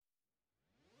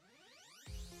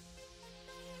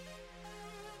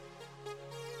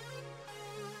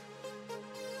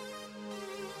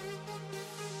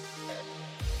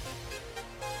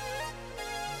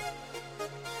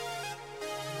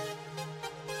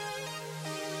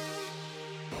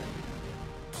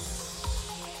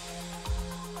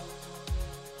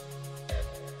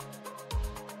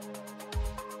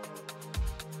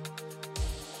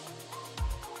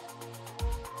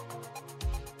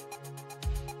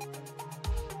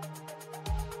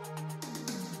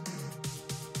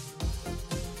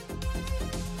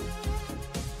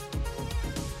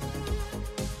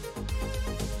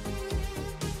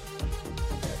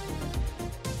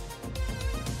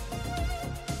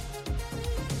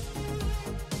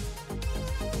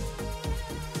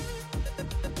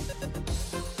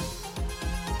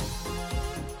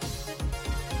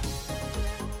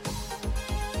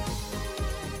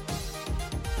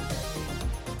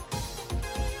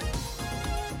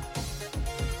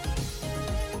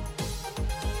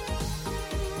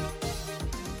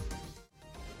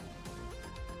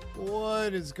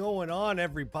What is going on,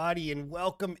 everybody, and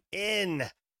welcome in.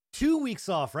 2 weeks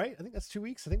off, right? I think that's 2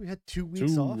 weeks. I think we had 2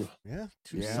 weeks off. Yeah,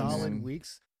 two solid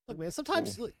weeks. Look, man,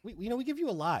 sometimes we give you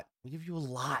a lot. We give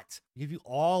you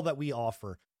all that we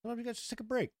offer. Sometimes we got to just take a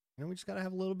break. We just got to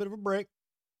have a little bit of a break.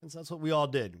 And so that's what we all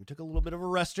did. We took a little bit of a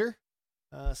rester.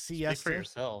 Siesta. Speak for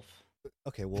yourself.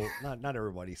 Okay, well, not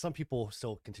everybody. Some people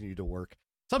still continue to work.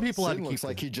 Some people had to keep. Looks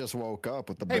like he just woke up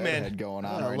with the bedhead going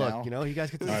on right now. Now. You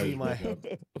guys get to see my.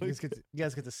 You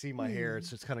guys get to see my hair. It's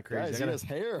just kind of crazy. Guys, he has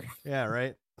hair. Yeah,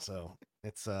 right. So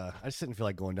it's. I just didn't feel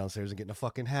like going downstairs and getting a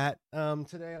fucking hat.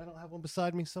 Today I don't have one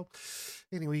beside me. So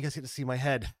anyway, you guys get to see my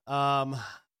head.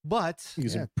 But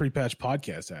use some pre-patch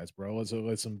podcast hats, bro. Let's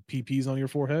some PPs on your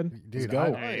forehead. Dude, Let's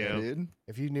go. Dude.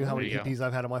 If you knew how many PPs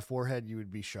I've had on my forehead, you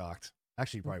would be shocked.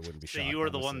 Actually, you probably wouldn't be shocked. So you were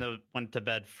the one that went to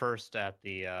bed first at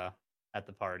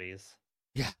the parties.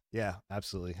 Yeah,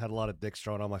 absolutely. Had a lot of dicks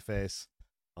drawn on my face,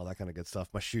 all that kind of good stuff.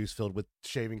 My shoes filled with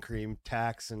shaving cream,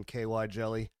 Tax, and KY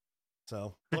jelly.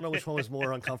 So don't know which one was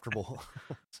more uncomfortable.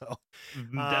 So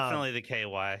definitely the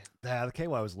KY. Yeah, the KY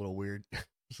was a little weird.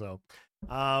 So,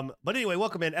 but anyway,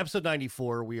 welcome in episode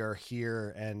 94. We are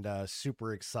here and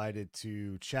super excited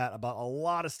to chat about a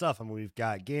lot of stuff. I mean, we've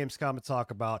got Gamescom to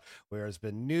talk about, where there's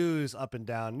been news up and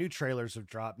down, new trailers have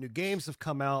dropped, new games have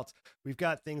come out. We've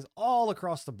got things all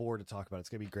across the board to talk about. It's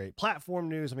gonna be great. Platform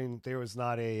news. I mean, there was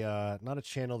not a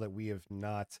channel that we have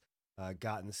not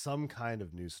gotten some kind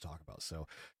of news to talk about. So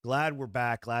glad we're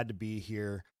back. Glad to be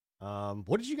here.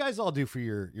 What did you guys all do for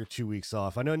your 2 weeks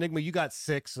off? I know, Enigma, you got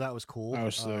sick, so that was cool. I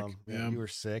was sick. Yeah, you were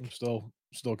sick. I'm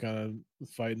still kind of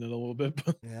fighting it a little bit.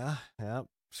 But yeah.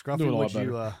 Scruffy,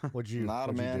 what'd you?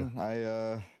 Not man.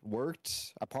 I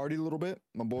worked. I partied a little bit.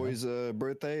 My boy's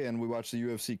birthday, and we watched the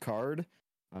UFC card.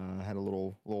 Had a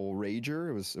little rager.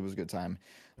 It was a good time.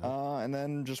 And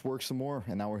then just worked some more,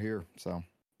 and now we're here. So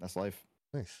that's life.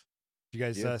 Nice. Did you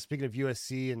guys, speaking of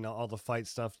USC and all the fight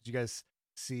stuff, did you guys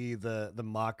see the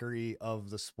mockery of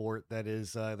the sport that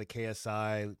is the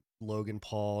KSI, Logan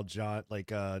Paul, John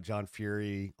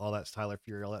Fury, all that, Tyler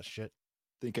Fury, all that shit?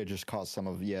 I think I just caught some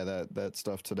of that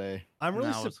stuff today. I'm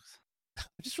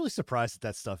just really surprised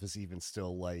that stuff is even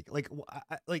still like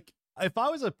if I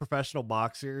was a professional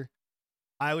boxer,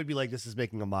 I would be like, this is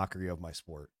making a mockery of my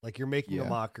sport. Like, you're making a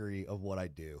mockery of what I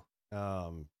do.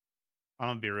 I'm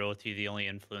gonna be real with you. The only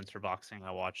influencer boxing I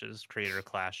watch is Creator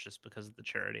Clash, just because of the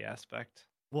charity aspect.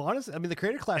 Well, honestly, I mean, the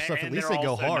Creator Clash stuff, at least they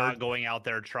go hard. Not going out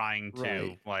there trying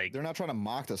to They're not trying to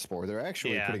mock the sport. They're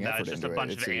actually putting effort into it. It's just a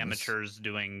bunch of amateurs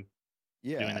doing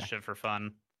the shit for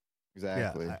fun.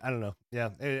 Exactly. Yeah, I don't know.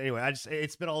 Yeah. Anyway,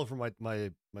 it's been all over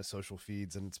my social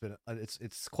feeds, and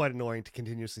it's quite annoying to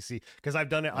continuously see, because I've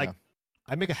done it like.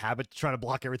 I make a habit to try to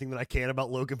block everything that I can about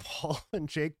Logan Paul and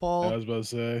Jake Paul. I was about to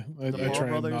say, I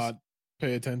try and not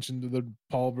pay attention to the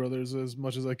Paul brothers as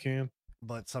much as I can.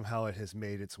 But somehow it has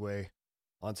made its way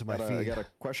onto my feed. I got a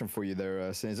question for you there.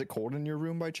 Is it cold in your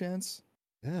room by chance?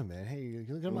 Yeah, man. Hey, you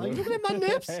looking at my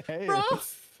nips, bro?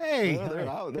 Hey, they're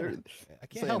out there. I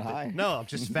can't help it. No, I'm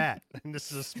just fat, and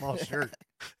this is a small shirt.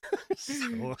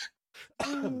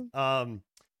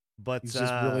 But he's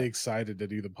just really excited to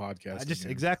do the podcast.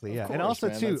 Exactly, yeah. Course, and also,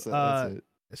 man, too,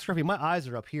 that's Scruffy, my eyes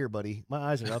are up here, buddy. My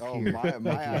eyes are up here.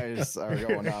 My eyes are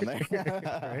going down there.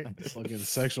 Right? It's like a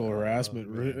sexual harassment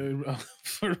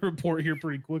report here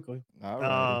pretty quickly.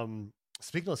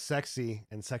 Speaking of sexy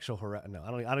and sexual harassment, no,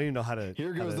 I don't even know how to.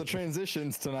 Here goes the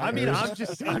transitions tonight. I mean, I'm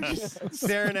just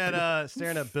staring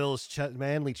at Bill's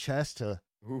manly chest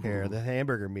here, the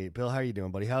hamburger meat. Bill, how are you doing,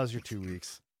 buddy? How's your 2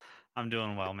 weeks? I'm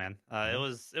doing well, man. It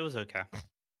was okay.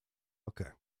 Okay,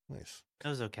 nice. It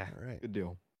was okay. All right, good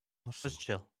deal. Just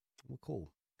chill. Well, cool.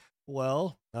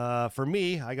 Well, for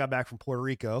me, I got back from Puerto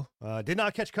Rico. Did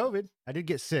not catch COVID. I did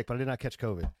get sick, but I did not catch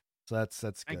COVID. So that's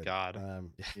good. Thank God.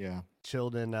 Yeah.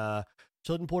 Chilled in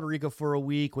Puerto Rico for a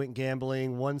week. Went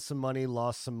gambling. Won some money.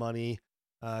 Lost some money.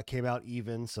 Came out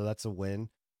even. So that's a win.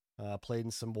 Played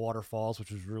in some waterfalls,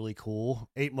 which was really cool.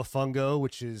 Ate mofongo,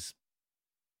 which is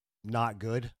not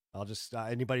good. I'll just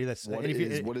anybody that's what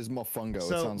is mofongo?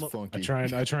 So, it sounds funky.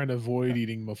 I try and avoid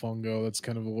eating mofongo. That's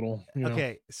kind of a little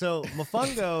okay. So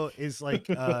mofongo is like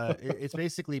it's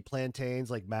basically plantains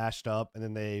like mashed up, and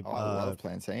then they. I love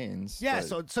plantains. Yeah,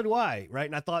 but... so do I, right?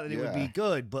 And I thought that it would be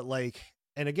good, but like,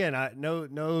 and again,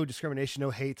 no discrimination, no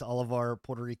hate to all of our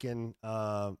Puerto Rican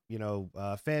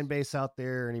fan base out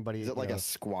there. Anybody? Is it like a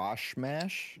squash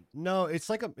mash? No, it's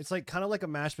kind of like a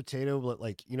mashed potato, but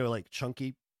like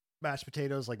chunky mashed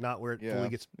potatoes, like not where it fully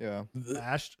gets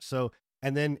mashed. So,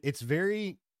 and then it's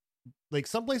very like,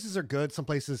 some places are good, some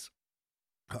places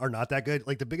are not that good.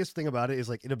 Like, the biggest thing about it is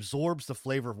like it absorbs the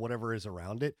flavor of whatever is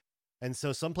around it. And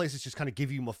so some places just kind of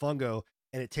give you mofongo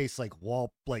and it tastes like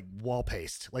wall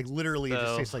paste. Like literally, it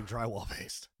just tastes like drywall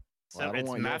paste. So Well,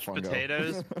 it's mashed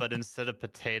potatoes, but instead of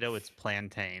potato, it's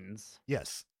plantains.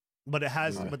 Yes, but it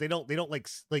has, but they don't like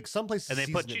some places, and they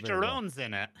put season it very well. chicharrones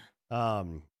in it.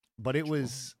 But it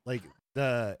was like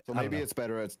the. So maybe it's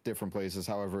better at different places.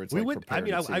 However, it's we like went. I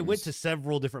prepared, mean, I went to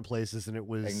several different places, and it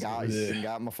was and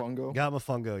got mofongo. Got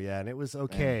mofongo, yeah, and it was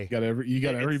okay. You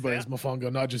got everybody's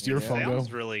mofongo, not just your Yeah. fungo.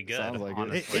 Sounds really good. Sounds like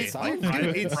honestly. it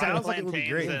sounds like it would be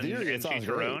great. And It sounds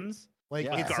chicharrones. Like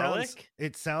Yeah. it Garlic?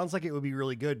 sounds like it would be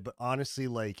really good, but honestly,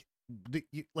 like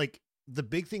the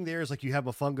big thing there is like you have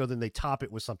mofongo, then they top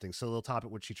it with something. So they'll top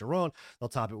it with chicharron, they'll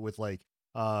top it with like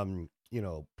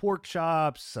pork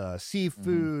chops,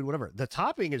 seafood, whatever. The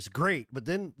topping is great, but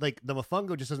then like the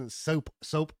mofongo just doesn't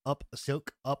soak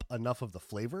up enough of the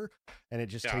flavor, and it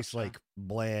just tastes like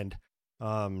bland.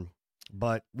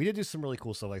 But we did do some really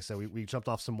cool stuff. Like I said, we jumped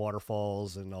off some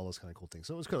waterfalls and all those kind of cool things.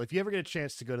 So it was cool. If you ever get a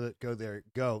chance to go there,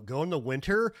 go in the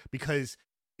winter, because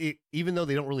even though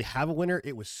they don't really have a winter,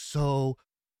 it was so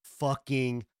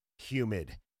fucking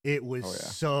humid. It was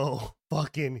so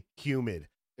fucking humid.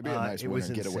 It'd be a nice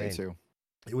winter getaway too.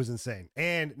 It was insane.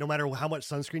 And no matter how much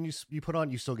sunscreen you put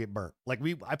on, you still get burnt. Like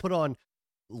I put on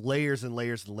layers and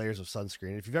layers and layers of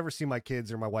sunscreen. If you've ever seen my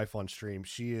kids or my wife on stream,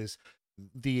 she is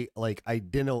the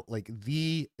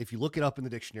if you look it up in the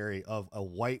dictionary of a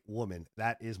white woman,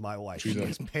 that is my wife.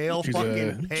 She's pale. She's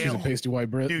a pasty white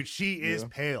Brit. Dude, she is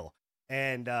pale.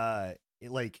 And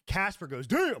like Casper goes,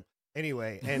 damn.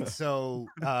 Anyway, and so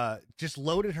just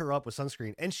loaded her up with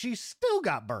sunscreen, and she still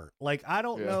got burnt. Like I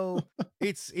don't know.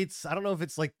 I don't know if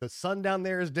it's like the sun down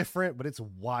there is different, but it's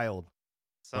wild.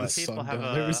 Some people have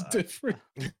it was different.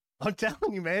 I'm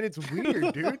telling you, man, it's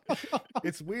weird, dude.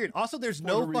 It's weird. Also, there's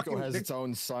Puerto no Rico fucking has its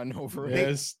own sun over it.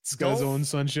 Yes, it's got its own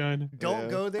sunshine. Don't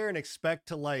go there and expect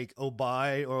to like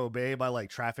obey by like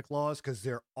traffic laws, because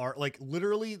there are like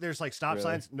literally there's like stop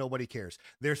signs, nobody cares.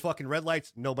 There's fucking red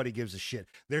lights, nobody gives a shit.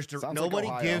 There's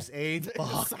nobody gives a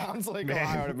fuck. Sounds like man.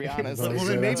 Ohio, to be honest. Well,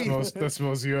 then maybe that's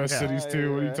most U.S. cities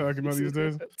too. What are you talking about these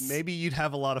days? Maybe you'd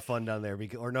have a lot of fun down there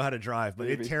or know how to drive, but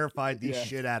it terrified the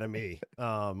shit out of me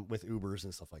with Ubers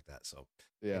and stuff like that. So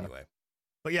anyway,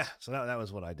 but yeah, so that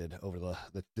was what I did over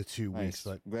the 2 weeks.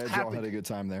 But glad y'all had a good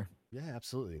time there. Yeah,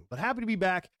 absolutely. But happy to be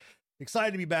back.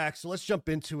 Excited to be back. So let's jump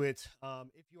into it.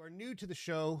 If you are new to the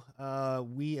show,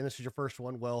 and this is your first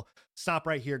one, well, stop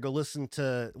right here. Go listen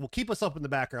to. We'll keep us up in the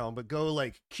background, but go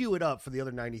like queue it up for the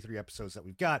other 93 episodes that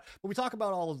we've got. But we talk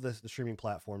about all of the streaming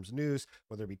platforms news,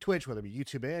 whether it be Twitch, whether it be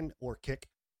YouTube or Kick.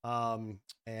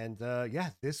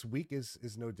 This week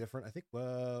is no different. I think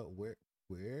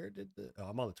where did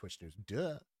I'm on the Twitch news.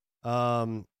 Duh.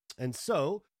 And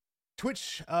so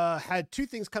Twitch had two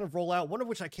things kind of roll out, one of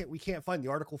which we can't find the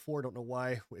article for. Don't know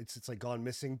why it's like gone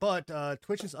missing, but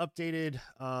Twitch has updated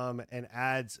and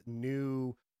adds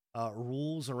new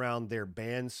rules around their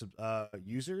banned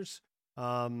users.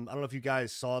 I don't know if you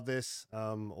guys saw this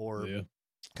or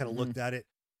kind of looked at it.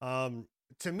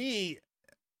 To me,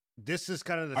 this is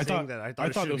kind of the thing that I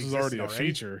thought this was already a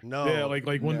feature. No, yeah, like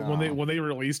when they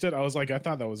released it, I was like, I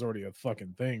thought that was already a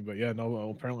fucking thing. But yeah,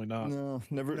 no, apparently not. No,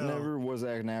 never was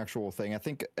an actual thing. I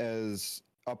think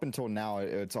up until now,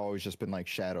 it's always just been like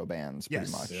shadow bans,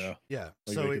 pretty much. Yeah.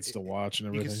 Like so you can still watch and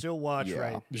everything. You can still watch,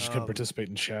 right? You just couldn't participate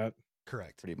in chat.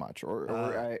 Correct. Pretty much, or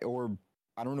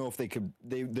I don't know if they could.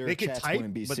 They could type,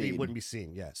 but they wouldn't be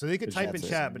seen. Yeah, so they could type in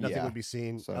chat, but nothing would be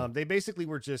seen. So. They basically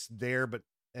were just there,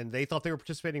 and they thought they were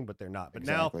participating, but they're not. But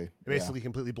now it basically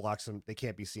completely blocks them. They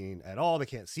can't be seen at all. They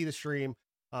can't see the stream,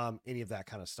 any of that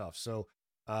kind of stuff. So,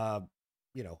 I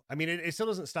mean, it still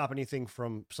doesn't stop anything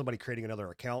from somebody creating another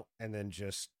account and then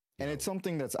just. And it's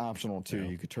something that's optional too.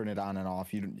 You could turn it on and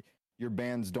off. Your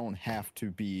bans don't have to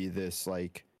be this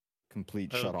like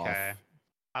complete shut off.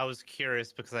 I was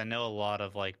curious because I know a lot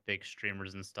of like big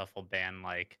streamers and stuff will ban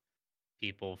like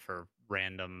people for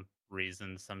random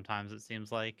reasons sometimes, it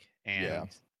seems like. And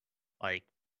I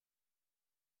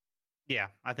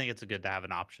think it's good to have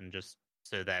an option just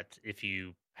so that if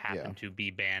you happen to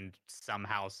be banned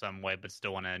somehow, some way, but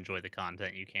still want to enjoy the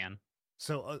content, you can.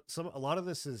 So a lot of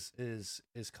this is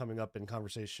coming up in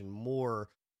conversation more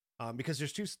because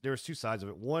there's two sides of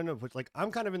it. One of which, like, I'm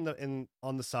kind of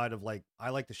on the side of like, I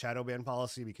like the shadow ban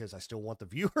policy because I still want the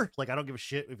viewer. Like, I don't give a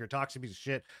shit if you're a toxic piece of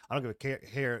shit. I don't give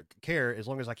a care as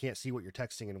long as I can't see what you're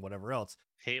texting and whatever else.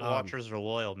 Hate watchers are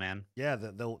loyal, man. Yeah,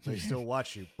 they still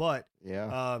watch you. But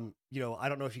I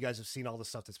don't know if you guys have seen all the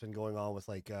stuff that's been going on with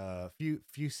like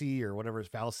Fusey or whatever,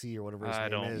 Falsey or whatever his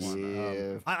name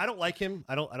is. I don't like him.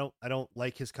 I don't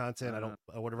like his content. I don't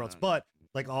whatever else. But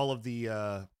like all of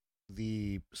the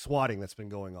swatting that's been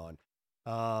going on.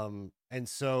 And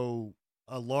so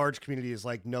a large community is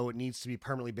like, no, it needs to be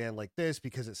permanently banned like this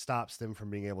because it stops them from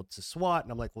being able to SWAT.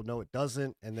 And I'm like, well, no, it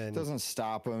doesn't. And then it doesn't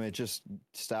stop them. It just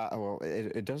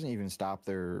it doesn't even stop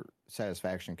their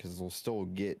satisfaction because they'll still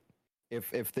get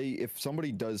if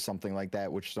somebody does something like that,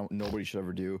 which nobody should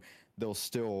ever do, they'll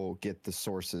still get the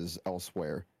sources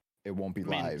elsewhere. It won't be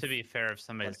live. To be fair, if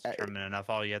somebody's determined enough,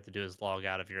 all you have to do is log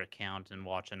out of your account and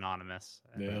watch anonymous.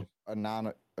 Yeah,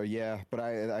 but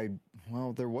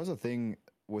well, there was a thing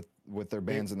with their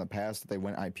bans in the past that they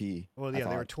went IP. Well, yeah,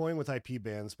 they were toying with IP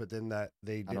bans, but then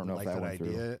they didn't like that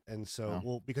idea, and so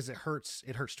well, because it hurts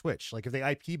Twitch. Like if they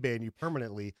IP ban you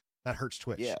permanently, that hurts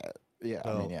Twitch. Yeah. So,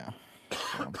 I mean, yeah.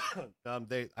 I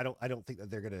don't think that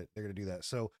they're gonna do that.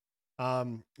 So,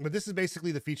 but this is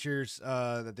basically the features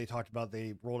that they talked about.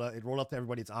 It rolled out to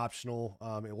everybody. It's optional.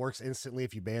 It works instantly.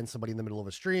 If you ban somebody in the middle of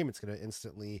a stream, it's gonna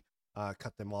instantly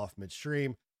cut them off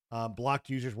midstream. Blocked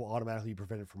users will automatically be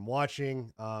prevented from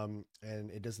watching, and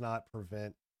it does not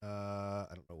prevent. I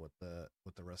don't know what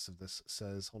the rest of this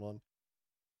says. Hold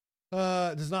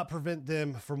on. It does not prevent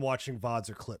them from watching VODs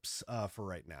or clips for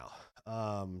right now.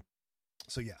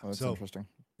 So yeah, that's interesting.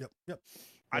 Yep.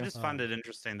 I just find it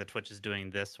interesting that Twitch is doing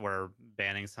this, where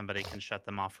banning somebody can shut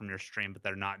them off from your stream, but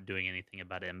they're not doing anything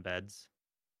about embeds.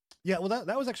 Yeah, well,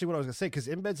 that was actually what I was gonna say, because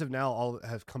embeds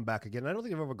have come back again. I don't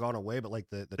think they've ever gone away, but like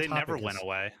the they never went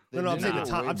away. No, I'm saying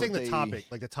I'm saying the topic,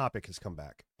 like the topic has come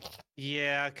back.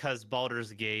 Yeah, because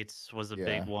Baldur's Gate was a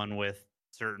big one with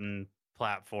certain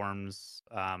platforms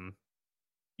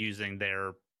using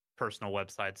their personal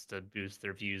websites to boost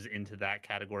their views into that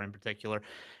category in particular.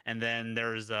 And then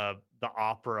there's the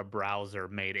Opera browser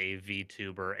made a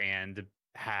VTuber and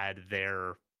had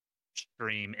their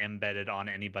stream embedded on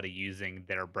anybody using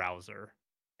their browser.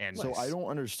 And so I don't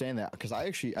understand that, because I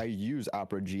use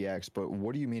Opera GX, but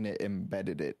what do you mean it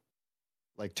embedded it?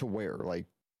 Like to where?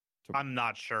 I'm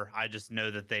not sure. I just know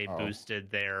that they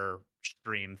boosted their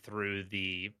stream through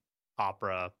the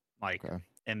Opera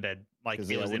embed, like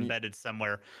it was embedded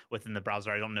somewhere within the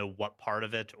browser. I don't know what part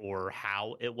of it or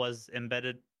how it was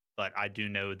embedded, but I do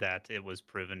know that it was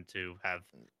proven to have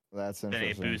been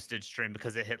a boosted stream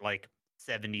because it hit like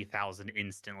 70,000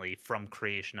 instantly from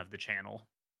creation of the channel.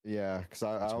 Yeah, because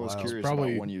I was curious about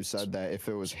when you said that, if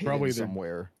it was hidden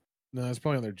somewhere. No, it's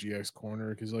probably on their GX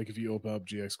corner, because like if you open up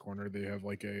GX corner, they have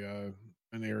like an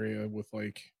area with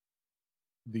like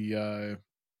the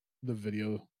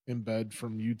video embed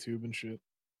from YouTube and shit.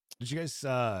 Did you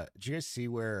guys see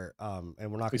where and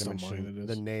we're not going to mention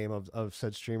the name of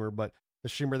said streamer, but the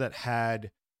streamer that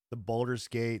had the Baldur's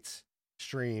Gate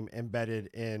stream embedded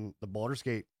in the Baldur's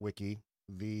Gate wiki,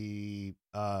 the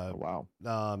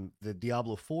the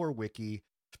Diablo 4 wiki,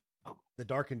 the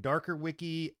Dark and Darker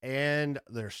wiki, and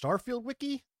their Starfield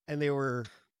wiki, and they were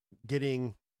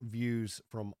getting views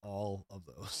from all of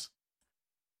those.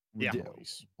 Yeah.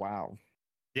 Wow.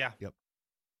 Yeah. Yep.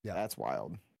 Yeah. That's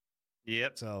wild.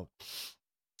 Yep. So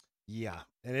yeah,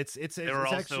 and it's they were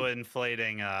also actually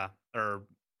inflating or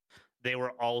they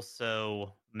were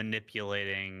also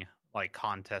manipulating like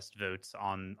contest votes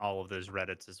on all of those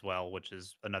Reddits as well, which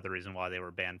is another reason why they were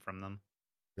banned from them.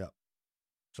 Yeah.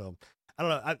 So I don't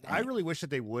know. I really wish that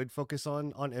they would focus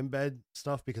on embed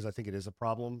stuff, because I think it is a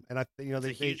problem, and it's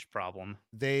a huge problem.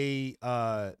 There's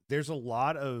a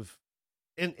lot of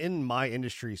in my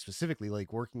industry specifically,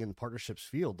 like working in the partnerships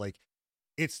field, like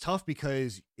it's tough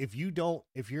because if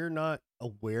you're not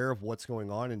aware of what's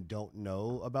going on and don't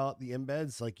know about the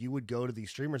embeds, like you would go to these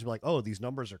streamers and be like, oh, these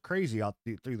numbers are crazy out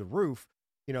through the roof,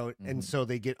 and so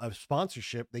they get a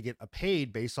sponsorship, they get a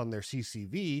paid based on their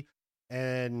CCV,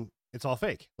 and it's all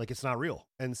fake. Like it's not real.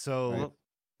 And so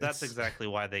that's exactly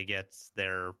why they get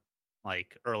their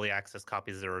like early access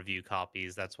copies, their review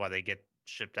copies. That's why they get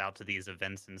shipped out to these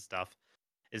events and stuff,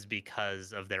 is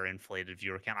because of their inflated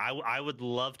viewer count. I would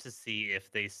love to see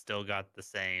if they still got the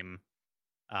same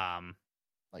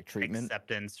like treatment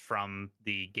acceptance from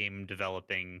the game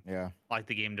developing, like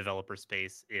the game developer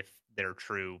space, if their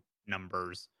true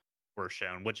numbers were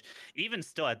shown, which even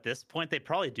still at this point, they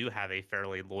probably do have a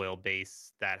fairly loyal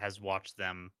base that has watched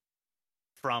them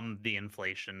from the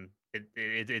inflation.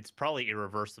 It's probably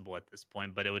irreversible at this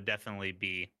point, but it would definitely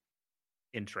be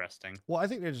interesting. Well, I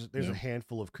think there's a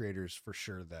handful of creators for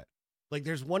sure that, like,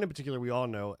 there's one in particular we all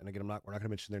know, and again, we're not going to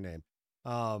mention their name,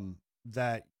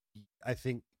 that I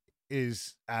think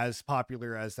is as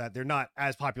popular as that. They're not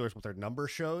as popular as what their number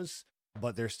shows,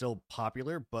 but they're still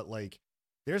popular. But like,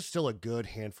 there's still a good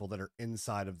handful that are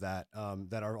inside of that,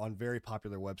 that are on very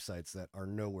popular websites that are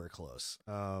nowhere close.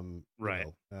 Right.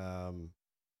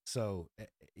 So I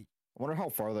wonder how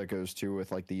far that goes too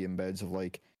with like the embeds of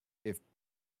like, if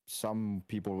some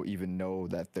people even know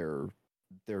that their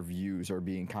views are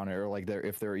being counted, or like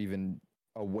if they're even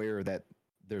aware that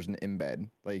there's an embed.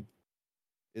 Like,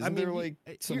 isn't there like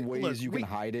some ways you can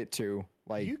hide it too?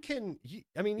 Like you can.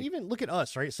 I mean, even look at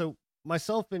us, right? So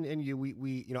myself and you,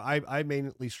 we you know, I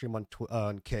mainly stream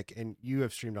on Kick, and you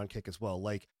have streamed on Kick as well.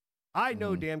 Like, I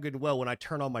know damn good and well when I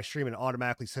turn on my stream and it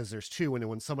automatically says there's 2, and then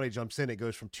when somebody jumps in, it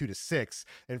goes from 2 to 6,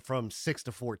 and from 6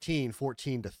 to 14,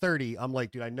 14 to 30. I'm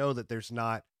like, dude, I know that there's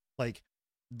not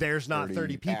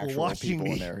 30 people watching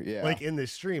me like in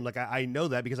this stream. Like I know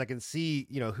that because I can see,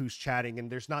 you know, who's chatting,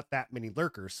 and there's not that many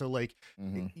lurkers. So like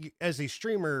as a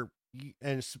streamer,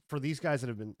 and for these guys that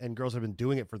have been and girls that have been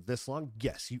doing it for this long,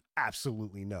 yes, you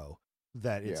absolutely know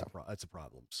that it's a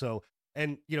problem. So,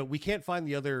 and you know, we can't find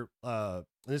the other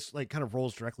this like kind of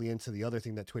rolls directly into the other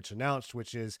thing that Twitch announced,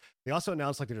 which is they also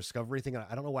announced like the discovery thing.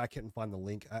 I don't know why I couldn't find the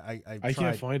link. I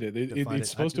can't find it.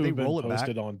 It's supposed to have been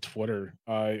posted on Twitter.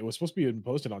 It was supposed to be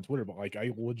posted on Twitter, but like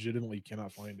I legitimately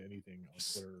cannot find anything on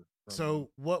Twitter. So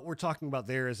what we're talking about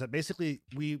there is that basically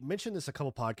we mentioned this a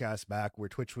couple podcasts back where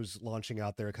Twitch was launching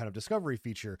out their kind of discovery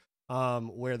feature,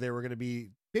 where they were going to be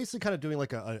basically kind of doing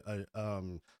like a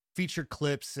featured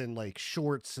clips and like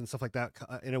shorts and stuff like that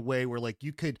in a way where like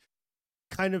you could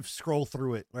kind of scroll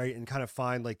through it, right, and kind of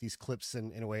find like these clips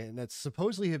in a way, and that's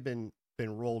supposedly have been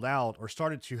rolled out or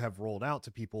started to have rolled out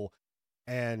to people,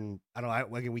 and I don't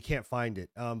know, again, we can't find it,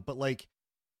 but like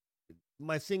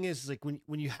my thing is like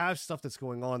when you have stuff that's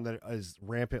going on that is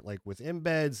rampant, like with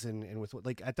embeds and with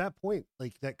like at that point,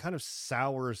 like that kind of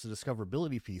sours the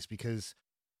discoverability piece, because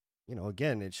you know,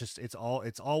 again, it's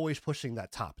always pushing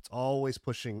that top. It's always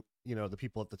pushing, you know, the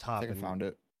people at the top. I think I found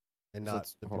it, and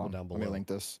not the people down below. Let me link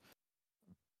this.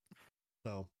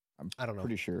 So I don't know.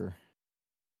 Pretty sure.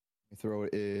 Let me throw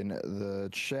it in the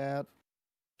chat.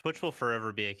 Twitch will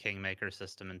forever be a kingmaker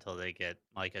system until they get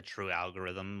like a true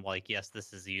algorithm. Like, yes,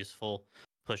 this is useful,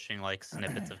 pushing like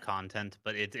snippets of content,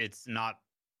 but it's not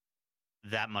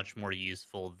that much more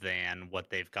useful than what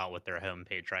they've got with their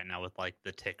homepage right now with like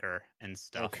the ticker and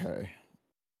stuff. Okay.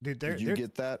 Dude, did you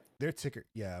get that? Their ticker,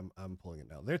 yeah, I'm pulling it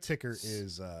now. Their ticker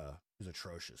is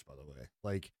atrocious, by the way.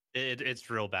 Like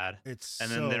it's real bad. It's and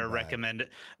then their recommended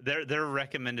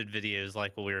videos,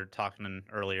 like what we were talking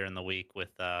earlier in the week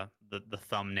with the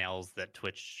thumbnails that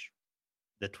Twitch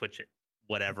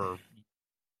whatever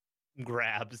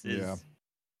grabs is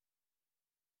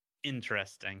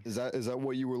interesting. Is that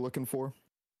what you were looking for?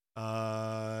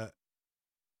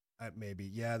 Maybe,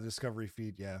 yeah. The discovery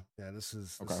feed, yeah. This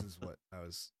is what I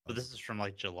was. But this is from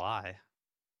like July.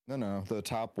 No, the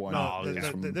top one. No,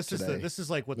 this is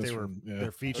like what they were.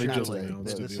 They're featured.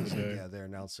 They're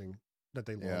announcing that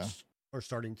they launched or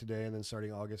starting today and then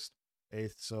starting August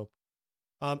 8th. So,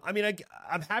 I mean,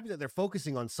 I'm happy that they're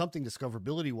focusing on something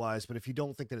discoverability wise, but if you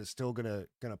don't think that it's still gonna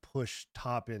push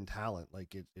top end talent,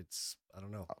 like it's I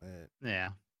don't know. Yeah.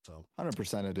 So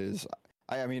 100% it is.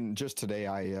 I mean, just today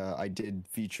I did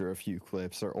feature a few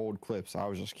clips. They're old clips. I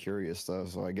was just curious though,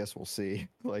 so I guess we'll see.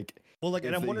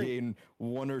 And I'm wondering, gain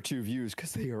 1 or 2 views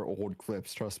because they are old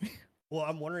clips. Trust me. Well,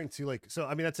 I'm wondering too. Like, so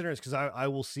I mean, that's interesting because I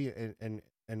will see it and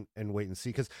wait and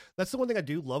see, because that's the one thing I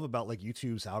do love about like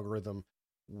YouTube's algorithm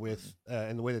with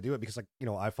and the way they do it, because like, you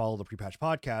know, I follow the Pre-Patch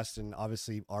podcast and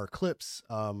obviously our clips.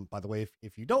 By the way,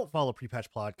 if you don't follow Pre-Patch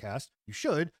podcast, you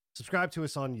should subscribe to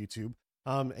us on YouTube.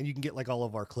 And you can get like all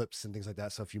of our clips and things like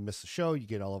that. So if you miss the show, you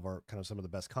get all of our kind of some of the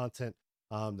best content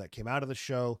that came out of the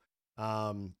show.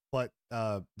 But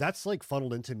that's like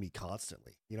funneled into me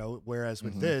constantly, you know, whereas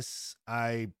with this,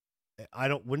 I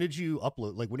don't, when did you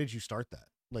upload? Like, when did you start that?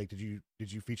 Like, did you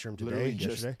feature them today?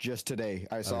 Literally just today.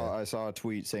 I saw a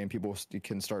tweet saying people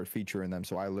can start featuring them.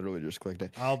 So I literally just clicked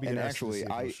it. Actually,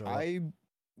 I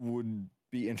would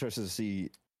be interested to see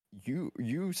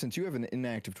you, since you have an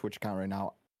inactive Twitch account right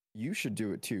now, you should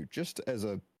do it too, just as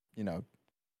a, you know,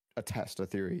 a test, a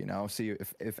theory, you know, see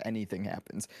if anything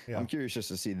happens. Yeah. I'm curious just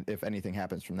to see if anything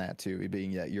happens from that too,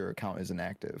 being that your account is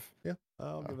inactive. Yeah,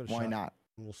 I'll give it a shot. Why not?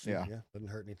 We'll see. Yeah, doesn't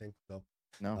hurt anything. So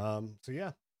no. So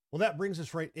yeah. Well, that brings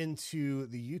us right into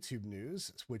the YouTube news,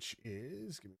 which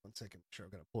is, give me 1 second, make sure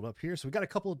I've got it pulled up here. So we got a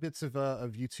couple of bits of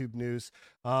YouTube news.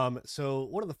 So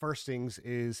one of the first things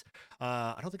is,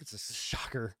 I don't think it's a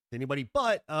shocker to anybody,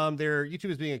 but their YouTube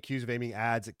is being accused of aiming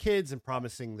ads at kids and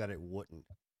promising that it wouldn't.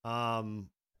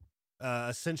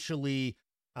 Essentially,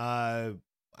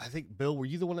 I think, Bill, were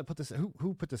you the one that put this in?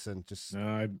 Who put this in? Just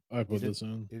no, I put this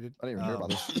in. I didn't even hear about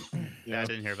this. Yeah, I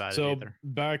didn't hear about it either. So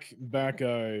back,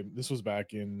 this was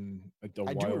back in a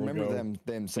while ago. I do remember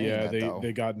them saying that. Yeah,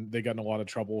 they got in a lot of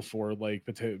trouble for like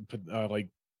like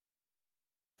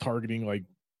targeting like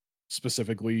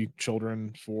specifically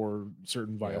children for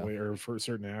certain or for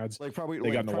certain ads. Like probably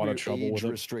they got in a lot of trouble with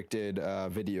restricted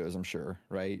videos, I'm sure,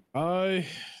 right?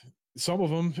 Some of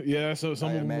them, yeah. So some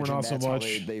of them were not so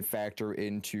much. How they factor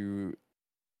into,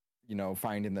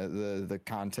 finding the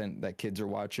content that kids are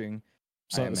watching.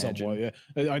 Somewhat, yeah.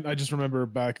 I just remember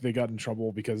back they got in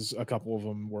trouble because a couple of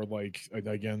them were like,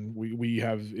 again, we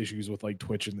have issues with like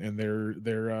Twitch and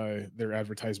their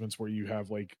advertisements where you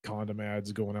have like condom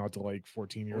ads going out to like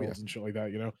 14-year-olds and shit like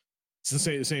that. It's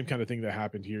the same kind of thing that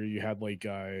happened here. You had like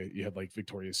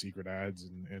Victoria's Secret ads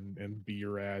and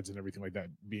beer ads and everything like that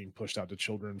being pushed out to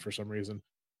children for some reason.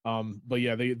 But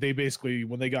yeah, they basically,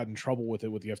 when they got in trouble with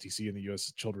it with the FTC and the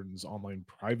U.S. Children's Online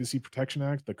Privacy Protection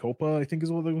Act, the COPA, I think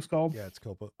is what it was called. Yeah, it's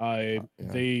COPA.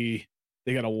 They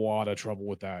got a lot of trouble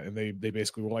with that, and they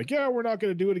basically were like, yeah, we're not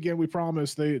going to do it again, we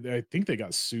promise. I think they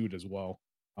got sued as well.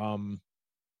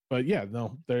 But yeah,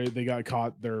 no, they got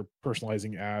caught. They're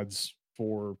personalizing ads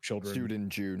for children. Sued in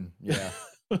June, yeah.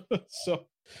 So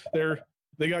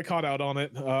they got caught out on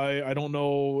it. I don't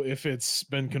know if it's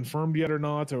been confirmed yet or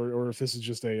not, or if this is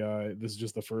just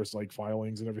the first like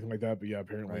filings and everything like that. But yeah,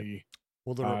 apparently, right.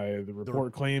 Well, the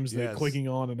report claims that clicking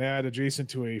on an ad adjacent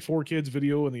to a 4Kids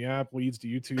video in the app leads to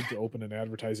YouTube to open an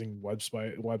advertising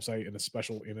website in a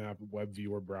special in-app web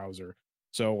viewer browser.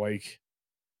 So like,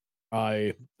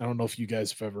 I don't know if you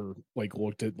guys have ever like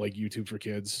looked at like YouTube for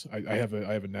Kids. I have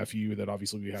a nephew that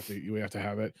obviously we have to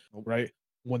have it, right?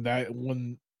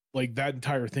 When like that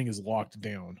entire thing is locked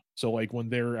down. So like when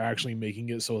they're actually making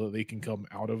it so that they can come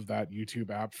out of that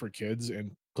YouTube app for kids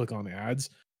and click on ads,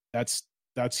 that's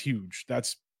huge.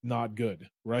 That's not good,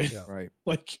 right? Yeah, right.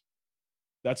 Like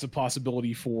that's a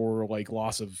possibility for like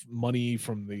loss of money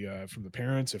from the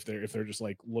parents if they're just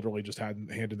like literally just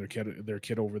handing their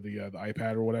kid over the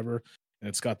iPad or whatever, and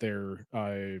it's got their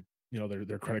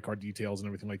their credit card details and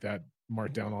everything like that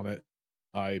marked down on it.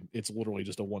 It's literally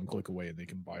just a one click away and they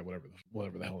can buy whatever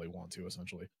the hell they want to,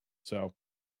 essentially. So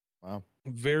wow,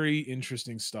 very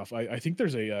interesting stuff. I think there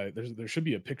should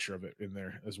be a picture of it in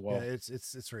there as well. Yeah,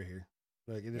 it's right here.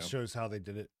 Like it just shows how they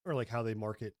did it, or like how they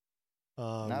mark it.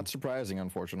 Not surprising,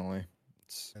 unfortunately.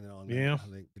 It's and then on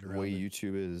the way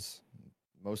YouTube is.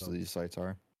 Most of these sites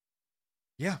are.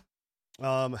 Yeah.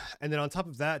 And then on top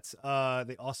of that,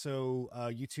 they also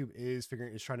YouTube is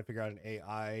trying to figure out an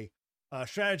AI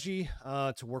strategy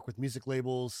to work with music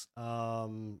labels.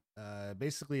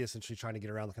 Basically, essentially trying to get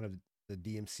around kind of the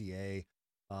DMCA.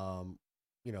 I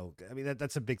mean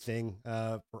that's a big thing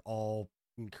for all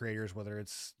creators, whether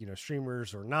it's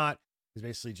streamers or not. Is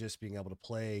basically just being able to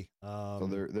play. So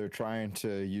they're trying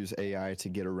to use AI to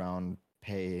get around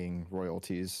paying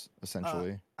royalties,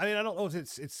 essentially. I mean, I don't know if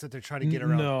it's that they're trying to get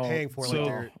around paying for. So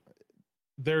like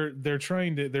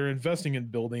they're investing in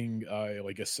building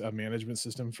like a management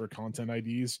system for content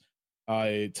IDs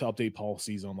to update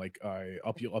policies on like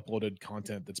uploaded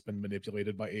content that's been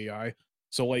manipulated by AI.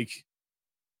 So like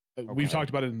we've talked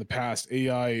about it in the past.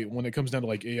 AI, when it comes down to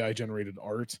like AI generated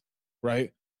art,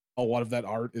 right? A lot of that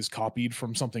art is copied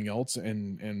from something else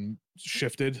and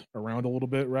shifted around a little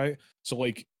bit, right? So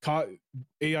like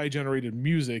AI generated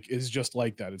music is just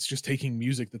like that. It's just taking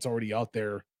music that's already out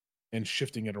there and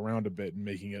shifting it around a bit and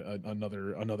making it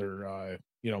another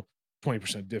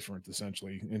 20% different,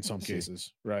 essentially, in some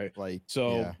cases, right? Like,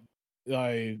 so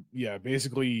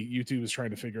basically YouTube is trying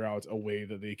to figure out a way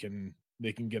that they can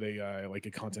get a like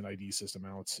a content ID system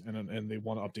out, and they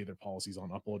want to update their policies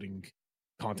on uploading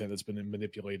content that's been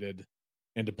manipulated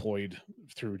and deployed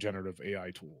through generative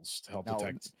AI tools to help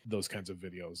detect those kinds of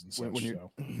videos and such.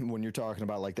 When you're talking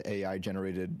about like the AI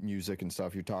generated music and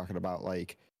stuff, you're talking about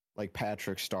like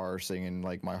Patrick Starr singing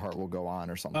like "My Heart Will Go On"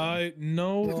 or something.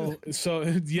 No. So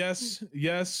yes,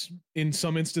 in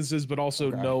some instances, but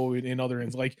also no in other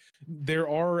instances. Like there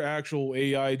are actual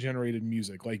AI generated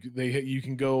music. Like you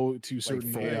can go to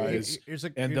certain AIs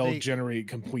and they'll generate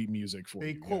complete music for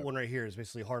you. The quote one right here is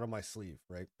basically "Heart on My Sleeve,"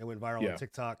 right? It went viral on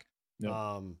TikTok.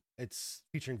 It's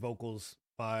featuring vocals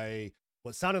by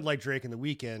what sounded like Drake and The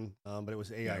Weeknd, but it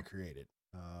was AI created.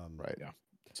 Right. Yeah.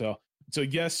 So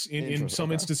yes, in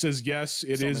some instances, yes,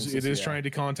 it is trying to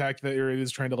contact that, or it is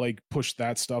trying to like push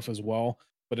that stuff as well.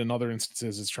 But in other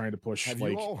instances, it's trying to push. Have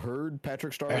like, you all heard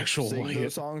Patrick Starr sing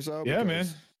those songs up? Yeah, man.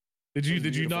 Did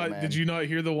you not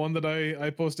hear the one that I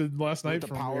posted last night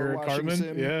from Eric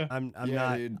Cartman? Yeah, I'm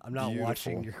not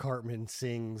watching your Cartman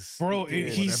sings, bro.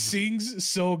 He sings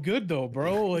so good though,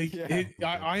 bro. Like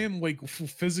I am like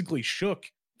physically shook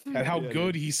at how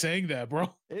good he sang that,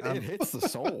 bro. It hits the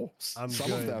soul. Some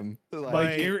of them,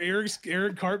 like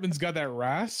Eric Cartman's got that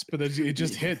rasp, but it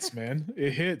just hits, man.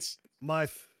 It hits. My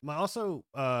my also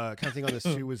kind of thing on this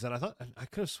too was that I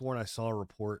could have sworn I saw a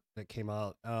report that came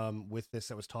out with this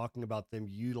that was talking about them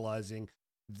utilizing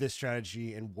this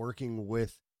strategy and working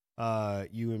with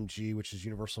UMG, which is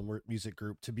Universal Music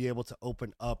Group, to be able to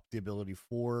open up the ability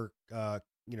for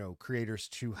creators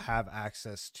to have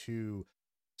access to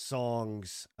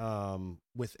songs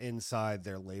with inside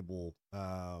their label,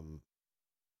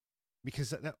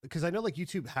 because I know like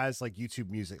YouTube has like YouTube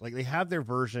Music, like they have their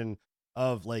version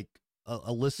of like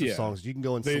a list of songs you can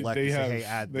go and select and say, hey,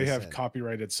 add they this have in.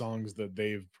 copyrighted songs that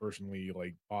they've personally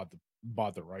like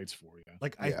bought the rights for.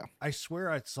 Like I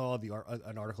swear I saw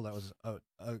an article that was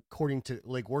according to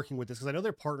like working with this, because I know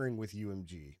they're partnering with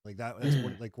UMG, like that's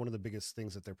one of the biggest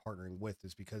things that they're partnering with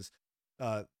is because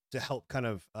to help kind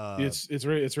of it's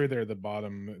right there at the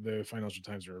bottom. The Financial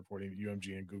Times are reporting that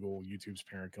UMG and Google, YouTube's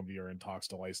parent company, are in talks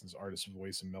to license artists'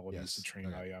 voice and melodies to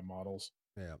train AI models.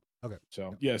 Yeah. Okay.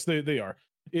 So yes, they are.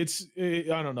 I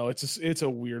don't know. It's a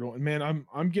weird one, man.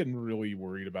 I'm getting really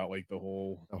worried about like the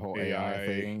whole AI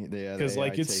thing. Because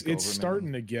like it's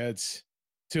starting to get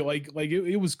to like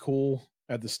it was cool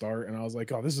at the start, and I was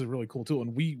like, oh, this is a really cool tool,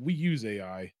 and we use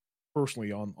AI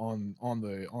personally on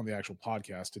the actual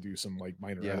podcast to do some like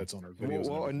minor edits on our videos.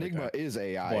 Well, Enigma is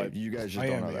AI. But you guys just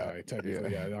don't know AI, that.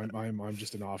 Technically, yeah. I'm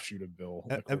just an offshoot of Bill.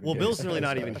 Well, Bill's really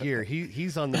not even here.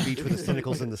 He's on the beach with his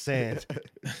tentacles in the sand.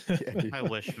 I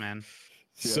wish, man.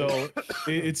 So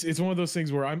it's one of those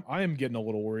things where I am getting a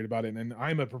little worried about it, and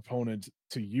I'm a proponent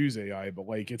to use AI, but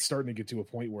like it's starting to get to a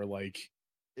point where like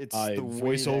it's the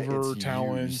voiceover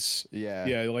talents,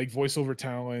 like voiceover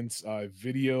talents,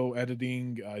 video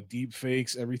editing, deep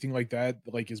fakes, everything like that,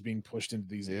 like is being pushed into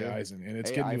these AIs, and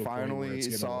it's getting to a point where it's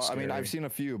getting a little scary. I mean, I've seen a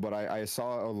few, but I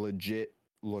saw a legit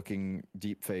looking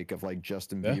deep fake of like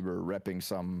Justin Bieber repping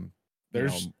some.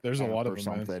 There's a lot of them,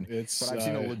 something. But I've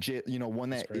seen a legit, one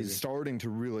that is starting to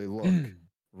really look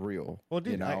real. Well,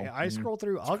 dude, I scroll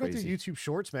through. I'll go through YouTube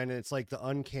Shorts, man, and it's like the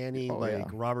uncanny,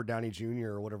 Robert Downey Jr.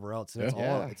 or whatever else, and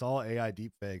it's all AI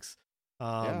deepfakes.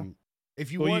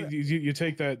 If you want, you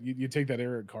take that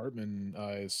Eric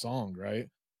Cartman song, right?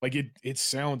 Like it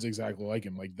sounds exactly like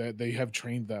him. Like that they have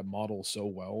trained that model so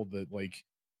well that like.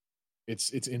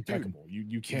 It's impeccable.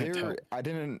 Dude, you can't tell. I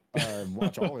didn't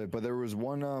watch all of it, but there was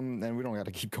one and we don't got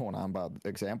to keep going on about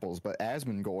examples, but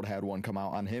Asmongold had one come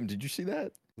out on him. Did you see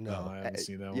that? No, I haven't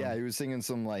seen that one. Yeah, he was singing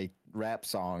some like rap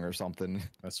song or something.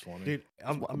 That's funny. Dude,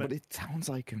 but it sounds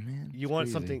like him, man. You want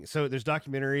something? So there's a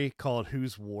documentary called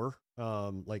Who's War?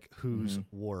 Who's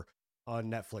War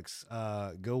on Netflix.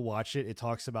 Go watch it. It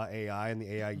talks about AI and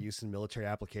the AI use in military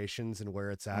applications and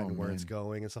where it's at and where it's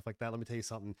going and stuff like that. Let me tell you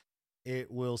something.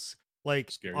 It will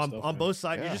like on both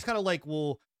sides. You're just kind of like,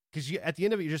 well, because at the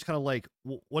end of it, you're just kind of like,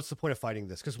 well, what's the point of fighting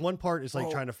this? Because one part is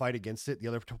like trying to fight against it, the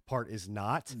other part is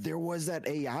not. There was that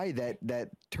AI that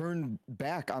turned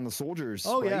back on the soldiers.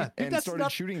 Oh yeah, dude, and started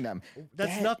shooting them.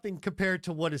 That's nothing compared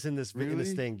to what is in this in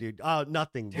this thing, dude.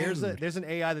 Nothing. Dude. There's an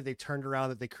AI that they turned around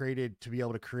that they created to be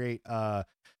able to create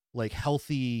like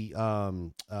healthy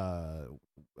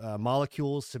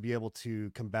molecules to be able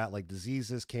to combat like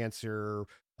diseases, cancer,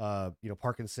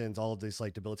 Parkinson's, all of these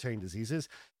like debilitating diseases.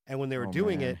 And when they were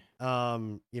doing it,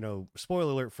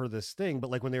 spoiler alert for this thing, but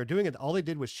like when they were doing it, all they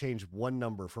did was change one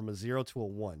number from a 0 to a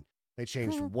 1. They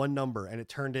changed one number and it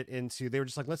turned it into, they were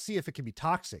just like, let's see if it can be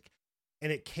toxic.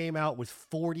 And it came out with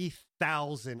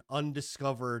 40,000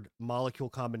 undiscovered molecule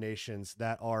combinations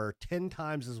that are 10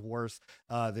 times as worse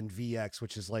than VX,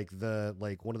 which is like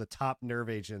one of the top nerve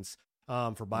agents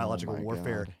for biological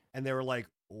warfare. God. And they were like,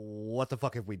 what the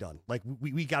fuck have we done? Like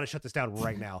we got to shut this down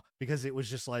right now, because it was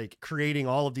just like creating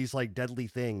all of these like deadly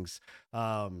things.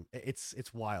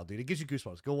 It's wild, dude. It gives you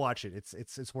goosebumps. Go watch it.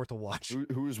 It's worth a watch.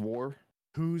 Who's War?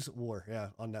 Who's War? Yeah,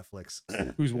 on Netflix.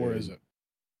 Whose War is it?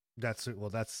 That's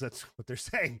what they're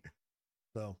saying.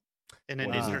 So, in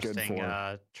an interesting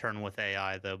turn with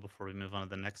AI, though, before we move on to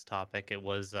the next topic, it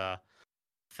was a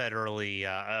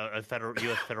U.S.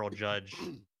 federal judge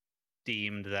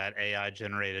deemed that AI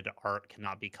generated art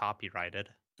cannot be copyrighted.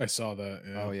 I saw that.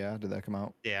 Yeah. Oh yeah, did that come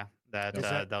out? Yeah, that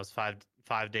was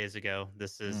 5 days ago.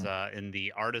 This is in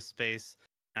the artist space,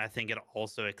 and I think it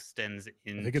also extends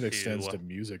into. I think it extends to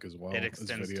music as well. It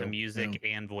extends to music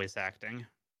and voice acting.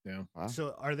 Yeah. Wow.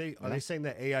 So are they saying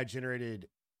that AI generated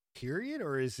period,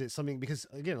 or is it something, because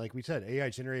again, like we said, AI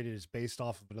generated is based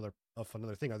off of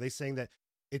another thing? Are they saying that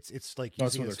it's like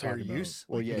using its fair use?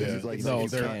 Well, like, no,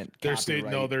 they're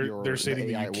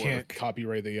stating that you can't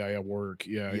copyright the AI work.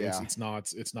 Yeah. It's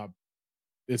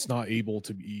not able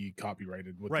to be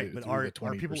copyrighted with but are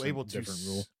people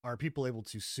able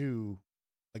to sue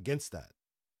against that?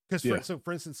 Because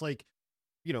for instance, like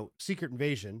Secret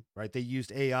Invasion, right? They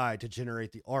used AI to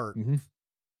generate the art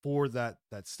for that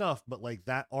stuff, but like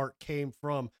that art came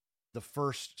from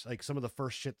some of the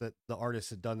first shit that the artists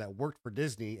had done that worked for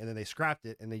Disney, and then they scrapped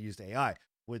it and they used AI.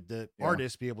 Would the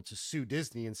artist be able to sue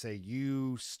Disney and say,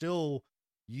 you still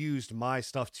used my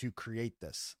stuff to create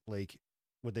this? Like,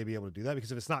 would they be able to do that?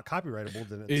 Because if it's not copyrightable,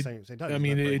 then at the same time, I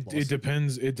mean, it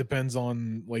depends. It depends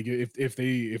on like if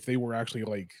they were actually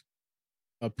like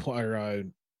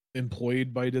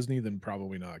employed by Disney, then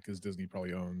probably not, because Disney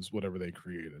probably owns whatever they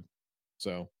created.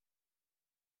 So,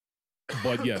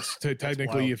 but yes,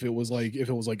 technically, if it was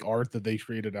like art that they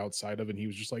created outside of, and he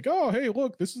was just like, oh, hey,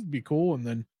 look, this would be cool, and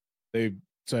then they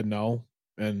said no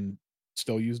and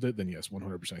still used it, then yes,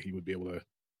 100% he would be able to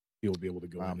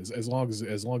go in as long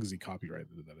as he copyrighted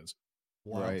it. That is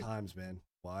wild times, man.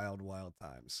 Wild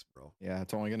times, bro. Yeah,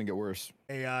 it's only gonna get worse.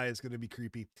 AI is gonna be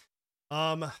creepy.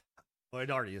 Well, it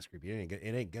already is creepy. It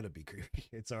ain't gonna be creepy.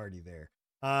 It's already there.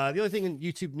 The other thing in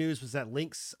YouTube news was that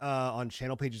links on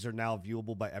channel pages are now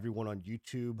viewable by everyone on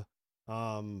YouTube.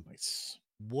 Nice.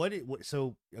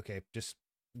 Just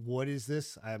what is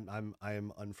this? I'm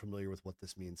unfamiliar with what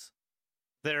this means.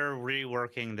 They're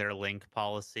reworking their link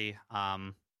policy,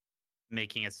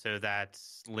 making it so that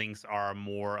links are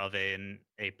more of a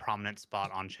prominent spot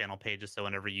on channel pages. So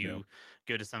whenever you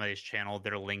go to somebody's channel,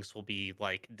 their links will be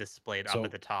like displayed up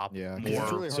at the top. Yeah, it's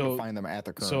really hard to find them at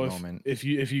the current moment. If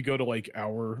you go to like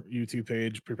our YouTube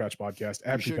page, Pre-Patch Podcast,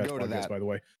 at Pre-Patch Podcast, by the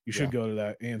way, you should go to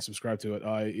that and subscribe to it.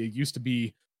 It used to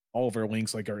be all of our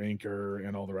links, like our anchor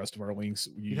and all the rest of our links,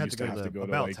 you used to have to go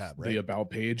to like tab, right? The about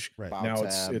page. Right. Now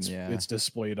it's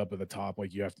displayed up at the top.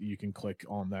 Like you can click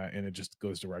on that and it just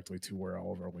goes directly to where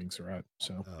all of our links are at.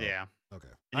 So yeah. Okay.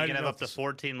 And you can have up to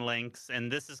 14 links, and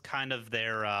this is kind of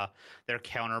their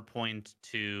counterpoint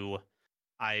to,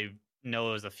 I know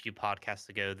it was a few podcasts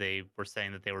ago, they were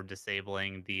saying that they were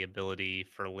disabling the ability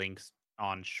for links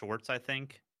on shorts, I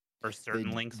think, or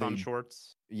certain links on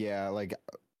shorts. Yeah, like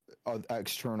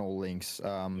external links.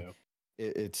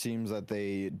 It seems that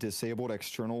they disabled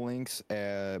external links,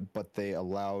 but they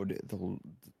allowed the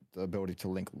ability to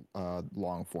link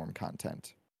long form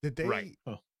content. Did they?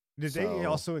 Did they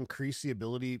also increase the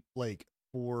ability like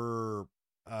for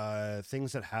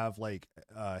things that have like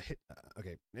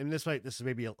okay, and this is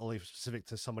maybe only specific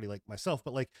to somebody like myself,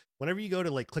 but like whenever you go to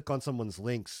like click on someone's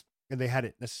links and they had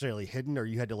it necessarily hidden, or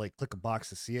you had to like click a box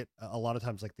to see it, a lot of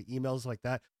times like the emails like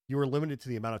that, you were limited to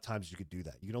the amount of times you could do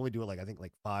that. You could only do it like I think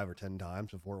like 5 or 10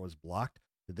 times before it was blocked.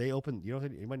 Did they open? You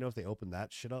might know if they opened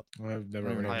that shit up. I've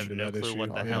never heard I have no clue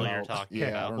what the hell you're talking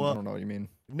about. I don't know what you mean.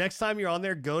 Next time you're on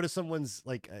there, go to someone's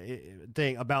like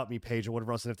thing about me page or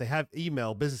whatever else, and if they have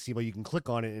business email, you can click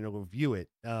on it and it'll review it.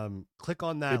 Click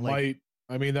on that. It might.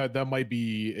 I mean that might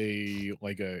be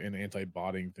an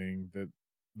anti-botting thing that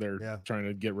they're trying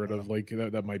to get rid of. Like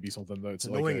that might be something that's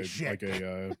like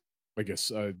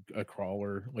a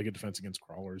crawler, like a defense against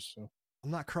crawlers. So. I'm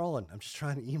not crawling. I'm just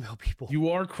trying to email people. You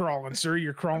are crawling, sir.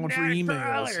 You're crawling for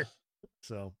emails.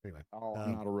 So anyway,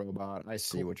 I'm not a robot. I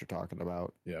see what you're talking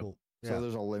about. Yeah. Cool. So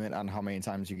there's a limit on how many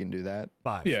times you can do that.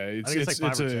 5. Yeah, it's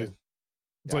like 5 or 10.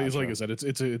 Like I said,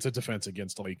 it's a defense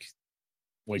against like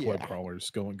web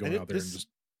crawlers going out there and just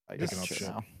picking up shit.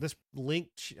 This link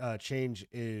change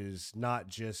is not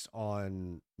just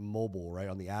on mobile, right?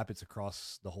 On the app, it's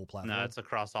across the whole platform. No, it's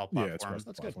across all platforms. Yeah, it's across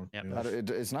the platform. Good.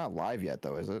 Yeah. It's not live yet,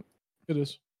 though, is it? It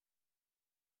is.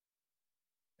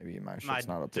 Maybe my shit's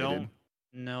not updated. I don't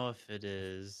know if it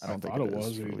is. I don't think it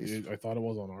was. I thought it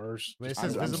was on ours. I mean, it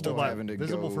says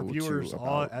visible for viewers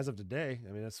as of today.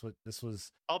 I mean, that's what this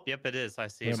was. Oh, yep, it is. I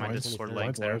see my Discord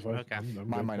link there. Okay.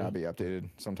 Mine might not be updated.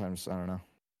 Sometimes, I don't know.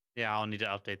 Yeah, I'll need to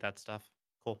update that stuff.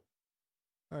 Cool.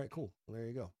 All right, cool. Well, there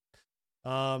you go.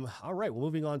 All right, well,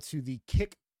 moving on to the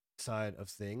Kick side of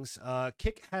things.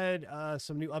 Kick had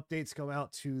some new updates come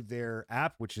out to their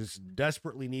app, which is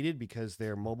desperately needed because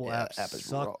their mobile apps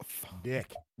suck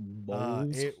dick.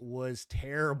 It was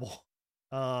terrible,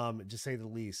 to say the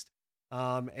least.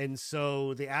 And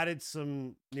so they added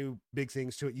some new big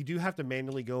things to it. You do have to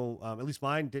manually go, at least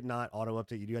mine did not auto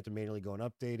update. You do have to manually go and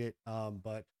update it.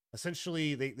 But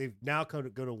essentially they've now go to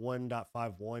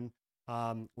 1.51.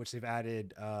 Which they've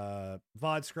added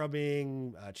VOD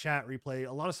scrubbing, chat replay,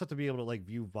 a lot of stuff to be able to like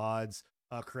view VODs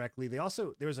correctly. There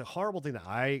was a horrible thing that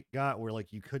I got where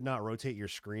like you could not rotate your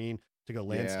screen to go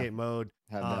landscape mode.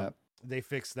 Had that. They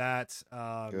fixed that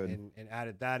and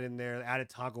added that in there. They added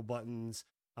toggle buttons,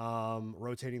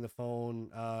 rotating the phone.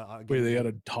 Wait, they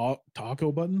added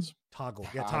taco buttons? Toggle.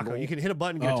 Yeah, taco. You can hit a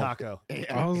button, get a taco.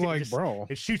 I was like, bro.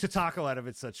 It shoots a taco out of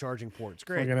its charging port. It's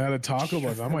great. I can add a taco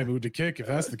button. I might move to Kick if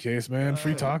that's the case, man.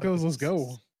 Free tacos, let's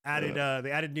go. Added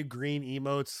they added new green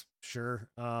emotes, sure.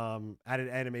 Added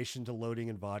animation to loading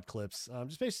and VOD clips.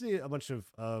 Just basically a bunch of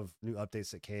new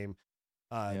updates that came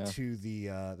to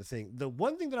the thing. The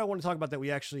one thing that I want to talk about that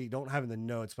we actually don't have in the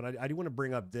notes, but I do want to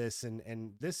bring up this,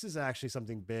 and this is actually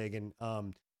something big, and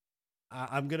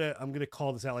I'm gonna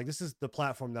call this out. Like, this is the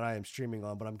platform that I am streaming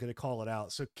on, but I'm gonna call it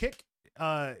out. So Kick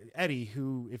Eddie,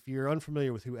 who, if you're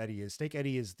unfamiliar with who Eddie is, Steak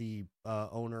Eddie is the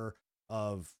owner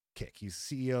of Kick. He's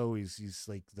CEO. He's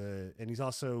like and he's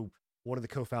also one of the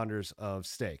co-founders of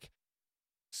Steak.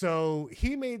 So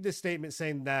he made this statement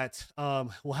saying that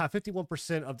we'll have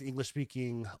 51% of the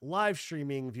English-speaking live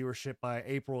streaming viewership by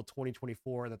April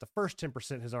 2024, and that the first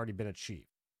 10% has already been achieved.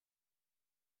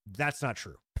 That's not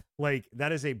true. Like,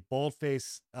 that is a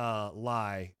bold-faced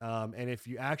lie. And if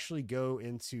you actually go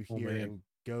into here and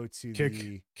go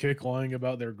to Kick lying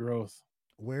about their growth.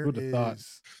 Where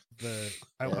is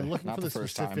I'm looking for the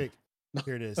specific.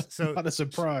 Here it is. So not a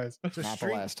surprise. So not the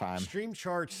last time. Stream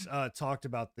Charts talked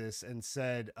about this and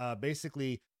said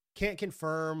basically can't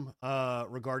confirm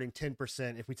regarding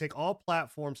 10%. If we take all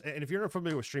platforms, and if you're not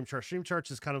familiar with Stream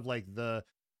Charts is kind of like the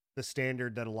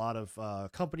standard that a lot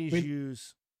of companies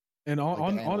use. And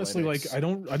honestly, like I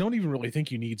don't even really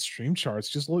think you need Stream Charts.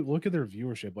 Just look at their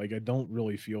viewership. Like, I don't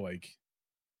really feel like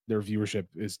their viewership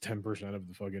is 10% of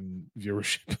the fucking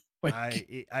viewership.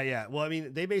 Like, yeah. Well, I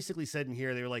mean, they basically said in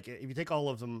here, they were like, if you take all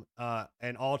of them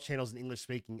and all channels in English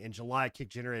speaking, in July, Kick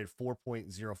generated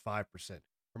 4.05%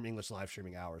 from English live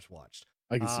streaming hours watched.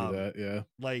 I can see that, yeah.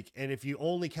 Like, and if you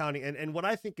only counting, and what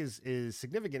I think is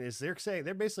significant is they're saying,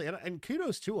 they're basically, and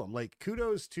kudos to them, like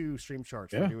kudos to Stream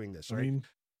Charts for doing this, right? I mean,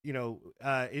 you know,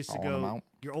 is to go,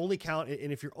 you're only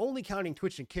and if you're only counting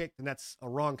Twitch and Kick, then that's a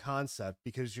wrong concept,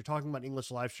 because you're talking about English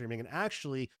live streaming. And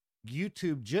actually,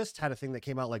 YouTube just had a thing that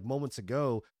came out like moments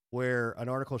ago where an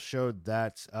article showed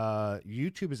that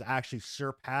YouTube has actually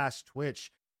surpassed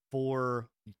Twitch for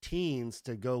teens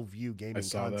to go view gaming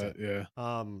content. That,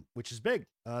 yeah. Which is big.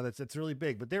 That's really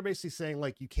big. But they're basically saying,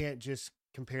 like, you can't just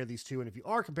compare these two. And if you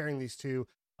are comparing these two,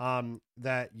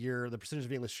 that the percentage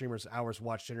of English streamers hours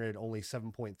watched generated only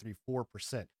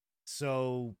 7.34%.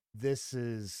 So this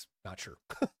is not true.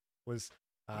 Was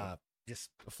just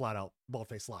a flat out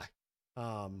bald-faced lie.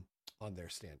 On their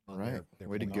stand. All right. Their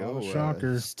way to go.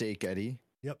 Shocker. Steak Eddie.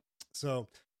 Yep. So,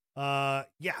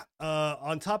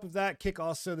 on top of that, Kick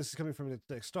also, this is coming from the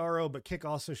Dextaro, but Kick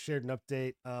also shared an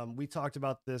update. We talked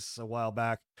about this a while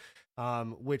back,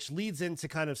 which leads into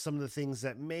kind of some of the things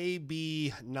that may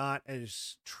be not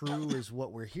as true as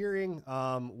what we're hearing,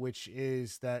 which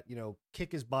is that, you know,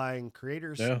 Kick is buying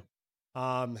creators. Yeah.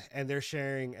 And they're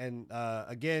sharing, and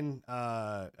again,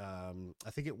 I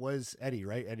think it was Eddie,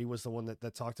 right? Eddie was the one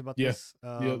that talked about this.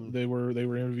 Yeah, they were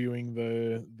interviewing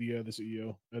the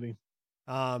CEO, Eddie.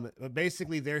 But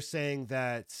basically they're saying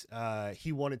that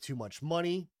he wanted too much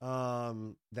money,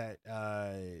 that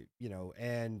you know,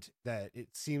 and that it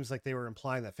seems like they were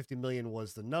implying that 50 million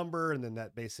was the number, and then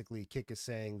that basically Kick is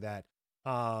saying that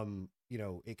you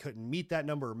know, it couldn't meet that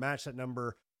number or match that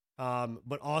number.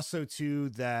 But also too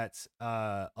that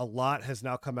a lot has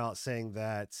now come out saying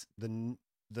that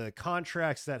the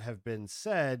contracts that have been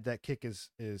said that Kick is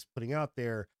putting out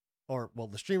there, or well,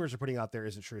 the streamers are putting out there,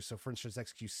 isn't true. So for instance,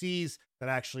 XQC's, that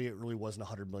actually it really wasn't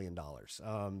 $100 million,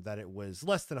 that it was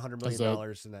less than $100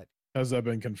 million. And that has that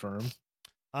been confirmed?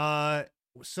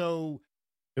 So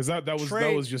because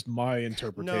that was just my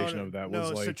interpretation of that.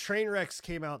 Was like, so Trainwrecks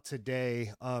came out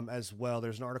today as well.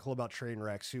 There's an article about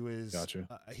Trainwrecks, who is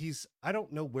I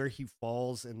don't know where he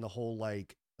falls in the whole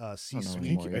like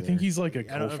C-suite. I think he's like a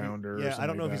co-founder. I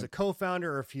don't know if he's a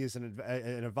co-founder or if he is an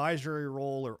advisory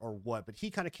role or what, but he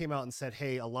kind of came out and said,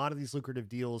 hey, a lot of these lucrative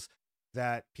deals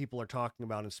that people are talking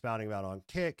about and spouting about on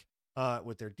Kick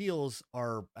with their deals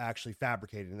are actually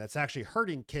fabricated, and that's actually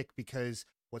hurting Kick, because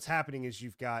what's happening is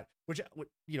you've got,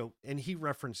 you know, and he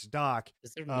referenced Doc.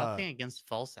 Is there nothing against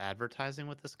false advertising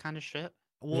with this kind of shit?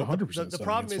 Well, the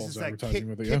problem is that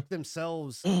Kick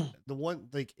themselves, the one,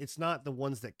 like, it's not the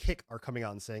ones that Kick are coming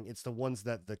out and saying, it's the ones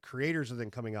that the creators are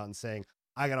then coming out and saying,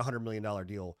 I got $100 million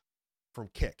deal from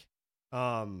Kick.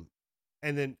 And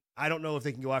then I don't know if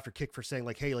they can go after Kick for saying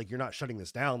like, hey, like, you're not shutting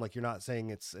this down. Like, you're not saying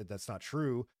that's not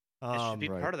true. It should be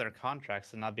part of their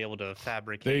contracts and not be able to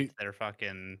fabricate their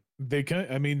fucking. They can't.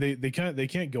 I mean, they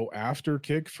can't go after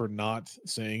Kick for not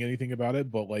saying anything about it,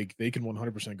 but like they can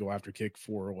 100% go after Kick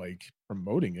for like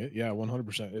promoting it. Yeah,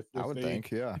 100%. I would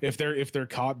think, yeah. If they're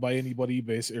caught by anybody,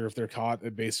 or if they're caught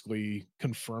at basically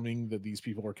confirming that these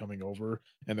people are coming over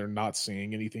and they're not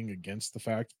saying anything against the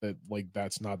fact that like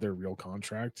that's not their real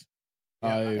contract.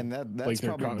 Yeah, and that's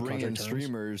like probably bringing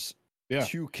streamers Yeah,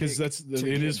 because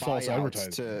it is false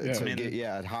advertising to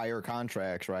get higher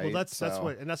contracts, right? Well, that's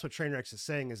what Trainwrecks is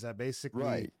saying, is that basically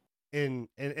right in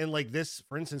like this,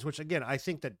 for instance, which again I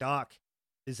think that Doc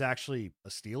is actually a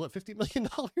steal at $50 million,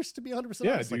 to be 100% honest.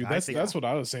 Yeah, dude, that's what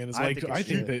I was saying. Is I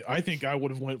think I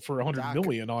would have went for 100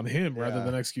 million on him rather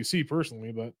than XQC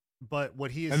personally, but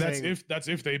what he is saying, that's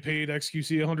if they paid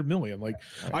XQC 100 million. Like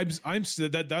right.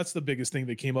 That's the biggest thing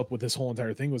that came up with this whole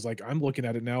entire thing was like I'm looking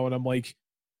at it now and I'm like,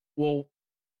 well,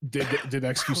 did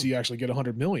XQC actually get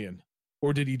 100 million?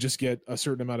 Or did he just get a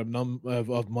certain amount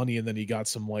of money and then he got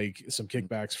some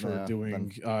kickbacks for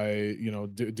doing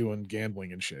doing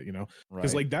gambling and shit,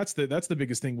 because like that's the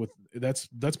biggest thing with that's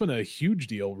been a huge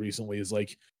deal recently is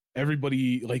like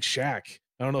everybody like Shaq.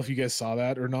 I don't know if you guys saw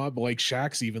that or not, but like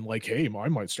Shaq's even like, hey, I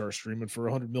might start streaming for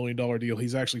 $100 million deal.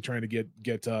 He's actually trying to get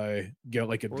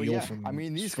like a deal from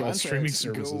these streaming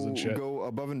services and shit. Go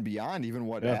above and beyond even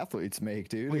what athletes make,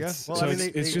 dude. It's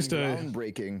just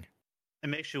groundbreaking. It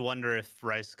makes you wonder if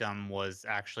Rice Gum was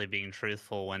actually being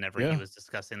truthful whenever he was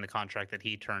discussing the contract that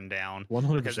he turned down.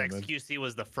 100%. Because XQC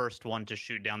was the first one to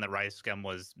shoot down that Rice Gum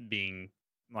was being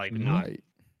like not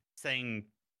saying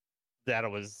that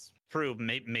it was true.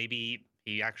 Maybe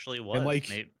he actually was. And like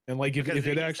if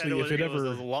it ever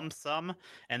was a lump sum,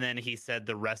 and then he said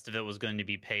the rest of it was going to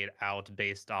be paid out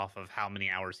based off of how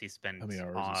many hours he spent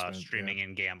streaming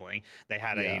and gambling. They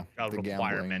had a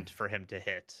requirement for him to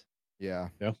hit. Yeah.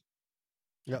 Yep.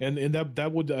 And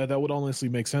that would honestly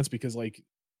make sense because like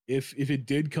if it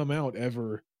did come out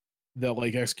ever that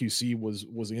like XQC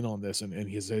was in on this and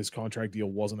his contract deal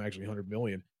wasn't actually 100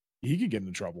 million, he could get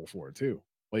into trouble for it too,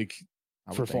 like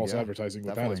for false advertising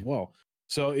with that as well.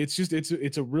 So it's just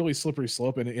it's a really slippery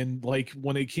slope and like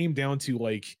when it came down to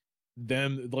like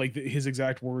them, like his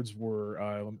exact words were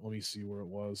let me see where it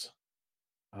was.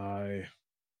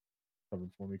 Cover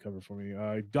for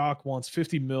me. Doc wants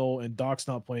 50 mil, and Doc's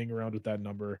not playing around with that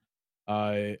number.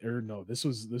 This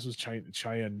was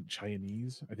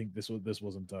Chinese. I think this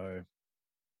wasn't the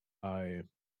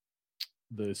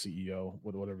CEO,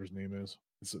 whatever his name is.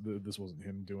 This wasn't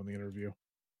him doing the interview.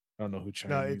 I don't know who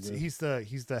Chinese is.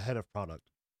 He's the head of product.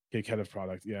 Okay, head of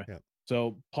product. Yeah.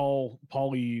 So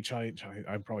Paulie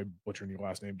I'm probably butchering your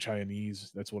last name.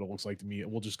 Chinese. That's what it looks like to me.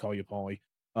 We'll just call you Paulie.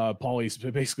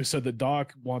 Paulie basically said that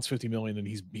Doc wants 50 million and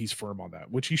he's firm on that,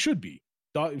 which he should be.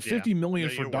 50 million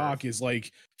for Doc is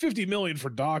like 50 million for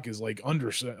Doc is like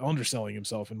underselling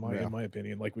himself in my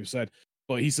opinion, like we've said.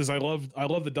 But he says, I love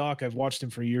the Doc. I've watched him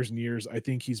for years and years. I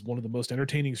think he's one of the most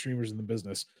entertaining streamers in the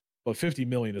business. But 50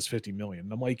 million is 50 million.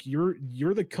 And I'm like, you're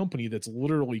the company that's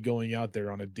literally going out there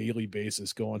on a daily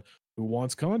basis going, who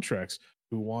wants contracts?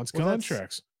 Who wants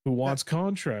contracts? Who wants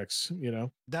contracts?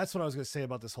 That's what I was going to say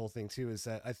about this whole thing too, is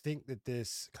that I think that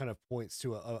this kind of points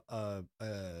to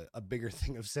a bigger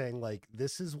thing of saying like,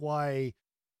 this is why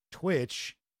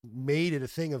Twitch made it a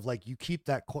thing of like, you keep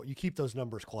those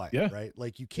numbers quiet, right?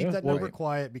 Like you keep that number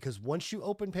quiet, because once you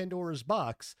open Pandora's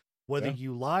box, whether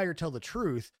you lie or tell the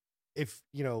truth, if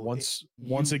once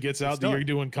it gets out that you're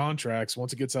doing contracts,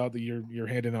 once it gets out that you're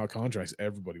handing out contracts,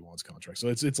 everybody wants contracts. So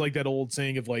it's like that old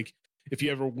saying of like, if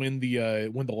you ever win the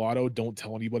lotto, don't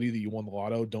tell anybody that you won the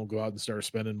lotto. Don't go out and start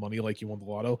spending money like you won the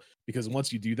lotto, because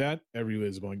once you do that,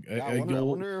 everybody's going. I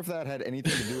wonder if that had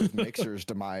anything to do with Mixer's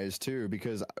demise too,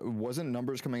 because wasn't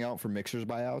numbers coming out for Mixer's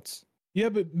buyouts? Yeah,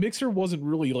 but Mixer wasn't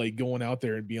really like going out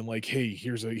there and being like, "Hey,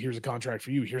 here's a contract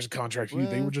for you. Here's a contract for you."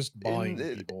 They were just buying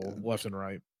people left and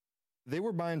right. They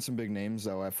were buying some big names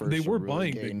though at first. They were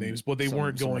buying big names, but they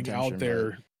weren't going out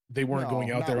there. They weren't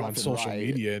going out there on social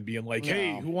media and being like,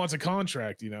 "Hey, who wants a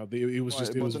contract?" It was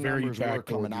just it was very backdoor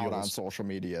coming out on social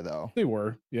media though. They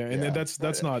were, and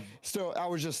that's not. Still, I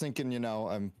was just thinking,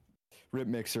 Rip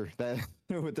Mixer that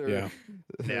with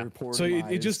their poor So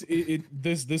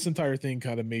this entire thing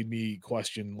kind of made me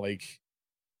question like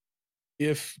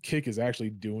if Kick is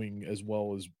actually doing as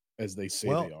well as they say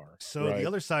they are. So the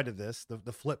other side of this,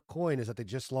 the flip coin, is that they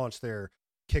just launched their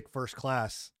Kick First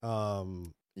Class.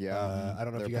 I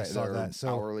don't know if you guys saw that. So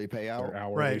hourly payout,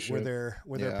 right? Where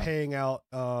they're paying out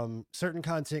certain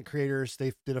content creators.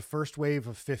 They did a first wave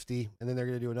of 50, and then they're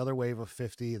going to do another wave of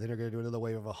 50. Then they're going to do another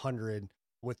wave of 100,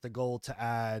 with the goal to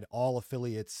add all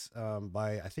affiliates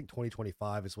by I think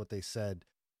 2025 is what they said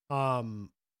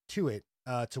to it,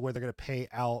 to where they're going to pay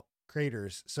out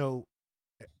creators. So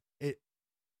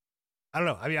I don't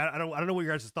know. I mean, I don't know what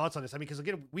your guys' thoughts on this. I mean, because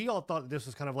again, we all thought that this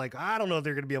was kind of like, I don't know if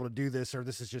they're going to be able to do this, or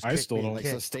this is just. I still don't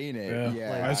sustain it.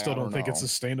 Yeah, I still don't think it's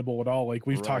sustainable at all. Like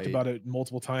we've talked about it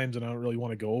multiple times, and I don't really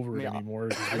want to go over it anymore.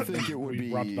 I think it would be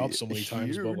brought it up so many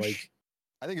times, but like,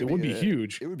 I think it would be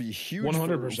huge. It would be huge.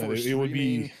 100%. It would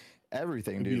be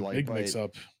everything, dude. Like big mix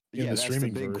up. in the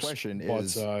streaming big verse, question but,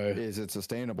 is it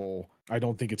sustainable? I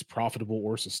don't think it's profitable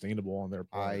or sustainable on their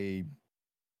part. I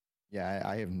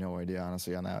have no idea,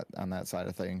 honestly, on that side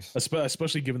of things.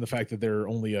 Especially given the fact that they're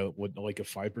only a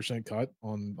 5% cut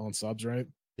on subs, right?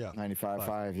 Yeah,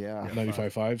 95.5, yeah,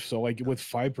 95.5. So like with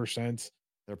 5%,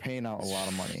 they're paying out a lot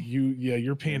of money.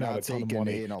 You're paying out a ton of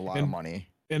money. In a lot of money.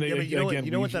 And yeah, but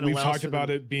you know what that we've allows talked about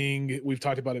it being a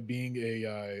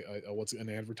what's an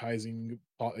advertising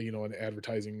an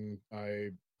advertising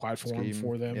platform Scheme,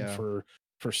 for them yeah.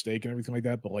 for stake and everything like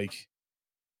that. But like,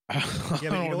 yeah, but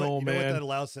I don't know, man.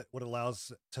 What that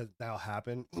allows to now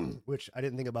happen, which I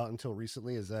didn't think about until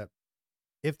recently, is that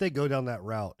if they go down that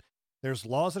route, there's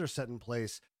laws that are set in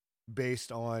place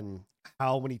based on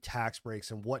how many tax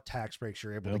breaks and what tax breaks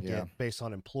you're able to get based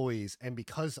on employees, and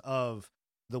because of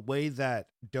the way that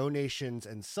donations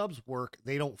and subs work,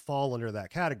 they don't fall under that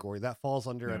category. That falls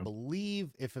under, I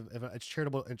believe, if it's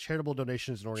charitable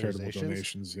donations and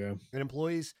organizations, and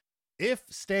employees. If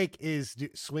stake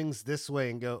swings this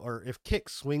way or if kick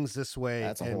swings this way,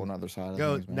 that's a whole nother side of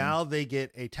things, man. Now they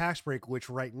get a tax break, which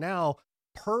right now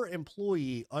per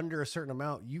employee under a certain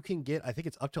amount, you can get, I think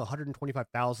it's up to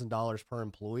 $125,000 per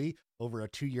employee over a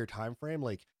 2-year time frame.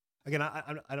 Like, again,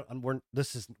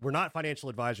 we're not financial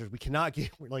advisors. We cannot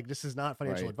get, this is not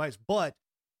financial advice, but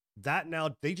that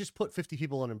now they just put 50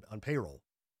 people on payroll.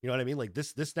 You know what I mean? Like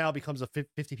this now becomes a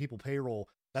 50 people payroll.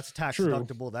 That's tax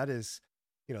deductible. That is,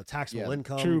 taxable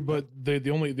income. True, but the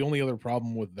only other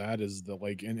problem with that is that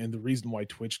and the reason why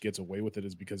Twitch gets away with it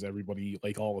is because everybody,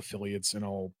 like all affiliates and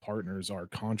all partners, are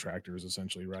contractors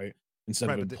essentially, right? Instead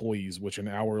of employees, which an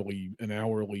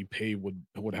hourly pay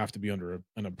would have to be under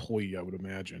an employee, I would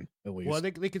imagine, at least. Well,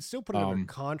 they could still put it under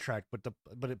contract,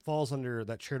 but it falls under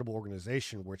that charitable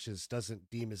organization, which doesn't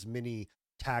deem as many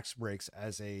tax breaks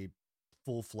as a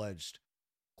full-fledged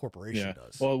corporation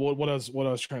does. Well, what I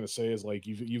was trying to say is, like,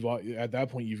 you've at that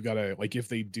point you've got to, like, if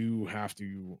they do have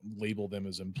to label them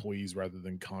as employees rather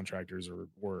than contractors or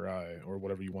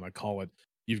whatever you want to call it,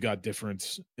 you've got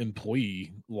different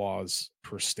employee laws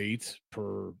per state,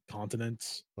 per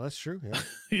continent. Well, that's true.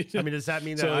 Yeah. I mean, does that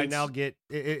mean that I now get,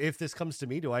 if this comes to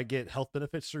me, do I get health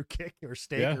benefits through Kick or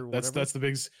Stake or whatever? That's the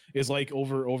big, is like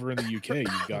over in the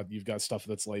UK, you've got stuff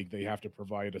that's like they have to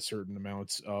provide a certain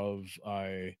amount of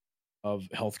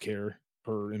healthcare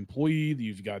per employee.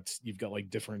 You've got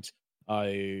like different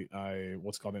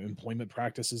what's called employment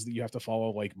practices that you have to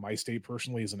follow. Like my state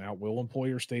personally is an at-will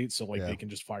employer state, so like they can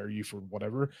just fire you for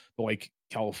whatever. But like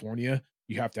California,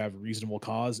 you have to have a reasonable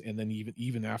cause, and then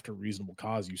even after reasonable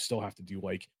cause, you still have to do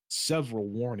like several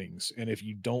warnings. And if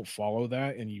you don't follow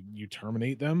that and you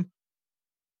terminate them,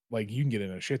 like you can get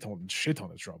in a shit ton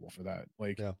of trouble for that.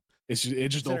 Like it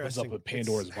just opens up a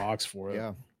Pandora's box for it.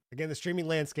 Yeah. Again, the streaming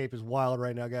landscape is wild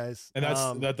right now, guys. And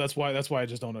that's why I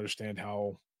just don't understand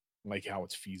how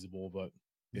it's feasible. But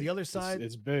the other side,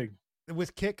 it's big.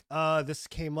 With Kick, this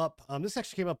came up. This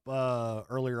actually came up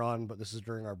earlier on, but this is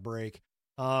during our break.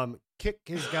 Kick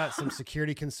has got some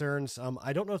security concerns.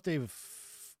 I don't know if they've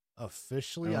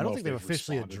officially. I don't think they've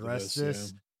officially addressed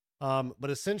this. But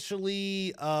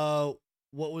essentially,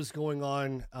 what was going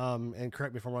on? And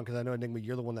correct me if I'm wrong, because I know Enigma,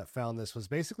 you're the one that found this. Was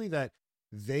basically that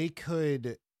they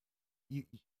could. They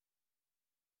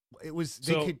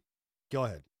could go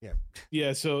ahead.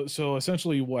 Yeah. So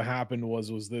essentially what happened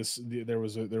was there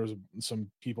was some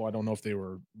people, I don't know if they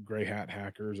were gray hat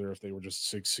hackers or if they were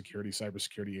just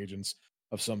cybersecurity agents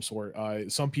of some sort.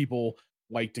 Some people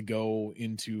like to go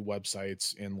into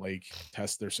websites and like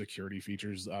test their security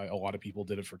features. A lot of people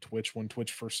did it for Twitch when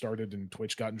Twitch first started, and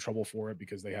Twitch got in trouble for it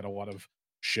because they had a lot of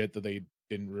shit that they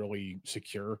didn't really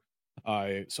secure.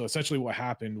 So essentially what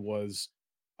happened was,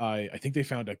 I think they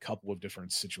found a couple of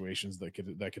different situations that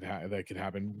could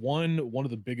happen. One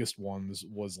of the biggest ones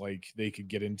was like they could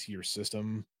get into your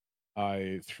system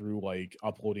through like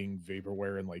uploading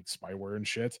vaporware and like spyware and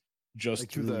shit, just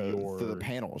like through the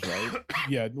panels, right?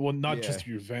 Yeah, well, not just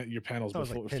your panels, but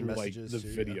through like the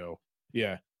video.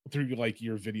 Yeah, through like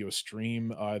your video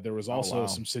stream. There was also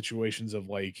some situations of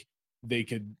like they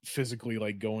could physically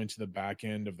like go into the back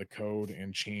end of the code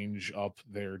and change up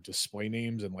their display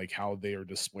names and like how they are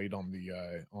displayed on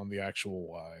the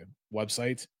actual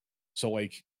website. So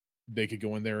like they could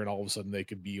go in there and all of a sudden they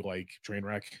could be like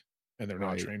Trainwreck, and they're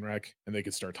not Trainwreck, and they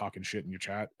could start talking shit in your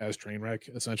chat as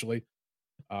Trainwreck essentially.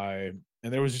 And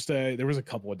there was a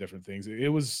couple of different things.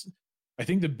 It was, I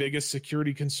think the biggest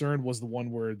security concern was the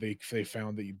one where they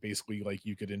found that you basically like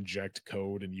you could inject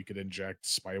code and you could inject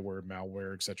spyware,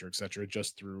 malware, et cetera,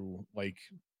 just through like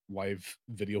live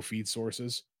video feed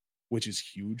sources, which is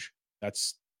huge.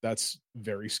 That's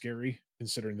very scary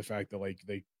considering the fact that like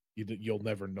you'll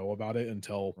never know about it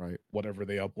until whatever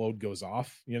they upload goes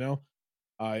off,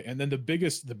 and then the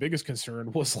biggest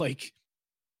concern was like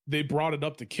they brought it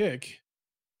up to Kick,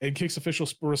 and Kick's official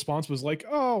response was like,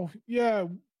 oh yeah,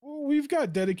 we've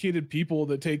got dedicated people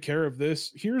that take care of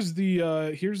this. Here's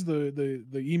the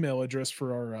email address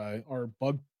for our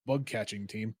bug catching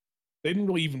team. They didn't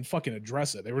really even fucking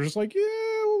address it. They were just like, yeah,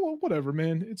 well, whatever,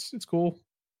 man. It's cool.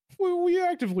 We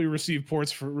actively receive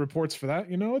reports for that.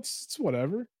 It's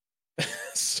whatever.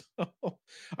 So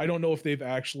I don't know if they've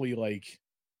actually like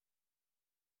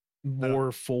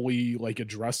more fully like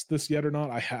addressed this yet or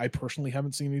not. I personally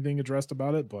haven't seen anything addressed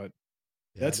about it, but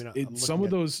some of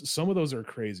those are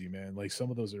crazy, man. Like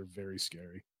some of those are very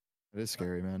scary. It is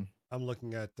scary, man. I'm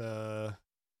looking at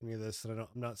any of this, and I'm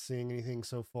not seeing anything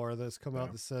so far that's come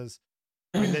out that says.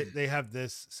 I mean, they have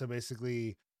this. So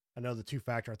basically, I know the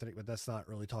 2-factor authentic, but that's not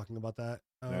really talking about that.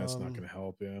 That's not going to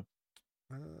help. Yeah.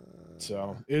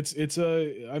 So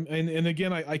and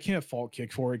again, I can't fault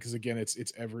Kick for it because again, it's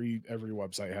every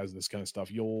website has this kind of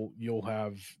stuff. You'll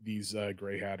have these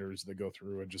gray hatters that go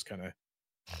through and just kind of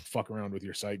fuck around with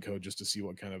your site code just to see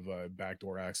what kind of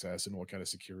backdoor access and what kind of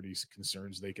security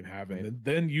concerns they can have. And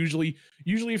then usually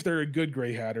if they're a good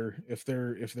gray hatter, if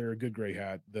they're a good gray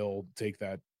hat, they'll take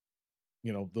that,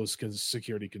 those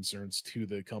security concerns to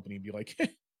the company and be like, hey,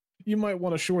 you might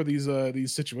want to shore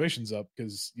these situations up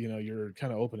because you're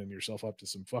kind of opening yourself up to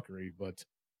some fuckery. But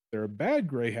they're a bad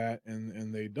gray hat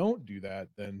and they don't do that,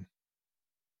 then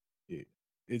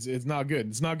it's not good.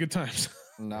 It's not good times.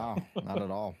 No, not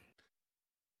at all.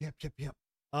 Yep.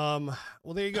 Well,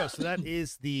 there you go. So that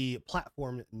is the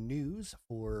platform news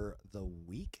for the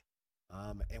week.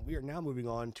 And we are now moving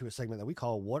on to a segment that we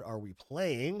call What Are We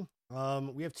Playing?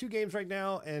 We have 2 games right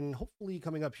now, and hopefully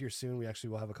coming up here soon, we actually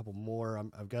will have a couple more.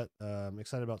 I'm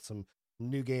excited about some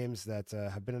new games that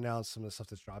have been announced, some of the stuff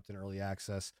that's dropped in early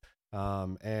access.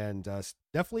 And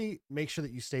definitely make sure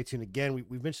that you stay tuned. Again,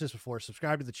 we've mentioned this before.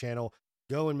 Subscribe to the channel.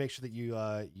 Go and make sure that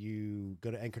you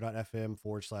go to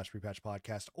anchor.fm/Repatch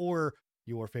Podcast or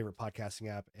your favorite podcasting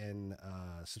app and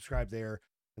subscribe there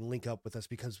and link up with us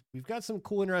because we've got some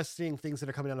cool, interesting things that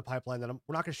are coming down the pipeline that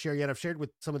we're not going to share yet. I've shared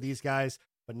with some of these guys,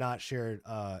 but not shared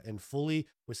in fully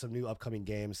with some new upcoming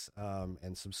games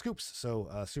and some scoops.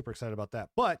 So super excited about that.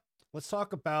 But let's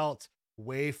talk about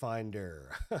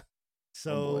Wayfinder.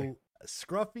 So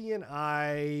Scruffy and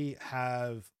I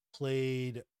have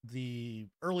played the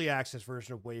early access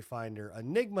version of Wayfinder.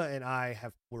 Enigma and I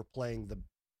were playing the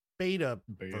beta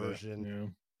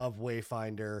version of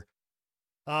Wayfinder.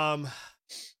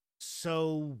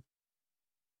 So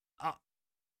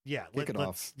yeah, kick it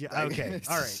off. Yeah, okay.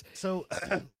 All right. So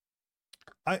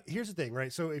here's the thing,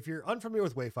 right? So if you're unfamiliar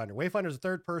with Wayfinder is a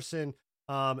third person.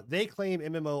 They claim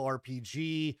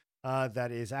MMORPG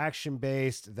that is action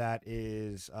based. That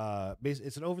is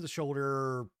it's an over the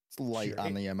shoulder. It's light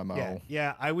on the MMO.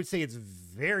 Yeah, I would say it's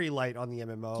very light on the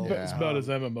MMO. Yeah. It's about as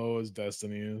MMO as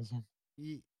Destiny is.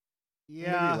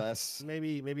 Yeah, maybe less.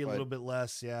 Maybe a little bit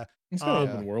less. Yeah, it's got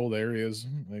open world areas.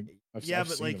 Like I've seen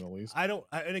like them at least. I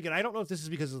don't know if this is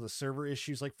because of the server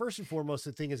issues. Like first and foremost,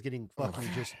 the thing is getting fucking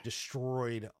just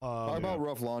destroyed. Talk about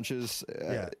rough launches.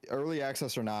 Early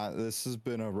access or not, this has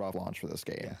been a rough launch for this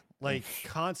game. Yeah. Like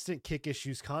constant kick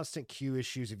issues, constant queue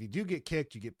issues. If you do get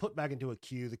kicked, you get put back into a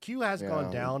queue. The queue has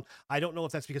gone down. I don't know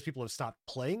if that's because people have stopped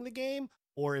playing the game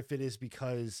or if it is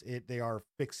because they are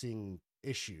fixing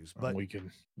issues, but we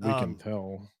can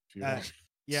tell. Yeah,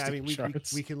 I mean, we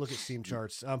can look at Steam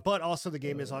charts, but also the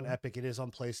game is on Epic. It is on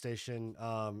PlayStation.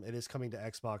 It is coming to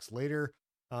Xbox later,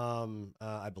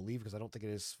 I believe, because I don't think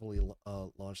it is fully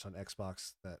launched on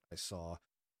Xbox that I saw.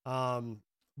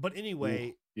 But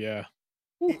anyway,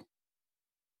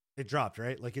 it dropped,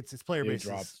 right? Like it's player base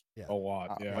dropped a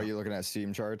lot. Yeah, are you looking at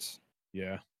Steam charts?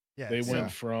 Yeah. They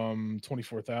went from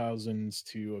 24,000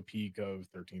 to a peak of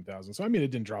 13,000. So I mean, it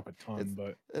didn't drop a ton,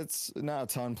 but it's not a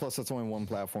ton. Plus, that's only one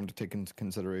platform to take into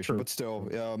consideration. But still,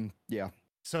 yeah.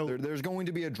 So there's going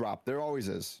to be a drop. There always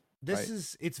is.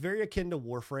 It's very akin to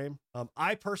Warframe.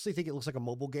 I personally think it looks like a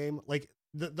mobile game. Like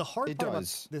the hard part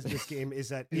about this game is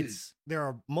that there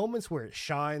are moments where it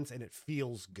shines and it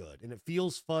feels good and it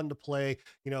feels fun to play.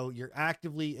 You're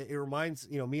actively, it reminds,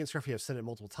 me and Scruffy have said it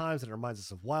multiple times, and it reminds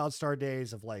us of WildStar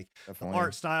days of like the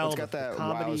art style. It's got that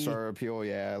WildStar appeal,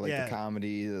 the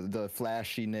comedy, the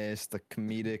flashiness, the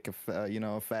comedic,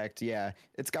 effect. Yeah,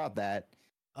 it's got that.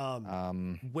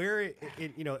 Where it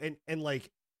and like,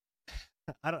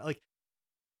 I don't like.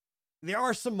 There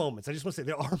are some moments. I just want to say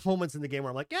there are moments in the game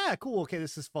where I'm like, yeah, cool, okay,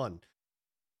 this is fun.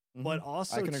 Mm-hmm. But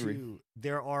also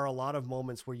there are a lot of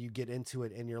moments where you get into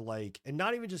it and you're like, and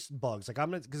not even just bugs. Like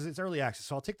because it's early access,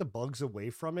 so I'll take the bugs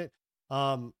away from it.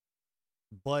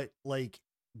 but like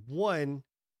one,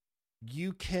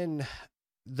 you can.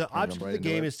 The object of the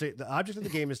game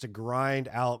is to grind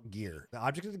out gear. The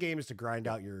object of the game is to grind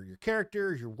out your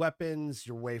character, your weapons,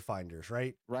 your wayfinders,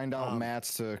 right? Grind out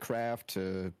mats to craft,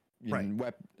 to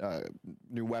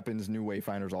new weapons, new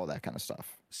wayfinders, all that kind of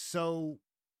stuff. So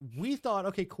we thought,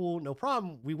 okay, cool, no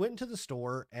problem. We went into the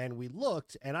store and we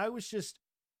looked, and I was just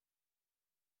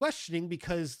questioning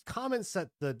because comments that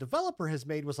the developer has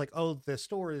made was like, oh, the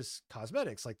store is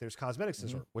cosmetics. Like there's cosmetics in the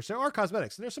store, which there are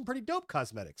cosmetics, and there's some pretty dope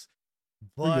cosmetics.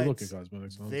 But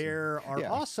cosmetics, there are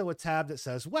also a tab that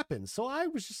says weapons. So I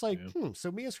was just like,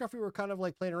 So me and Scruffy were kind of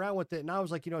like playing around with it. And I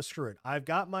was like, screw it. I've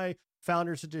got my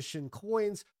Founders Edition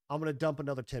coins. I'm going to dump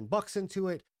another $10 into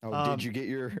it. Oh, did you get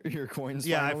your coins?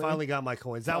 Yeah, finally? I finally got my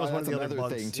coins. That was one of the other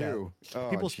bugs thing too.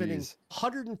 Yeah. People spending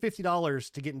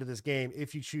 $150 to get into this game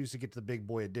if you choose to get to the Big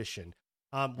Boy Edition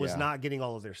was not getting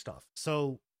all of their stuff.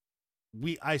 So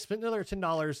I spent another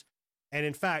 $10. And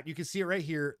in fact, you can see it right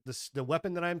here. The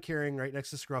weapon that I'm carrying right next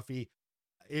to Scruffy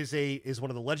is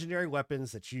one of the legendary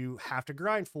weapons that you have to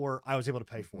grind for. I was able to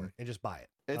pay for it and just buy it.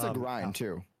 It's a grind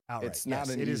too. Outright. It's not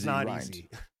it is not easy,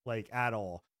 like at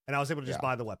all. And I was able to just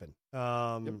buy the weapon,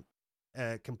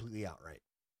 completely outright.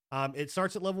 It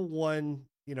starts at level 1.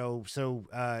 So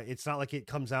it's not like it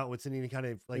comes out with any kind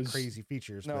of like crazy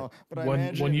features. No, but I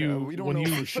imagine we don't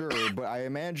know for sure. But I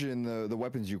imagine the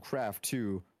weapons you craft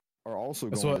too are also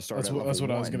going to start at level 1. That's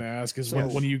what I was going to ask is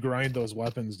when you grind those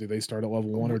weapons, do they start at level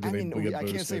 1 or do they get boosted? I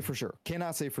can't say for sure.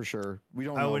 Cannot say for sure. We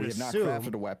don't know. We have not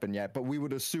crafted a weapon yet, but we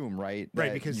would assume, right?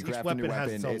 Right, because you each craft weapon a new weapon,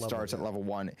 has its own it starts at level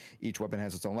 1. Each weapon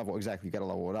has its own level. Exactly. You got to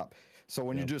level it up. So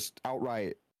when you just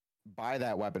outright buy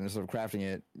that weapon instead of crafting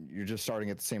it, you're just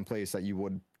starting at the same place that you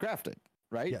would craft it,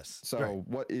 right? Yes. So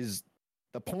what is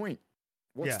the point?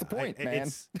 What's the point,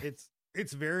 man?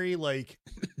 It's very like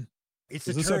it's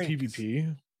is this a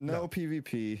PvP? No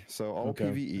PvP, so all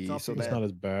PvE. So that's not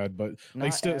as bad, but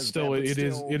like still, it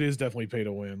is definitely pay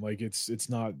to win. Like it's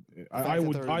not. I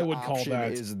would call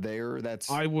that is there. That's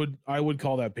I would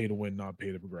call that pay to win, not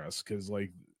pay to progress, because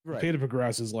like pay to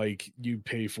progress is like you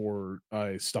pay for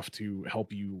stuff to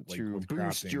help you like to with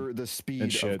boost crafting the speed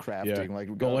of crafting. Yeah.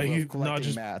 Like not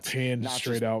just mats, paying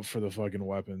straight out for the fucking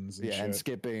weapons. And and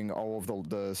skipping all of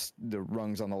the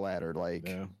rungs on the ladder. Like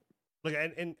Like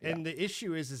and the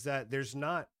issue is that there's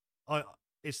not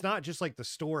it's not just like the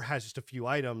store has just a few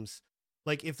items.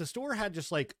 Like if the store had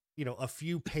just like, a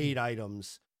few paid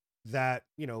items that,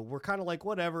 were kind of like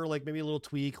whatever, like maybe a little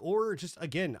tweak, or just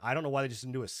again, I don't know why they just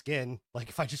didn't do a skin. Like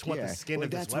if I just want the skin of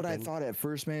this weapon. That's what I thought at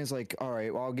first, man. It's like, all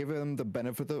right, well, I'll give them the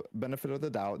benefit of the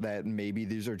doubt that maybe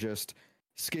these are just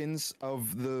skins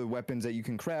of the weapons that you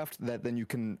can craft that then you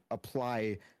can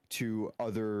apply to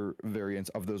other variants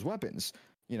of those weapons.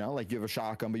 Like you have a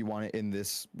shotgun, but you want it in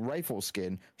this rifle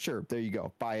skin. Sure, there you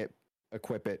go. Buy it,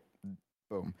 equip it,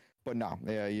 boom. But no,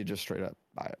 you just straight up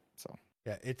buy it. So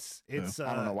yeah, it's.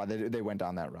 I don't know why they went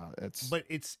down that route. It's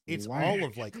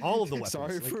all of the weapons.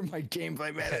 Sorry for my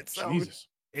gameplay, man. It's so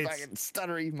fucking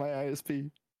stuttery. My ISP.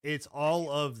 It's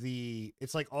all of the.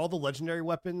 It's like all the legendary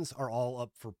weapons are all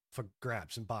up for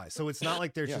grabs and buys. So it's not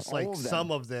like there's just like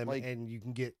some of them, and you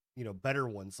can get better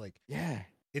ones. Like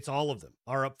it's all of them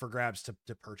are up for grabs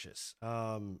to purchase.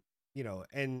 And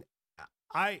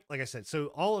I, like I said, so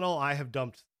all in all, I have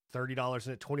dumped $30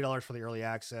 in it, $20 for the early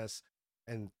access,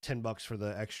 and $10 for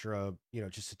the extra,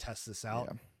 just to test this out.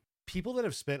 Yeah. People that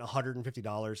have spent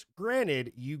 $150,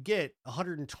 granted, you get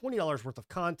 $120 worth of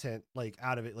content like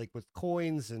out of it, like with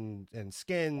coins and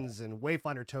skins and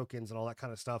Wayfinder tokens and all that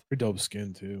kind of stuff. Pretty dope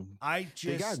skin too.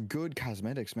 They got good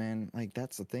cosmetics, man. Like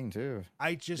that's the thing too.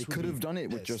 They could have done it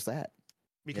with just that.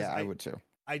 Because I would too.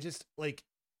 I just like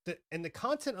the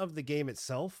content of the game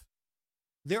itself.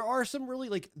 There are some really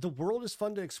like the world is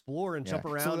fun to explore and jump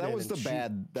around. So that was the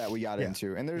bad that we got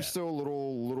into, and there's still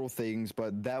little things,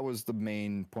 but that was the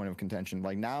main point of contention.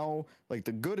 Like now, like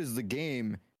the good is the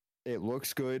game. It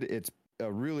looks good. It's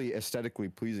a really aesthetically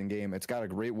pleasing game. It's got a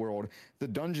great world. The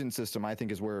dungeon system, I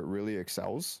think, is where it really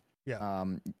excels. Yeah.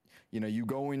 You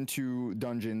go into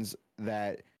dungeons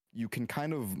that you can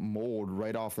kind of mold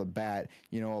right off the bat.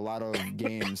 A lot of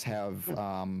games have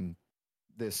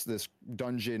this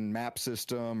dungeon map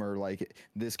system, or like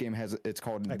this game has, it's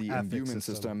called like the imbuement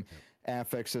system.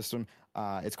 Affect system.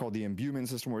 It's called the imbuement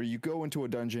system, where you go into a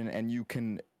dungeon and you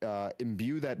can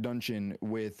imbue that dungeon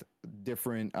with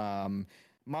different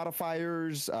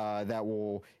modifiers that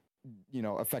will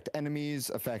affect enemies,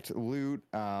 affect loot,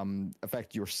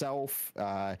 affect yourself,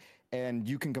 and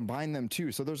you can combine them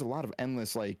too. So there's a lot of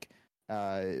endless like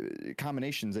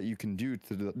combinations that you can do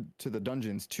to the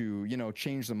dungeons to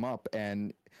change them up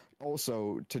and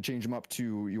also to change them up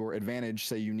to your advantage,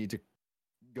 say you need to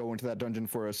go into that dungeon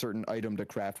for a certain item to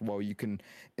craft, well, you can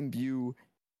imbue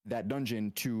that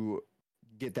dungeon to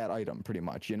get that item pretty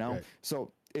much, you know? Right.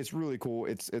 So it's really cool.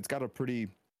 It's got a pretty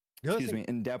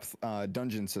in-depth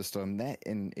dungeon system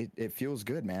and it feels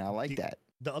good, man. I like that.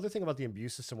 The other thing about the imbue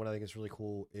system, what I think is really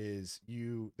cool, is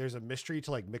there's a mystery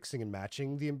to like mixing and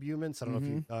matching the imbuements. I don't know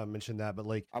if you mentioned that, but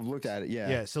like I've looked at it. Yeah.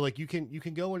 Yeah. So like you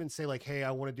can go in and say like, hey,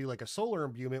 I want to do like a solar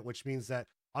imbuement, which means that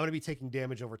I'm going to be taking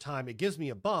damage over time. It gives me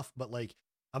a buff, but like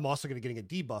I'm also going to getting a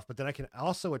debuff, but then I can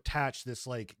also attach this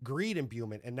like greed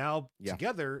imbuement, and now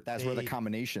together that's where the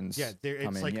combinations. Yeah,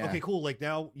 it's like okay, cool. Like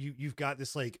now you've got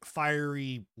this like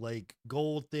fiery like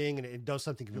gold thing, and it does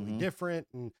something completely different,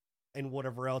 and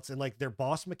whatever else. And like their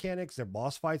boss mechanics, their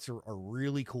boss fights are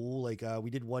really cool. Like we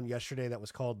did one yesterday that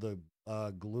was called the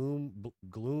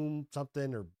gloom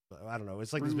something, or I don't know.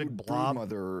 It's like this big blob.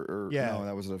 Mother, or no,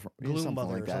 that was a gloom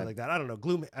mother like or something like that. I don't know.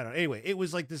 Gloom. I don't know. Anyway, it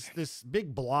was like this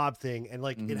big blob thing, and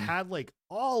like it had like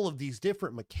all of these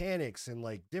different mechanics and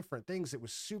like different things. It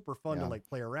was super fun to like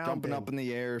play around. Jumping up in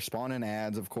the air, spawning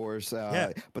ads, of course.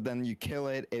 But then you kill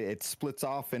it, it splits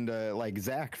off into like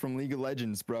Zack from League of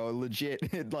Legends, bro. Legit,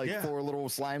 four little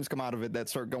slimes come out of it that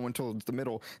start going towards the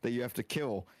middle that you have to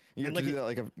kill. You have to do that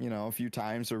like a few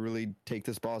times to really take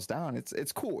this boss down.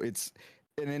 It's cool. It's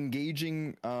an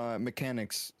engaging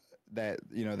mechanics that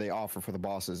they offer for the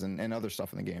bosses and other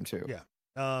stuff in the game too. Yeah.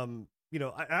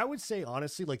 I would say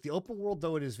honestly, like the open world,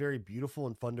 though it is very beautiful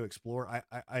and fun to explore,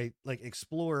 I like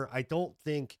explore. I don't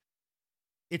think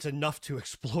it's enough to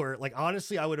explore. Like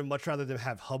honestly, I would have much rather than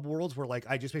have hub worlds where like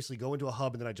I just basically go into a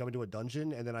hub and then I jump into a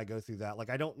dungeon and then I go through that. Like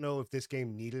I don't know if this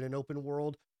game needed an open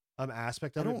world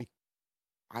aspect of it.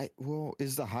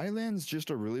 Is the Highlands just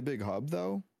a really big hub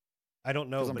though? I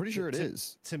don't know. I'm pretty sure it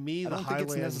is. To me, I don't think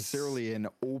it's necessarily an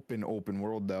open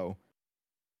world though.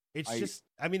 It's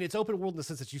it's open world in the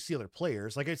sense that you see other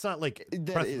players. Like it's not like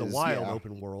Breath of the Wild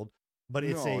open world, but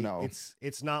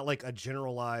it's not like a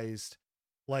generalized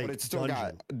like. But it's still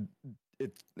dungeon.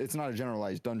 It's not a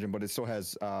generalized dungeon, but it still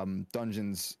has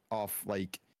dungeons off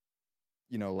like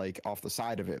off the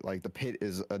side of it. Like the pit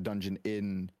is a dungeon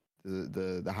in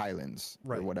the Highlands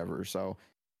or whatever. So.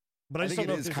 But I think it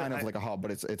is kind of like a hub,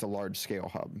 but it's a large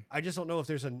scale hub. I just don't know if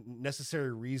there's a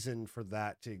necessary reason for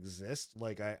that to exist.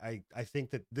 Like I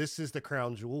think that this is the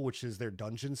crown jewel, which is their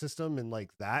dungeon system and like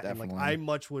that. Definitely. And like I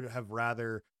much would have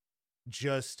rather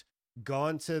just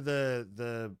gone to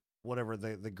the whatever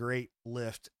the great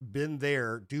lift, been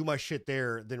there, do my shit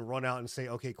there, then run out and say,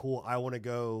 okay, cool, I want to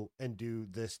go and do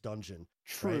this dungeon.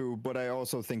 True, right? But I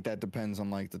also think that depends on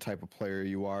like the type of player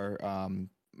you are.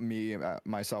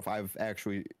 Myself, I've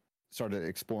actually started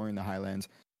exploring the Highlands,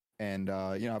 and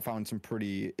I found some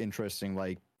pretty interesting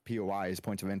like POIs,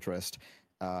 points of interest,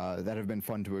 that have been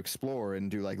fun to explore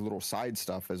and do like little side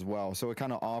stuff as well. So it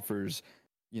kind of offers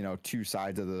two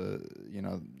sides of the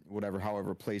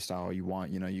however play style you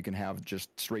want. You can have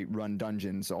just straight run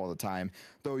dungeons all the time,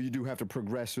 though you do have to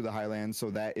progress through the Highlands,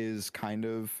 so that is kind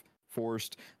of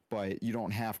forced, but you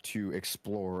don't have to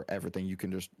explore everything. You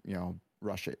can just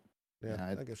rush it.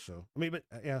 Yeah, I guess so. I mean, but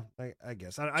I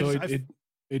guess.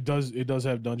 It does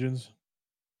have dungeons.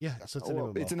 Yeah, so it's an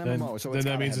MMO. It's an MMO, so then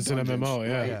that means it's dungeons. An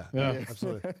MMO. Yeah,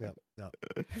 absolutely.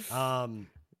 Yeah.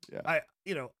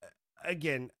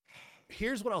 Again,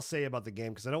 here's what I'll say about the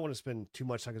game because I don't want to spend too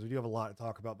much time because we do have a lot to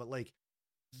talk about. But like,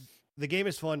 the game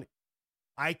is fun.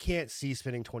 I can't see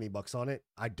spending $20 on it.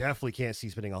 I definitely can't see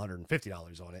spending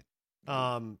 $150 on it.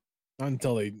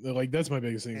 Until they like, that's my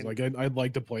biggest thing. Like, I'd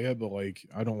like to play it, but like,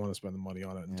 I don't want to spend the money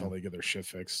on it until they get their shit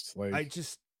fixed. Like, I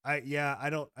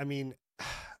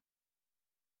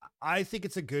think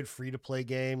it's a good free to play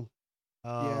game,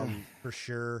 for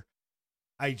sure.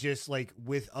 I just like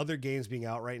with other games being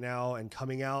out right now and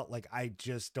coming out, like I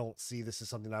just don't see this as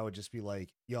something I would just be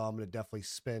like, yo, I'm gonna definitely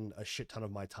spend a shit ton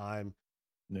of my time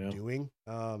doing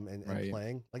and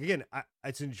playing. Like again,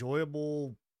 it's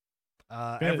enjoyable.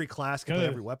 Every class can play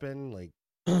every weapon. Like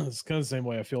it's kind of the same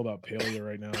way I feel about Paleo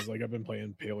right now. It's like I've been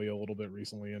playing Paleo a little bit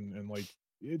recently, and like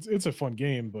it's a fun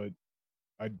game, but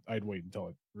I'd wait until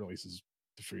it releases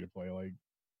to free to play. Like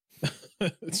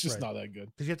it's just not that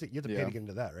good because you have to pay to get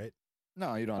into that, right?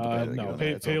 No, you don't have to pay. No,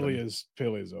 Paleo is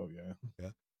yeah.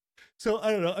 So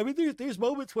I don't know. I mean, there's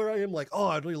moments where I am like, oh,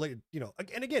 I'd really like,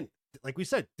 and again, like we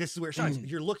said, this is where it shines.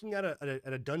 You're looking at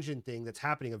a dungeon thing that's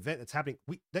happening, event that's happening.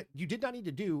 That you did not need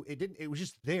to do. It was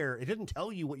just there. It didn't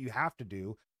tell you what you have to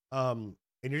do. And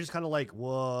you're just kind of like,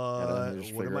 what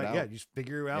am I? Yeah, you just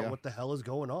figure out what the hell is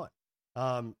going on.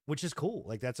 Which is cool.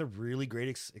 Like that's a really great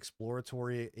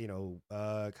exploratory, kind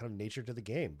of nature to the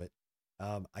game. But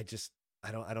I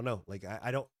don't know. Like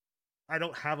I don't. I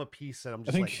don't have a piece that I'm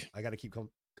just I got to keep coming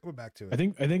back to it.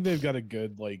 I think they've got a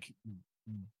good like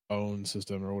bone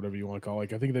system or whatever you want to call it.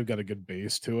 Like I think they've got a good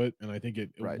base to it, and I think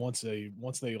once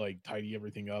they like tidy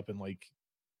everything up and like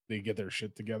they get their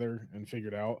shit together and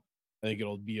figured out, I think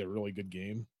it'll be a really good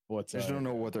game. I just don't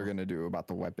know what they're gonna do about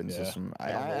the weapon system.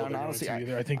 I honestly,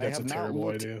 I think that's a terrible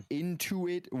idea. Into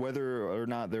it, whether or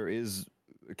not there is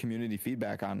community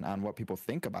feedback on what people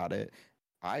think about it.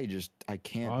 I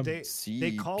can't see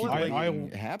they call people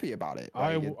being happy about it.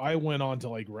 I went on to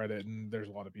like Reddit, and there's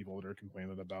a lot of people that are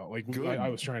complaining about like I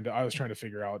was trying to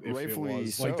figure out if rightfully it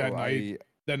was like that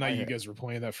night you guys were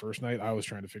playing that first night. I was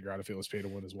trying to figure out if it was pay to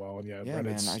win as well. And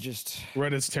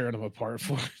Reddit's tearing them apart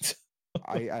for it.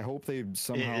 I hope they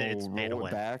somehow roll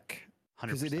it back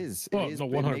because it is. Well, it is. No,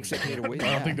 100%. It makes it pay to win.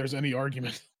 I don't think there's any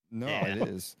argument. No, it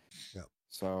is. Yeah.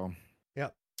 So yeah.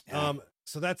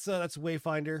 So that's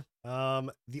Wayfinder.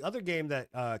 The other game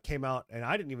that came out, and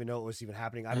I didn't even know it was even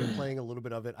happening. I've been playing a little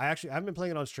bit of it. I haven't been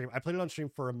playing it on stream. I played it on stream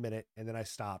for a minute, and then I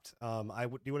stopped. Do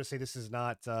you want to say this is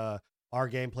not our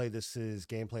gameplay? This is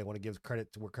gameplay. I want to give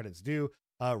credit to where credit's due.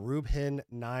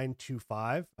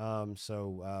 Rubhin925.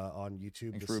 So on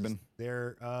YouTube, thanks, Ruben.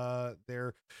 Their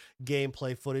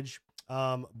gameplay footage.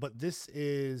 But this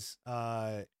is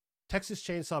Texas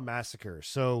Chainsaw Massacre.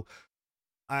 So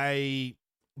I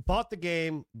bought the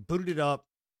game, booted it up,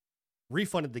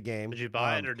 refunded the game. Did you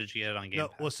buy it or did you get it on Game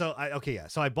Pass? Well, so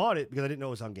I bought it because I didn't know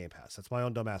it was on Game Pass. That's my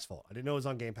own dumbass fault. I didn't know it was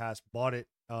on Game Pass. Bought it,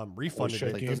 refunded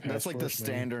it. That's like the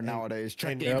standard nowadays.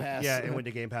 Check Game Pass. Yeah, and went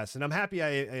to Game Pass, and I'm happy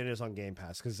it is on Game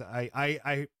Pass because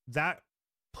I that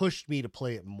pushed me to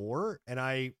play it more, and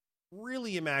I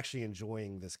really am actually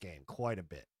enjoying this game quite a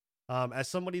bit. As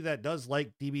somebody that does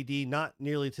like DBD, not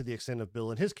nearly to the extent of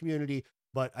Bill and his community,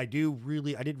 but I did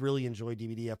really enjoy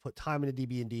DBD. I put time into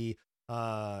DB&D,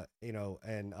 and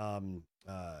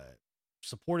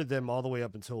supported them all the way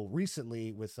up until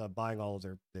recently with buying all of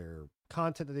their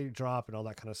content that they drop and all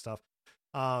that kind of stuff.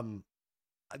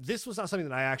 This was not something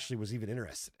that I actually was even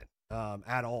interested in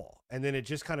at all. And then it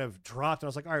just kind of dropped, and I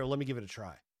was like, all right, well, let me give it a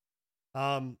try.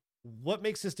 What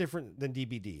makes this different than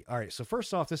DBD? All right, so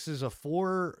first off, this is a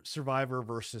 4 survivor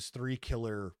versus 3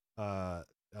 killer kind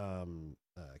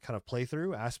of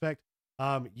playthrough aspect.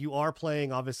 You are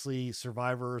playing obviously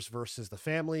survivors versus the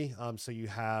family. So you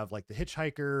have like the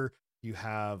hitchhiker, you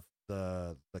have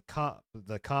the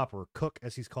cop or cook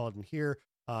as he's called in here.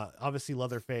 Obviously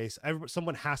Leatherface.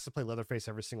 Someone has to play Leatherface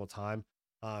every single time.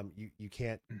 You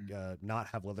can't not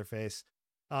have Leatherface.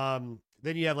 Then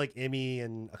you have like Emmy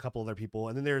and a couple other people,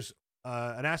 and then there's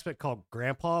an aspect called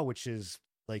Grandpa, which is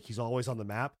like he's always on the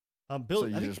map. Bill, so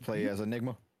you just play as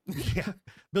Enigma. Yeah,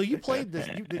 Bill, you played this.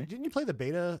 Didn't you play the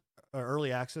beta or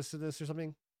early access to this or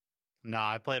something? No,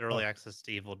 I played early access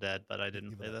to Evil Dead, but I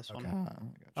didn't play this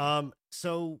one.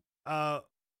 So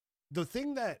the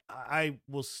thing that I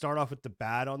will start off with the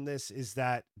bad on this is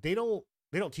that they don't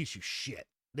teach you shit.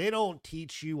 They don't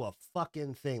teach you a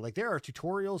fucking thing. Like there are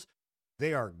tutorials,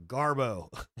 they are garbo.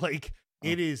 Like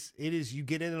it is you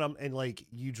get in them and like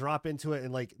you drop into it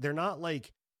and like they're not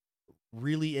like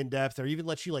really in depth or even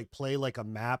let you like play like a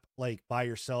map like by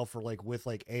yourself or like with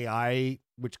like AI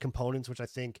which components, which I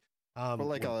think but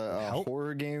like a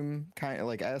horror game kind of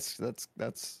like that's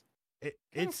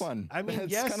it's fun. I mean,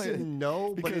 it's yes and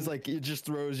no, because like it just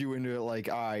throws you into it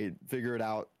like, all right, figure it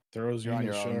out. Throws you in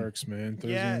the sharks, man.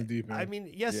 Throws you in the deep end. I mean,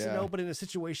 yes and no, but in a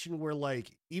situation where like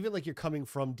even like you're coming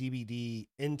from DBD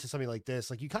into something like this,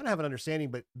 like you kind of have an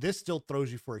understanding, but this still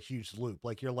throws you for a huge loop.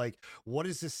 Like you're like, what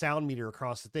is this sound meter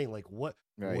across the thing? Like what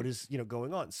is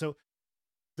going on? So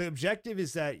the objective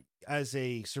is that as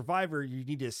a survivor, you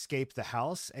need to escape the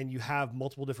house, and you have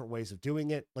multiple different ways of doing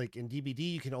it. Like in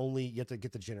DBD, you have to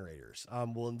get the generators.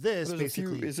 Well, in this,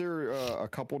 basically, is there a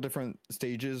couple different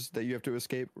stages that you have to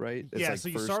escape? Right? It's like so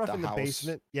you start off in the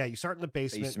basement. Yeah, you start in the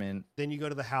basement. Then you go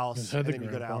to the house, and then you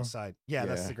go to outside. Yeah,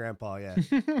 that's the grandpa. Yeah.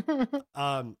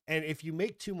 And if you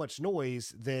make too much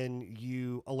noise, then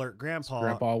you alert grandpa.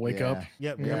 Grandpa, wake up.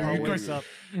 Yep, grandpa wakes up.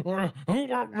 Who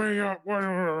woke me up?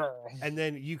 And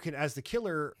then you can, as the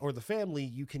killer or the family,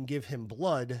 you can give him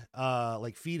blood,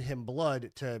 like feed him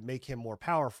blood to make him more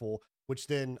powerful, which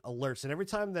then alerts. And every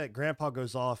time that grandpa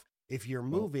goes off, if you're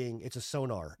moving, it's a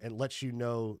sonar and lets you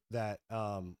know that,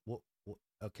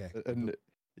 okay.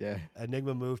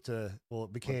 Enigma moved to,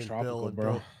 it became Bill,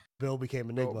 and Bill became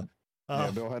Enigma.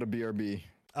 Bill had a BRB.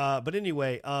 But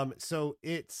anyway, so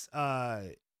it's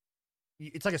like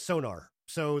a sonar.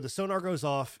 So the sonar goes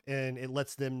off and it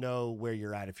lets them know where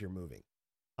you're at if you're moving.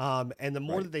 And the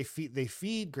more that they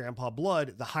feed grandpa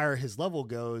blood, the higher his level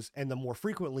goes and the more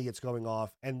frequently it's going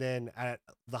off. And then at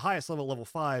the highest level, level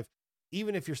 5,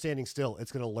 even if you're standing still,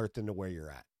 it's going to alert them to where you're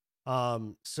at.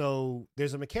 So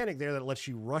there's a mechanic there that lets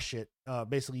you rush it.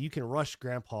 Basically, you can rush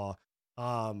Grandpa.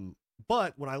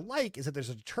 But what I like is that there's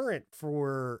a deterrent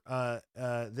for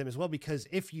them as well, because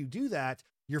if you do that,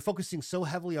 you're focusing so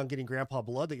heavily on getting Grandpa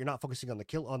blood that you're not focusing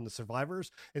on the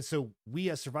survivors. And so we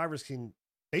as survivors can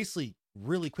basically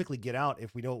really quickly get out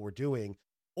if we know what we're doing,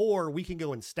 or we can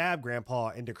go and stab Grandpa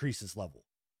and decrease his level,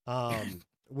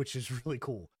 which is really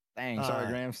cool. Dang, sorry,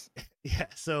 Gramps. Yeah.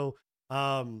 So,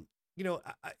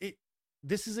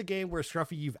 this is a game where,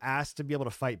 Scruffy, you've asked to be able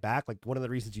to fight back. Like, one of the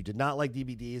reasons you did not like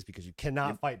DBD is because you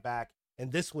cannot fight back.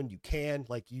 And this one you can.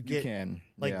 Like,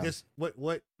 this.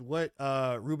 What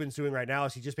Ruben's doing right now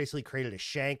is he just basically created a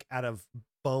shank out of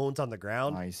bones on the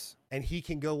ground. Nice. And he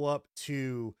can go up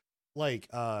to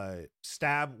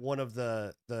stab one of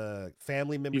the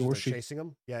family members that are chasing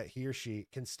him. Yeah, he or she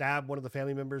can stab one of the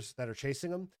family members that are chasing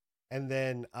him, and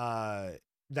then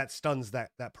that stuns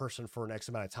that person for an X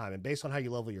amount of time. And based on how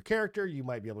you level your character, you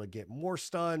might be able to get more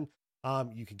stun.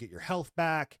 You can get your health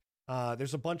back.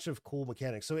 There's a bunch of cool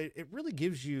mechanics. So it really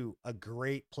gives you a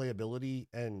great playability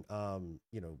and,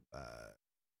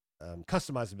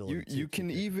 customizability. You can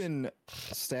even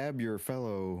stab your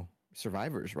fellow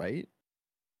survivors, right?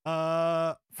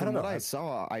 From what I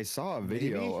saw a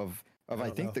video of I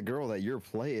think the girl that you're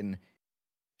playing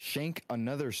shank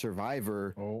another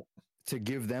survivor to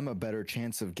give them a better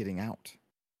chance of getting out.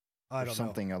 I don't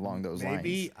something know. Along those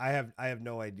Maybe lines. I have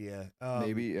no idea.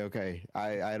 Maybe okay.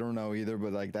 I don't know either,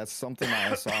 but like that's something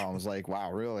that I saw. I was like,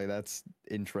 wow, really? That's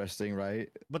interesting, right?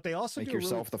 But they also make do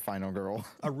yourself the final girl.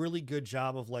 A really good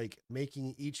job of like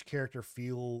making each character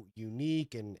feel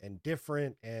unique and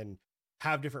different and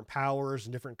have different powers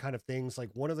and different kind of things. Like,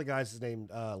 one of the guys is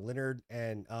named Leonard,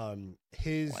 and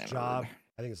his job,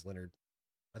 I think it's Leonard.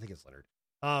 But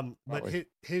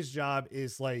his job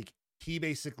is like,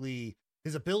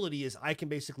 his ability is I can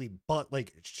basically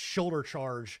shoulder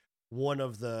charge one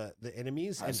of the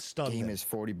enemies and stun them. Game is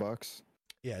 $40.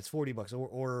 Yeah, it's $40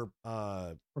 or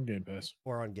from Game Pass.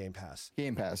 Or on Game Pass.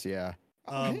 Game Pass, yeah.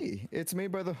 Hey, it's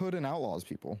made by the Hood and Outlaws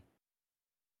people.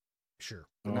 Sure.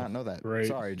 Did not know that. Great.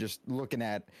 Sorry, just looking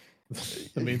at.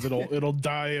 That means it'll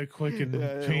die a quick and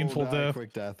painful death.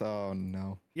 Quick death. Oh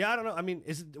no. Yeah, I don't know. I mean,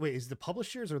 is it the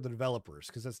publishers or the developers?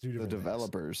 Because that's two different. The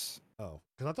developers. Things. Oh,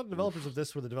 because I thought the developers of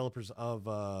this were the developers of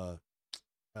the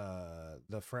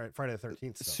Friday the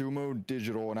 13th stuff. Sumo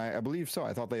Digital, and I believe so.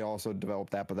 I thought they also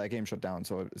developed that, but that game shut down,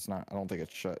 so it's not. I don't think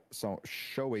it's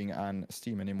showing on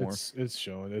Steam anymore. It's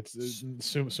showing. It's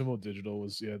Sumo Digital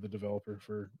was the developer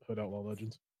for Hood Outlaw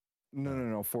Legends.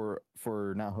 No. For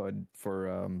not Hood,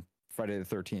 for Friday the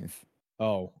 13th.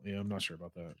 Oh yeah, I'm not sure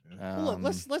about that. Yeah. Well,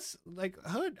 look, let's like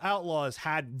Hood Outlaws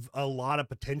had a lot of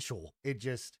potential. It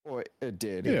just it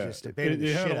did. Yeah,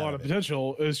 it had a lot of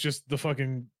potential. It's just the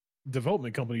fucking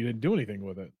development company didn't do anything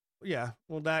with it. Yeah,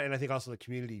 well, that, and I think also the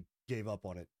community gave up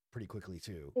on it pretty quickly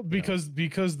too. Well, because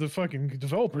the fucking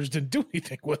developers didn't do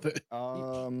anything with it.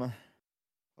 Publisher.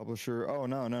 Oh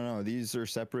no. These are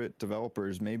separate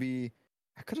developers. Maybe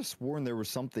I could have sworn there was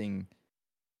something.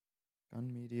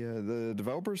 Gun Media. The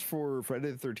developers for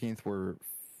Friday the 13th were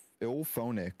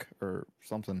Ilphonic or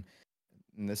something,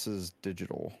 and this is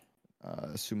digital,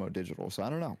 Sumo Digital. So I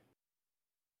don't know.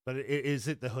 But is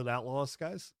it the Hood Outlaws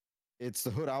guys? It's the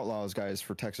Hood Outlaws guys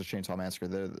for Texas Chainsaw Massacre.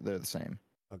 They're the same.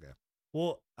 Okay.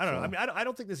 Well, I don't know. I mean, I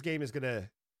don't think this game is gonna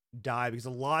die because a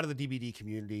lot of the DBD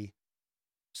community,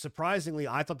 surprisingly,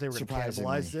 I thought they were gonna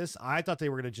cannibalize this. I thought they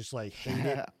were gonna just like hate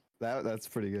it. That's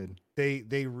pretty good.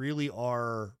 They really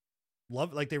are.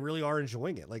 They really are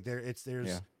enjoying it. Like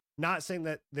there's not saying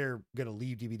that they're gonna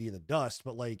leave DBD in the dust,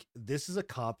 but like this is a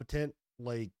competent,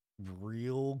 like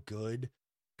real good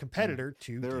competitor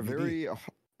to. They're DBD. a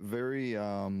very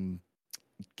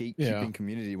gatekeeping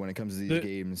community when it comes to these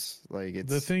games. Like it's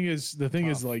the thing is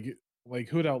like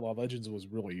Hood Outlaw Legends was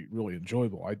really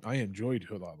enjoyable. I enjoyed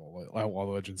Hood Outlaw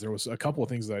Legends. There was a couple of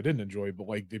things that I didn't enjoy, but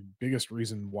like the biggest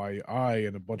reason why I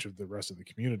and a bunch of the rest of the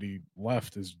community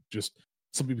left is just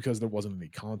simply because there wasn't any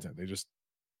content. They just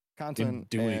didn't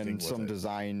do anything with some it.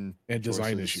 design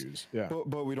issues. Yeah,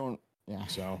 but we don't. Yeah.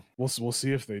 So we'll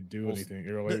see if they do anything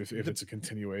or if it's a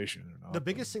continuation or not. The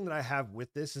biggest thing that I have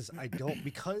with this is I don't,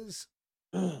 because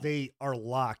they are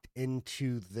locked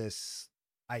into this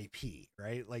IP,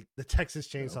 right? Like the Texas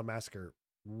Chainsaw Massacre.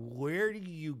 Where do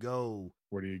you go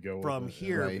from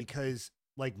here? Right. Because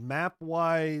like map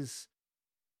wise,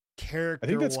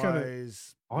 character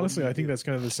wise, honestly, I think that's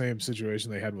kind of the same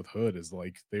situation they had with Hood. Is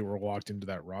like they were locked into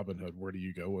that Robin Hood. Where do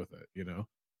you go with it? You know?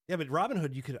 Yeah, but Robin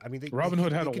Hood, you could. I mean, Robin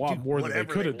Hood had a lot more than they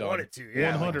could have done.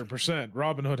 100%.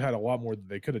 Robin Hood had a lot more than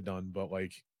they could have done, but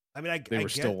like I mean, they were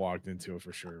still locked into it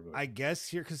for sure. But. I guess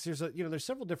here, because there's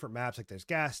several different maps. Like there's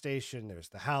gas station, there's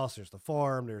the house, there's the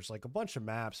farm, there's like a bunch of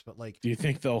maps. But like, do you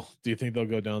think they'll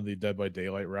go down the Dead by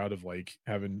Daylight route of like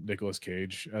having Nicolas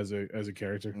Cage as a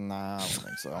character? Nah, I don't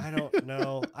think so. I don't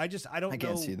know. I don't. I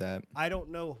can't see that. I don't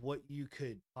know what you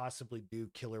could possibly do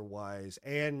killer wise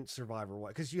and survivor wise,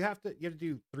 because you have to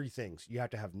do three things. You have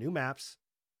to have new maps,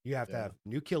 you have to have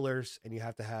new killers, and you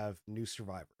have to have new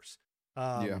survivors.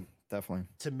 Yeah, definitely.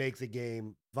 To make the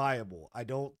game viable. I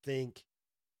don't think,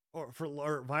 or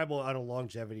viable on a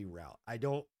longevity route. I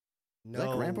don't know. Is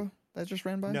that Grandpa that just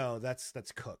ran by? No, that's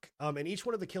Cook. And each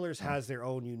one of the killers has their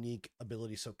own unique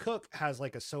ability. So Cook has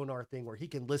like a sonar thing where he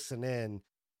can listen in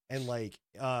and like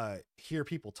hear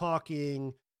people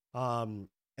talking, and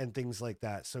things like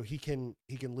that. So he can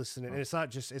listen in, and it's not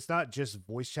just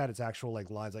voice chat. It's actual like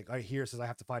lines. Like I hear it says I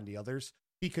have to find the others.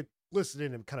 He could listen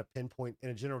in and kind of pinpoint in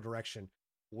a general direction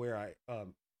where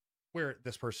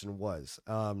this person was.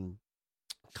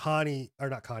 Emily,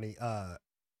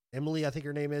 I think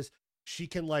her name is. She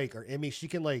can like, or Emmy, she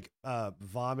can like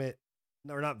vomit,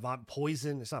 or not vomit,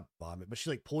 poison. It's not vomit, but she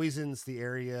like poisons the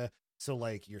area. So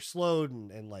like you're slowed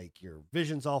and like your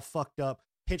vision's all fucked up.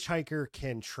 Hitchhiker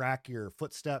can track your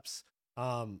footsteps.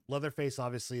 Leatherface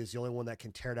obviously is the only one that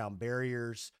can tear down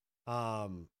barriers.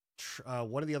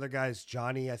 One of the other guys,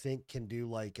 Johnny, I think, can do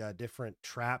like different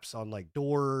traps on like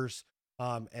doors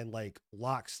and like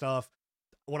lock stuff.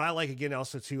 What I like again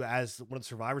also too, as one of the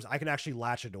survivors, I can actually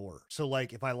latch a door. So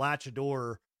like if I latch a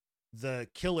door, the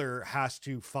killer has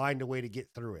to find a way to get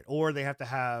through it, or they have to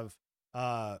have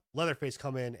Leatherface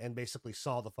come in and basically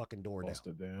saw the fucking door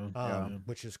down,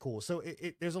 which is cool. So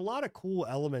there's a lot of cool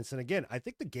elements, and again, I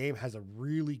think the game has a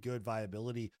really good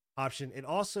viability option. It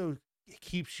also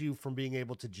keeps you from being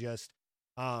able to just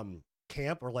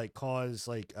camp or like cause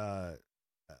the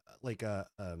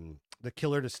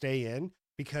killer to stay in,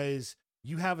 because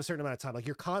you have a certain amount of time. Like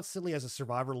you're constantly as a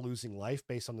survivor losing life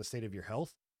based on the state of your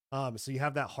health. So you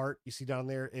have that heart you see down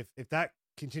there. If that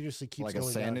continuously keeps like going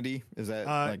a sanity down, is that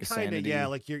like a sanity? Yeah,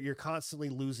 like you're constantly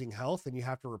losing health and you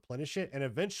have to replenish it, and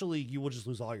eventually you will just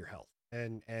lose all your health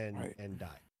and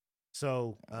die.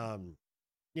 So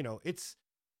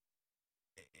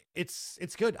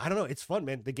it's good. I don't know. It's fun,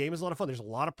 man. The game is a lot of fun. There's a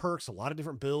lot of perks, a lot of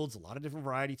different builds, a lot of different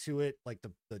variety to it. Like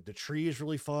the tree is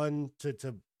really fun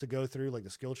to go through, like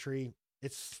the skill tree.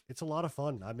 It's a lot of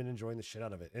fun. I've been enjoying the shit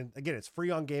out of it. And again, it's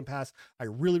free on Game Pass. I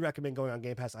really recommend going on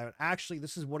Game Pass.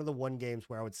 This is one of the games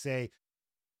where I would say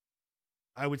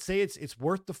it's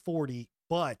worth the 40,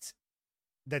 but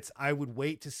I would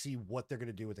wait to see what they're going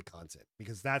to do with the content,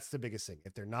 because that's the biggest thing.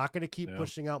 If they're not going to keep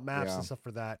pushing out maps and stuff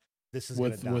for that, this is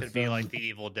going to die. It'd be like the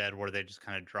Evil Dead, where they just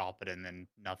kind of drop it and then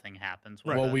nothing happens.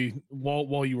 Right.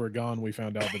 While you were gone, we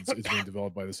found out that it's being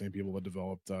developed by the same people that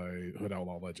developed Hood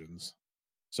Outlaw Legends.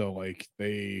 So like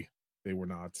they were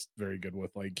not very good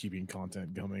with like keeping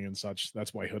content coming and such.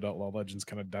 That's why Hood Outlaw Legends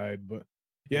kind of died. But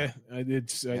yeah,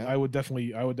 I would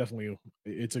definitely.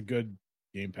 It's a good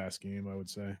Game Pass game, I would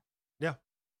say. Yeah.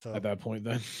 So at that point,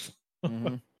 then.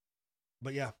 Mm-hmm.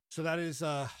 But yeah, so that is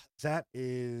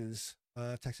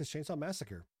Texas Chainsaw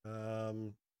Massacre.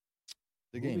 The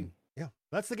game. Yeah,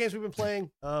 that's the games we've been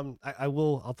playing.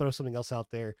 I'll throw something else out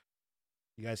there.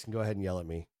 You guys can go ahead and yell at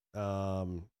me.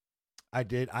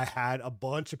 I had a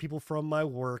bunch of people from my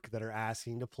work that are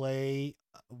asking to play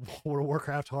World of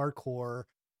Warcraft Hardcore.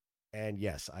 And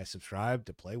yes, I subscribed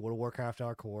to play World of Warcraft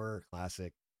Hardcore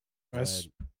Classic. That's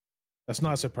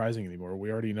not surprising anymore.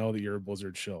 We already know that you're a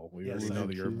Blizzard shill. We already know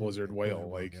that you're a Blizzard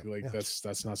whale.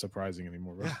 That's not surprising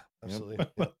anymore, bro. Yeah, absolutely.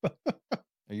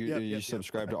 Are you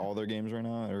subscribed to all their games right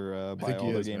now, or buy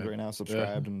all their games right now?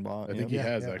 Subscribed and bought. I think he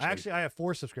has actually. Actually, I have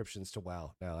 4 subscriptions to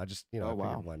WoW now. I just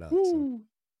why not? Woo. So.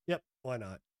 Yep, why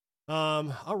not?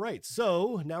 All right,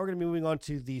 so now we're going to be moving on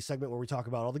to the segment where we talk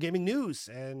about all the gaming news,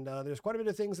 and there's quite a bit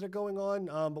of things that are going on,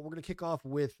 but we're going to kick off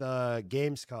with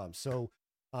Gamescom. So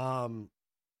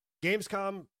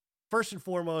Gamescom, first and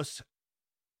foremost,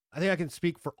 I think I can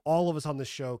speak for all of us on this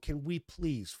show. Can we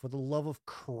please, for the love of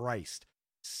Christ,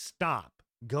 stop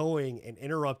going and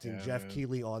interrupting Jeff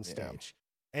Keighley on stage?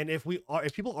 And if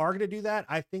people are going to do that,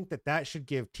 I think that should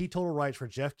give teetotal rights for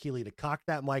Jeff Keighley to cock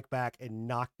that mic back and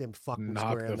knock them fucking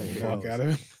square in the fuck out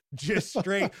of him. Just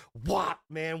straight whop,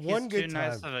 man. He's one good too time.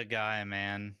 nice of a guy,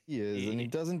 man. He is, and he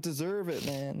doesn't deserve it,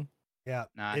 man. Yeah,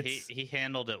 nah, he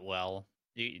handled it well.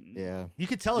 You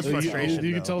could tell his frustration.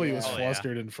 You could tell he was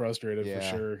flustered and frustrated for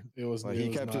sure. It was. He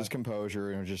kept his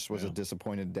composure and just was a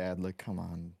disappointed dad. Like, come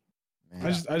on.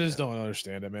 Man. I just don't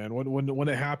understand it, man. When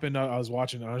it happened, I was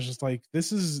watching. I was just like,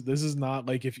 this is not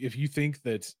like if you think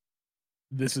that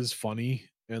this is funny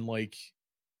and like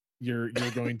you're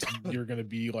going to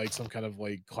be like some kind of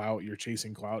like clout. You're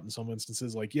chasing clout in some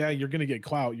instances. Like, yeah, you're going to get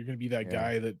clout. You're going to be that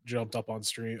guy that jumped up on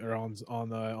stream or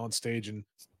on stage and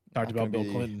talked about Bill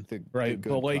Clinton, right?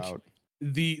 But like clout.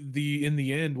 the in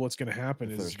the end, what's going to happen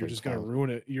is you're just going to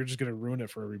ruin it. You're just going to ruin it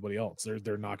for everybody else.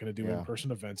 They're not going to do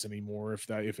in-person events anymore if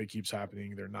it keeps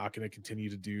happening. They're not going to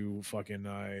continue to do fucking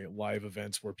live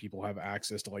events where people have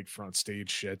access to like front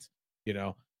stage shit, you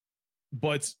know.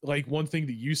 But like one thing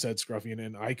that you said, Scruffy,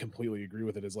 and I completely agree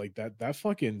with it, is like that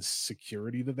fucking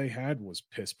security that they had was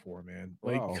piss poor, man.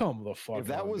 Like, come the fuck. If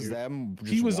that was dude. Them,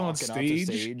 just he was on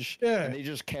stage, yeah, and they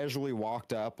just casually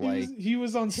walked up. He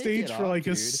was on stage for like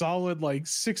a solid like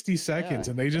 60 seconds,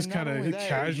 and they just kind of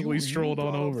casually strolled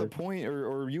on over. The point,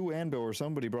 or you and Bill or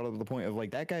somebody brought up the point of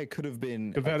like that guy could have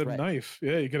been had a knife.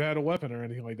 Yeah, he could have had a weapon or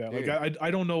anything like that. Dude. Like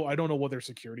I don't know what their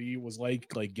security was like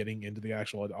getting into the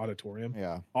actual auditorium.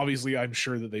 Yeah, obviously I'm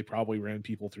sure that they probably ran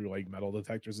people through like metal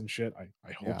detectors and shit.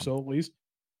 I hope so at least.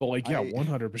 But like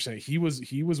 100%.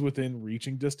 He was within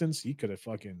reaching distance. He could have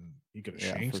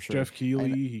shanked Jeff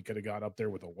Keighley. He could have got up there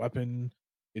with a weapon.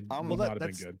 It would not have been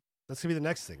good. That's gonna be the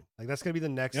next thing. Like that's gonna be the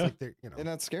next like and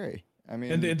that's scary. I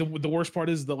mean, and the worst part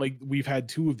is that like we've had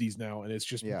 2 of these now, and it's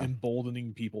just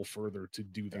emboldening people further to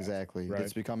do that. Exactly. Right?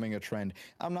 It's becoming a trend.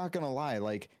 I'm not gonna lie.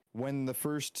 Like when the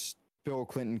first Bill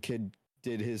Clinton kid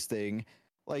did his thing,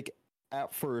 like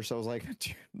at first I was like,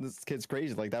 this kid's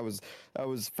crazy. Like that was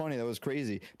funny. That was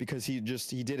crazy because he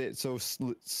did it so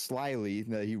slyly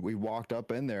that he walked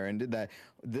up in there and did that.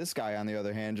 This guy, on the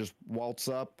other hand, just waltz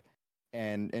up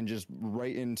and just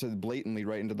blatantly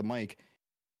right into the mic.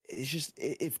 It's just,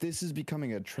 if this is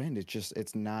becoming a trend,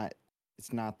 it's not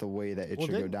the way that it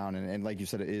should go down. And like you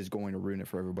said, it is going to ruin it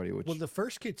for everybody. Which, the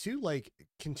first kid too, like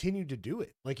continued to do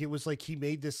it. Like it was like he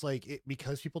made this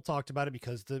because people talked about it,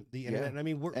 because the internet. And I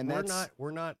mean,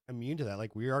 we're not immune to that.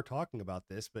 Like we are talking about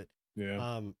this, but you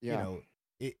know,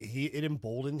 it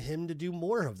emboldened him to do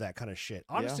more of that kind of shit.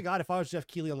 Honest to God, if I was Jeff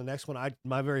Keighley on the next one,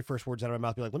 my very first words out of my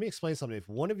mouth would be like, let me explain something. If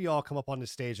one of y'all come up on the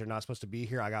stage, they're not supposed to be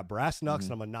here. I got brass knucks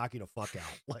and I'm gonna knock you the fuck out.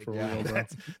 Like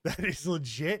that is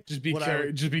legit. Just be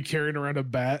carrying around a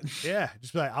bat. Yeah.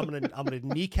 Just be like, I'm gonna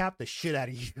kneecap the shit out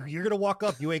of you. You're gonna walk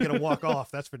up. You ain't gonna walk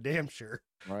off. That's for damn sure.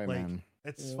 Right, like, man.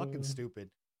 It's fucking stupid.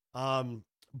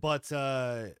 But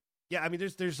I mean,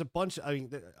 there's a bunch. I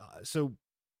mean, so.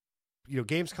 You know,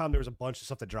 Gamescom, there was a bunch of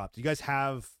stuff that dropped. Do you guys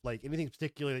have like anything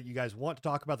particular that you guys want to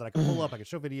talk about that I can pull up? I can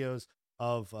show videos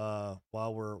of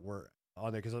while we're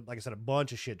on there, because like I said, a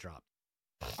bunch of shit dropped.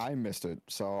 I missed it,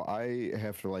 so I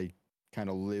have to like kind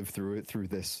of live through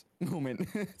this moment.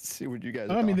 See what you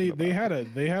guys. I mean, they had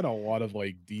a lot of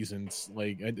like decent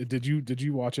like. Did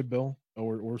you watch it, Bill?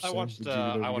 Or I watched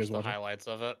the highlights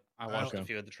of it. I watched a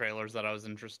few of the trailers that I was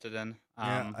interested in.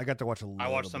 Yeah, I got to watch a little. I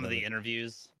watched some of the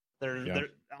interviews. They're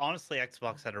honestly,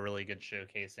 Xbox had a really good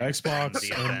showcase.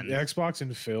 Xbox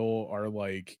and Phil are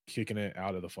like kicking it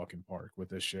out of the fucking park with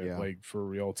this shit. Like for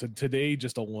real. Today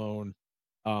just alone,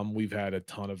 we've had a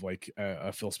ton of like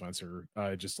Phil Spencer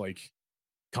just like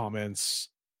comments,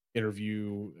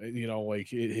 interview. You know, like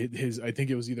his. I think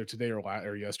it was either today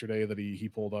or yesterday that he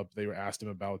pulled up. They asked him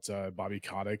about Bobby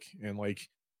Kotick and like.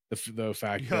 The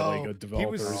fact that like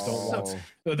developers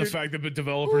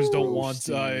don't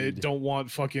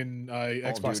want fucking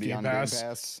Xbox Game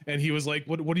Pass, and he was like,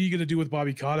 "What are you gonna do with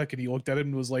Bobby Kotick?" And he looked at him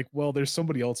and was like, "Well, there's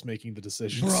somebody else making the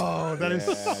decisions." Bro, that is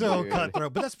so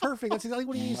cutthroat, but that's perfect. That's exactly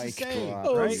what he needs to say.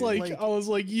 I was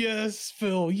like, "Yes,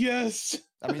 Phil, yes."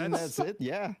 I mean, that's it.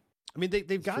 Yeah. I mean,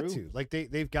 they've got to like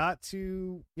they've got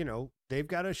to, you know, they've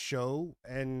got to show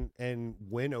and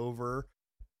win over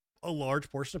a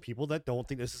large portion of people that don't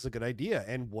think this is a good idea.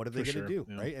 And what are they going to do?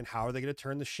 Right. And how are they going to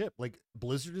turn the ship? Like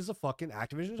Activision is a fucking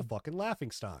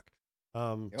laughing stock.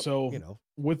 So, you know,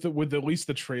 with at least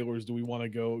the trailers, do we want to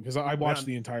go? Because I watched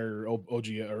the entire OG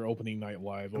or opening night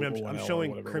live. I'm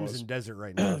showing Crimson Desert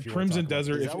right now. Crimson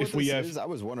Desert. If we have, I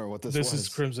was wondering what this is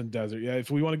Crimson Desert. Yeah. If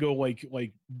we want to go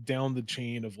like down the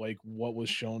chain of like what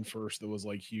was shown first, that was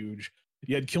like huge.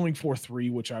 You had Killing Floor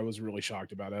 3, which I was really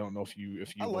shocked about. I don't know if you.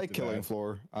 I like Killing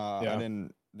Floor. I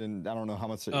don't know how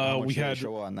much. We had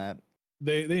show on that.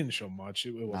 They didn't show much.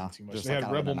 It wasn't too much. They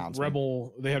had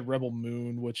Rebel. They had Rebel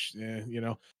Moon, which you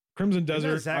know, Crimson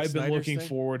Desert. I've been looking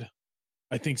forward.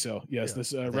 I think so. Yes,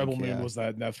 this Rebel Moon was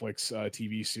that Netflix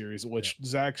TV series, which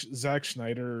Zack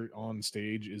Snyder on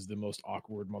stage is the most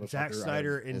awkward motherfucker. Zack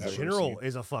Snyder in general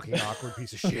is a fucking awkward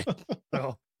piece of shit.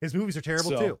 So his movies are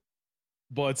terrible too.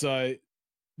 But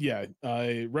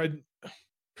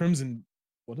Crimson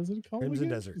what is it called? Crimson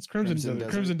again? Desert. It's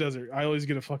Crimson Desert. I always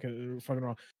get it fucking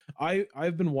wrong.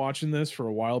 I've been watching this for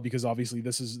a while because obviously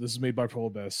this is made by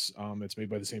Proabyss. It's made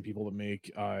by the same people that make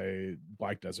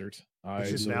Black Desert.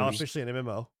 Which is now officially an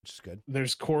MMO, which is good.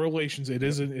 There's correlations. It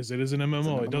is an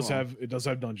MMO. It does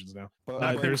have dungeons now.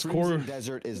 But there's Crimson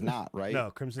Desert is not, right?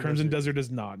 No, Crimson Desert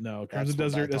is not. No, Crimson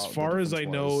Desert, as far as I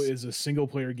know, is a single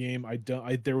player game.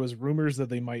 There was rumors that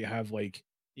they might have like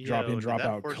drop in, drop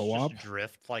out co-op.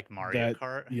 Drift like Mario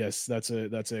Kart. Yes, that's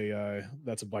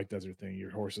a Black Desert thing. Your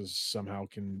horses somehow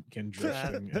can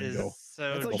drift and go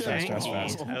so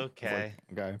fast. Okay.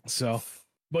 So,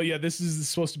 but yeah, this is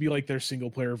supposed to be like their single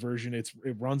player version. It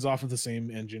runs off of the same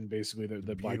engine basically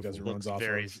that Black Desert runs off.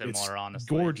 Very of. similar, it's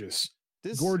honestly.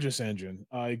 Gorgeous engine.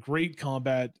 Great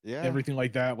combat. Everything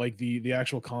like that. Like the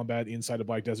actual combat inside of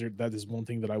Black Desert. That is one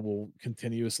thing that I will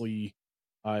continuously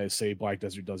say Black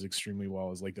Desert does extremely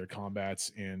well, is like their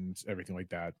combats and everything like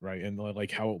that, right? And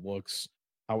like how it looks,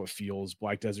 how it feels.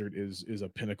 Black Desert is a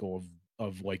pinnacle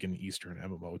of like an Eastern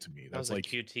MMO to me. That's like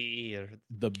QTE or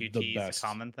the best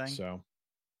common thing. So,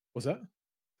 what's that?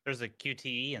 There's a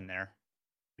QTE in there.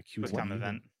 A QTE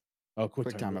event. Oh,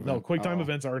 QuickTime event. No, QuickTime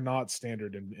events are not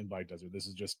standard in Black Desert. This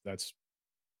is that's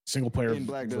single player in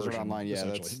Black Desert Online. Yeah,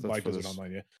 that's Black Desert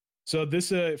Online. Yeah. So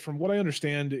this, from what I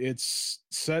understand, it's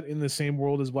set in the same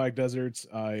world as Black Desert.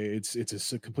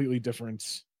 It's a completely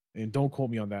different. And don't quote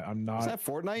me on that. I'm not. Is that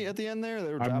Fortnite at the end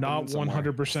there? I'm not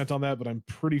 100% on that, but I'm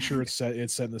pretty sure it's set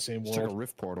in the same world. It's like a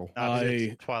Rift portal.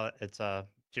 It's Twilight. It's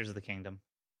Tears of the Kingdom.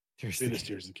 It is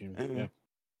Tears of the Kingdom. Yeah.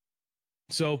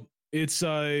 So it's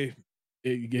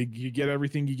you get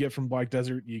everything you get from Black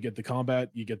Desert. You get the combat.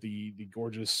 You get the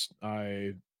gorgeous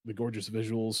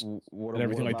visuals and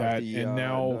everything like that. And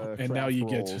now you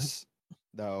get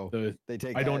they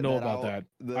take. I don't know about that.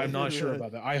 I'm not sure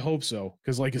about that. I hope so,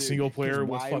 because like a single player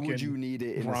with fucking would you need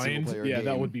it in grind? A single player yeah, game?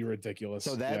 that would be ridiculous.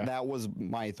 So that was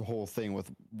my whole thing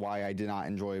with why I did not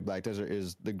enjoy Black Desert,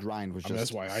 is the grind was just.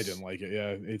 That's why I didn't like it.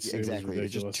 Yeah, exactly.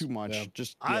 It's just too much. Yeah.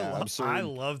 Just I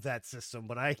love that system,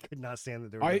 but I could not stand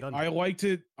that there was I liked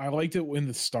it. I liked it in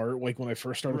the start, like when I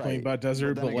first started playing Black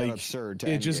Desert, but like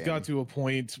it just got to a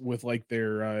point with like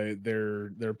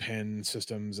their pen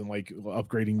systems and like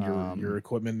upgrading your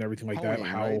equipment and everything like that.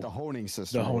 How the honing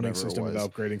system, the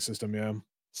upgrading system. Yeah.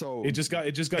 So it just got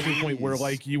to a point where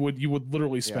like you would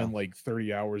literally spend like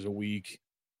 30 hours a week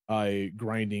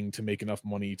grinding to make enough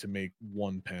money to make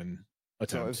one pen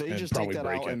attempt. So if they just take that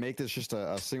out and make this just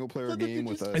a single player game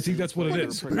with a, I think that's what it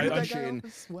is. Progression.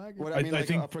 I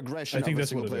think a progression. I think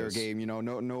that's a single player game. You know,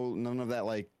 none of that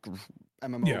like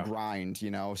MMO grind.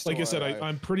 You know, like I said,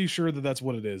 I'm pretty sure that's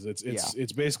what it is.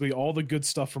 It's basically all the good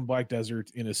stuff from Black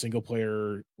Desert in a single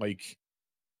player like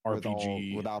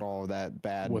RPG without all that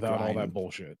bad, all that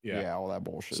bullshit. Yeah, all that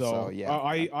bullshit. So yeah,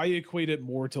 I equate it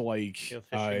more to like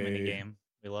mini game.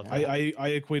 We love that. I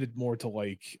equated more to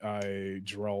like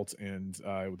Geralt and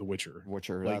The Witcher. Like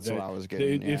that's what I was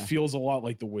getting. It feels a lot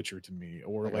like The Witcher to me,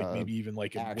 or like maybe even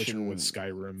like a Witcher with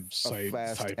Skyrim type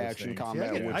action of thing.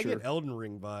 combat. I get Elden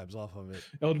Ring vibes off of it.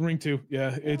 Elden Ring too.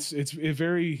 Yeah, it's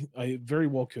very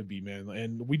well could be, man.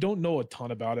 And we don't know a ton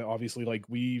about it. Obviously, like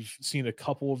we've seen a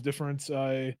couple of different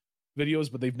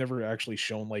videos, but they've never actually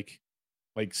shown like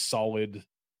solid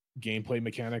gameplay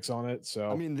mechanics on it.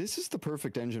 So I mean, this is the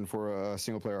perfect engine for a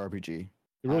single player RPG. It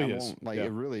really is.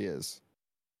 It really is.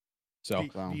 So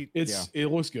it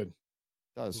looks good.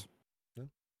 It does.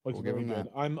 Looks very good.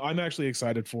 I'm actually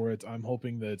excited for it. I'm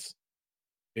hoping that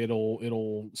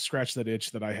it'll scratch that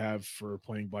itch that I have for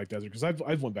playing Black Desert, because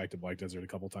I've went back to Black Desert a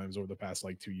couple times over the past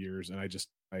like 2 years, and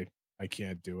I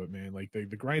can't do it, man. Like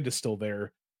the grind is still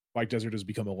there. Black Desert has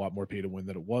become a lot more pay to win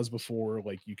than it was before.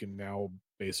 Like you can now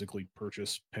basically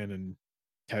purchase pen and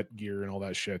tet gear and all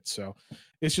that shit. So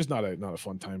it's just not a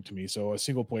fun time to me. So a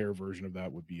single player version of that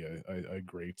would be a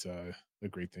great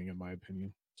thing in my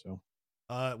opinion. So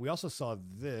we also saw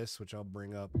this, which I'll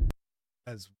bring up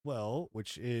as well,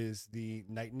 which is the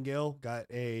Nightingale got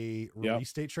a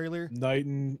release date trailer.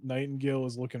 Nightingale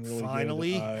is looking really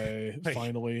good.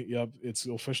 Finally, yep, it's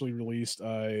officially released.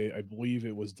 I believe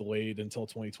it was delayed until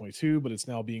 2022, but it's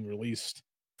now being released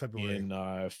in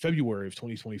February of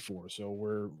 2024. So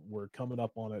we're coming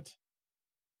up on it.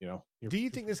 You know, do you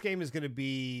think this game is going to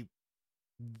be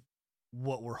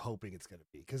what we're hoping it's going to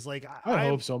be? Because like I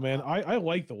hope so, man. I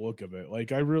like the look of it.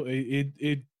 Like I really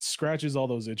it scratches all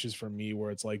those itches for me,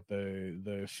 where it's like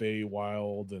the Fey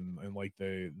Wild and like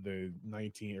the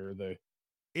 19 or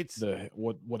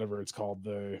whatever it's called,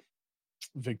 the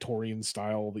Victorian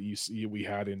style that we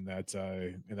had in that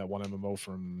one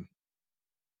MMO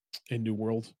in New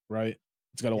World, right?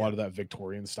 It's got a lot of that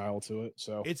Victorian style to it.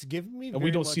 So it's given me, and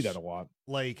we don't see that a lot.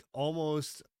 Like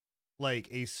almost like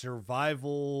a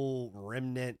survival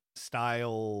remnant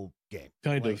style game.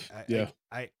 Kind like, of, yeah.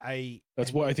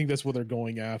 That's what I think. That's what they're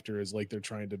going after. Is like they're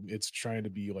trying to. It's trying to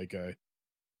be like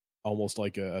almost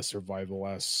like a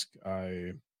survival-esque.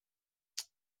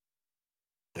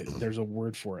 There's a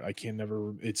word for it. I can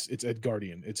never. It's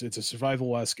Edgardian. It's a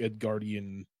survival-esque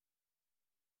Edgardian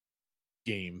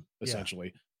game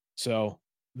essentially. So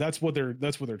that's what they're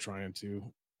trying to.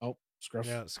 Oh, Scruff.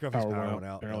 Yeah, Scruffy's power went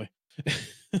out apparently.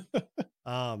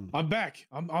 I'm back.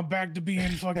 I'm back to being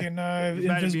fucking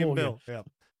invisible. Bill. Yeah.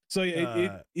 So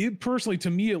it personally, to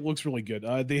me, it looks really good.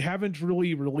 They haven't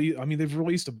really released. I mean, they've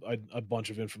released a bunch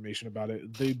of information about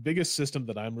it. The biggest system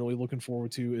that I'm really looking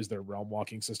forward to is their realm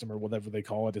walking system, or whatever they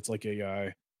call it. It's like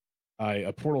a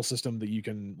portal system that you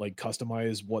can like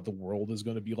customize what the world is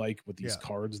going to be like with these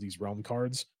cards, these realm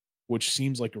cards, which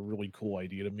seems like a really cool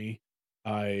idea to me.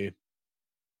 And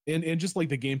just like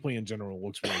the gameplay in general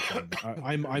looks really fun.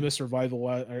 I'm a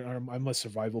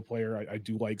survival player. I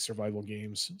do like survival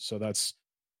games, so that's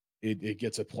it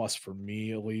gets a plus for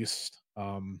me at least.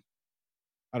 I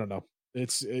don't know.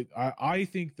 I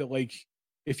think that like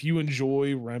if you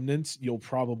enjoy Remnant, you'll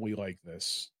probably like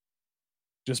this.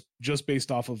 Just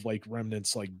based off of like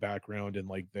Remnant's like background and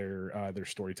like their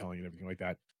storytelling and everything like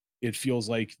that. It feels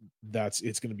like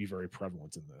it's going to be very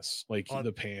prevalent in this, like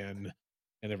the pan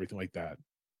and everything like that.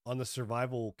 On the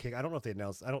survival kick, I don't know if they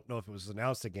announced. I don't know if it was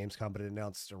announced at Gamescom, but it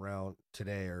announced around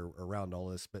today or around all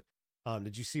this. But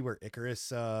did you see where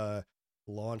Icarus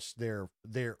launched their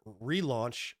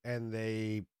relaunch, and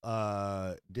they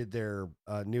did their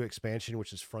new expansion,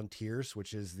 which is Frontiers,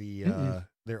 which is the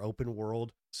their open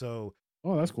world. So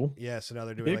that's cool. Yeah, so now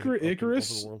they're doing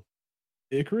Icarus. Open world.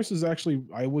 Icarus is actually,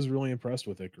 I was really impressed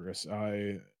with Icarus.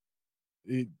 I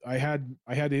had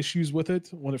issues with it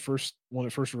when it first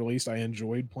released. I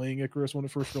enjoyed playing Icarus when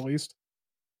it first released.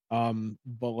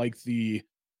 But like the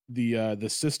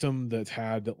system that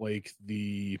had like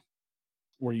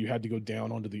where you had to go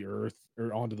down onto the earth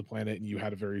or onto the planet and you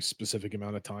had a very specific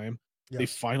amount of time. Yeah. They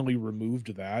finally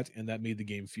removed that, and that made the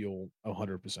game feel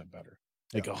 100% better,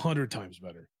 like 100 times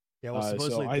better. Yeah, well,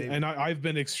 supposedly I've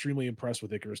been extremely impressed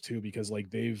with Icarus too, because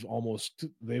like they've almost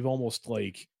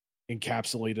like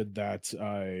encapsulated that,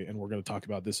 and we're going to talk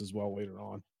about this as well later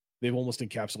on. They've almost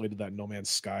encapsulated that No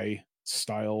Man's Sky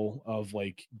style of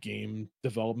like game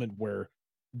development, where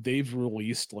they've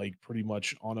released like pretty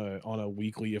much on a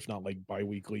weekly, if not like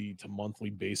bi-weekly to monthly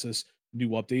basis, new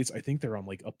updates. I think they're on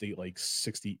like update like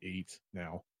 68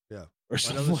 now. Yeah, or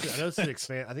something. I know this is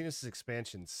I think this is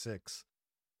expansion 6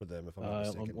 for them, if I'm not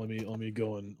mistaken. Let me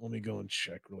go and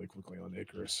check really quickly on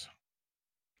Icarus.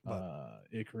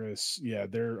 Icarus, yeah,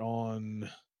 they're on.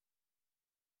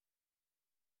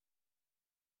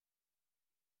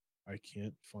 I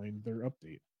can't find their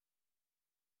update.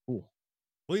 Cool.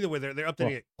 Well, either way, they're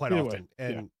updating it quite often,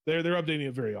 and they're updating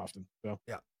it very often. So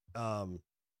yeah,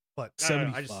 but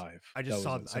 75. I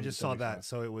just saw that,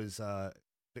 so it was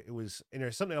and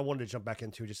there's something I wanted to jump back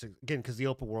into, just again because the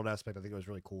open world aspect I think it was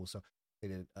really cool. So they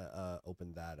did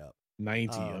open that up.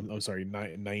 90. I'm sorry,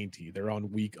 90. They're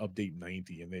on week update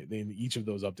 90, and they each of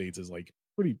those updates is like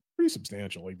pretty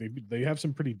substantial. Like they have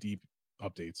some pretty deep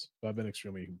updates. So I've been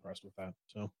extremely impressed with that.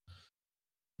 So,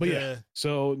 but yeah,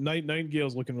 so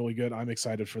Nightingale's looking really good. I'm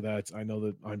excited for that. I know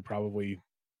that I'm probably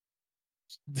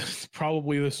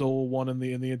the sole one in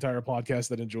the entire podcast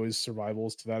that enjoys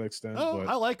survivals to that extent. Oh, but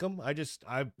I like them.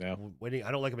 I'm waiting.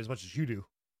 I don't like them as much as you do.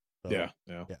 So, yeah,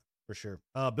 for sure.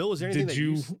 Bill, was there anything that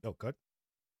you? Oh, good.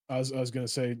 I was gonna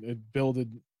say, Bill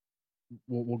did.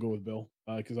 We'll go with Bill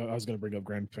because I was gonna bring up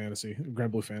Grand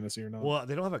Blue Fantasy or not. Well,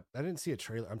 they don't have I didn't see a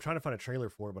trailer. I'm trying to find a trailer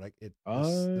for it, but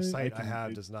the site I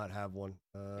have does not have one.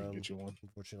 I can get you one,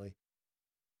 unfortunately.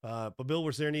 But Bill,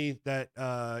 was there any that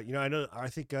I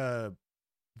think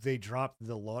they dropped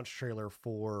the launch trailer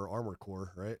for Armored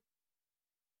Core, right?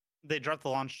 They dropped the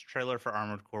launch trailer for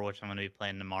Armored Core, which I'm going to be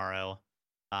playing tomorrow.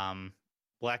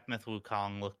 Black Myth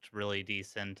Wukong looked really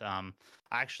decent. I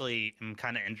actually am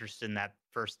kind of interested in that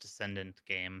first Descendant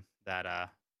game that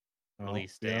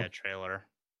released a trailer.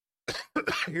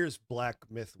 Here's Black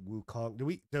Myth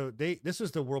Wukong. This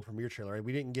was the world premiere trailer, right?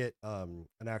 We didn't get an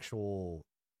actual.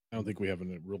 I don't think we have a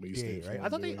release date, right? I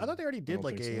thought they already did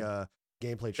like a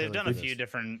gameplay trailer. They've done a few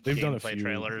different gameplay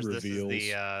trailers. Reveals.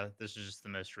 This is just the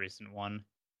most recent one.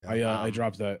 I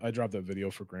dropped that video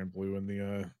for Grand Blue in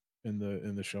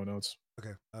the show notes.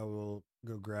 Okay, I will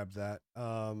go grab that.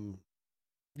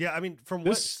 Yeah, I mean, from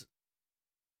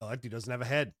Oh, that dude doesn't have a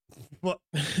head. What?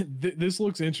 This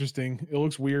looks interesting. It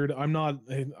looks weird. I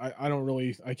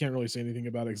can't really say anything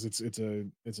about it because it's a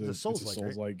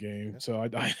Souls-like right? game. Yeah. So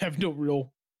I have no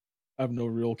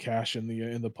real cash in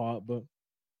the pot. But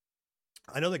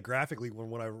I know that graphically,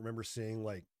 when I remember seeing,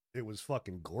 like, it was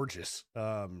fucking gorgeous.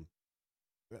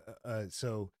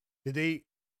 So did they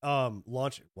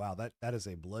launch? Wow, that is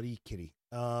a bloody kitty.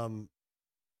 I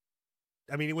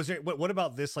mean, was there what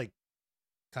about this, like,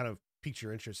 kind of piqued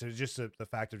your interest? Is it just the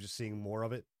fact of just seeing more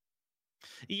of it?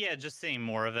 Yeah, just seeing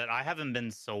more of it. I haven't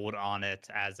been sold on it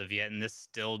as of yet, and this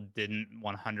still didn't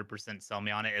 100% sell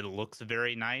me on it. It looks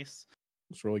very nice.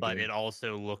 It's really but good. It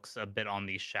also looks a bit on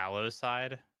the shallow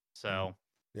side. So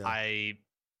yeah.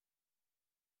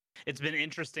 It's been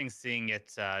interesting seeing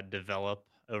it develop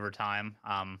over time.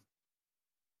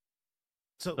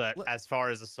 But as far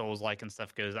as the Souls-like and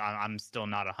stuff goes, I'm still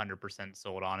not 100%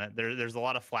 sold on it. There's a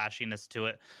lot of flashiness to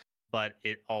it, but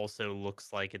it also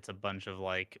looks like it's a bunch of,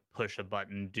 like, push a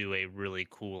button, do a really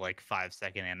cool, like,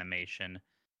 5-second animation,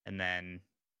 and then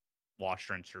wash,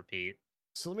 rinse, repeat.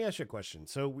 So let me ask you a question.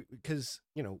 So because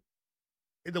in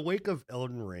the wake of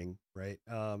Elden Ring, right,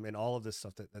 and all of this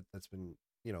stuff that's been,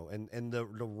 and the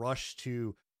rush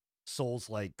to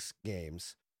Souls-like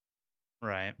games,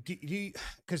 right? Do you,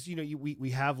 because we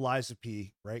have Lies of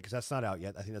P, right? Because that's not out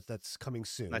yet. I think that's coming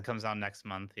soon. That comes out next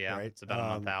month. Yeah, right? It's about a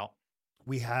month out.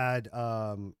 We had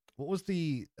what was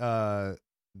the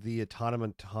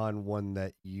automaton one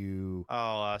that you?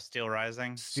 Steel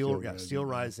Rising. Steel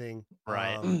Rising.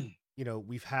 Right.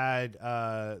 We've had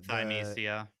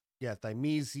Thymesia.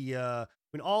 Thymesia.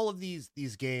 I mean, all of these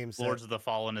games. Lords of the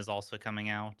Fallen is also coming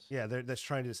out. Yeah, that's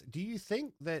trying to. Do you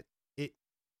think that it?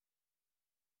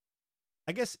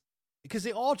 I guess because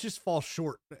they all just fall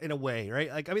short in a way, right?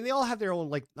 Like, I mean, they all have their own,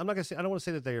 like, I'm not gonna say, I don't want to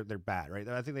say that they're bad, right?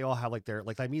 I think they all have, like, their,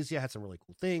 like, Thymesia had some really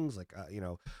cool things, like,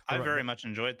 I very much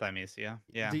enjoyed Thymesia.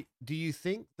 Yeah. Do you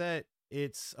think that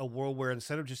it's a world where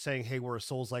instead of just saying, hey, we're a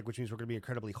Souls-like, which means we're gonna be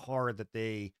incredibly hard, that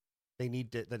they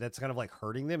need to, that's kind of like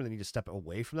hurting them and they need to step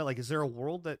away from that? Like, is there a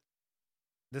world that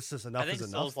this is enough? I think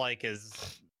Souls-like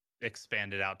is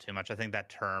expanded out too much. I think that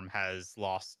term has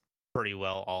lost pretty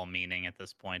well all meaning at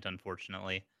this point,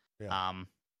 unfortunately. Yeah.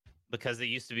 Because it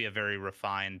used to be a very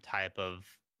refined type of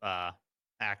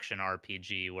action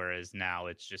RPG, whereas now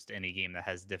it's just any game that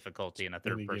has difficulty in a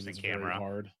third-person camera. Very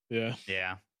hard. Yeah.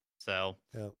 Yeah. So.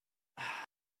 Yeah.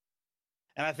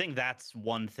 And I think that's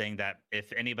one thing that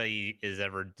if anybody is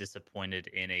ever disappointed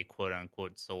in a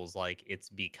quote-unquote Souls-like, it's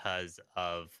because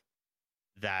of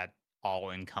that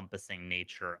all-encompassing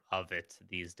nature of it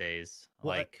these days.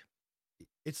 Well, like,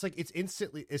 it's like it's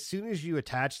instantly, as soon as you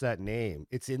attach that name,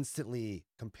 it's instantly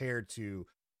compared to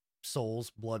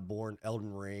Souls, Bloodborne,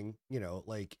 Elden Ring,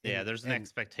 there's an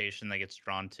expectation that gets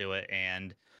drawn to it,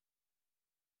 and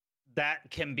that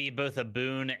can be both a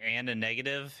boon and a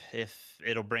negative. If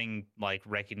it'll bring, like,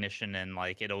 recognition and,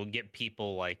 like, it'll get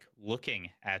people, like, looking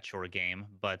at your game,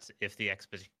 but if the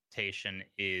expectation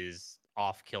is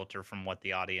off kilter from what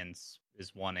the audience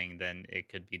is wanting, then it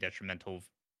could be detrimental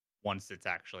once it's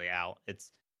actually out.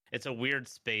 It's a weird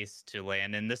space to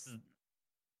land, and this is,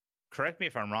 correct me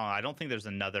if I'm wrong, I don't think there's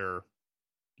another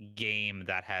game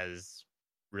that has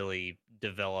really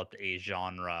developed a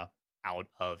genre out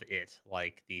of it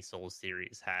like the Souls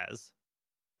series has.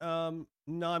 No, I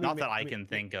mean, not that I can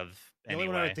think of. The only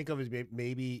one I think of is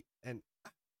maybe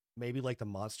like the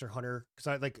Monster Hunter, because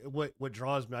I like what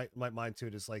draws my mind to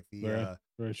it is like the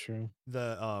very true.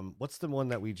 The what's the one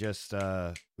that we just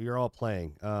we were all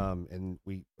playing and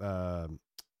we Wild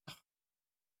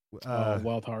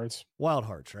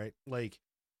Hearts, right? Like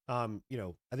I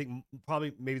think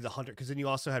probably maybe the Hunter, because then you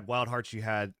also had Wild Hearts. You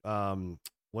had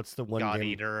what's the one God game?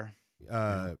 Eater.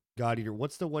 God Eater.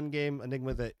 What's the one game,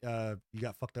 Enigma, that you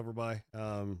got fucked over by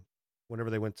whenever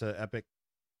they went to Epic?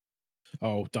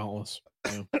 Oh, Dauntless.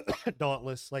 Yeah.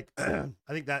 Dauntless. Like, I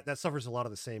think that suffers a lot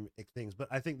of the same things, but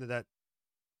I think that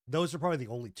those are probably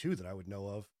the only two that I would know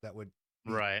of that would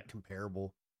be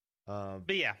comparable.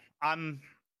 But yeah, I'm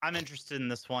interested in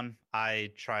this one. I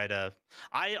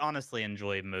honestly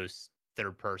enjoy most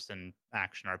third-person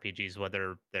action RPGs,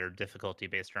 whether they're difficulty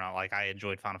based or not. Like, I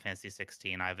enjoyed Final Fantasy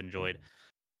 16. I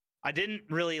didn't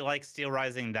really like Steel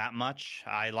Rising that much.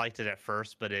 I liked it at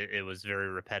first, but it was very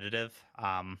repetitive.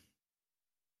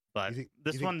 But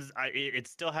this one's, it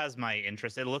still has my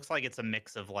interest. It looks like it's a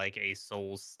mix of, like, a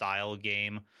Souls style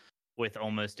game with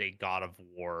almost a God of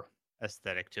War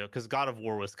aesthetic to it, because God of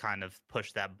War was kind of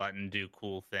push that button, do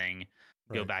cool thing,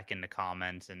 go back into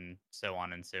comments, and so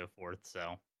on and so forth.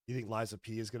 So you think Lies of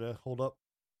P is gonna hold up?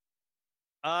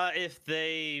 If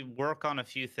they work on a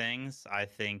few things, I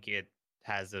think it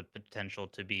has a potential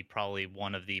to be probably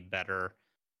one of the better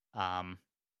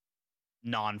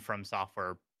non From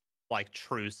Software like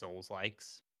true Souls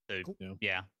likes. So Cool.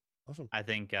 yeah, awesome. I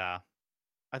think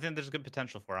there's good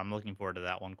potential for it. I'm looking forward to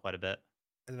that one quite a bit.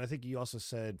 And I think you also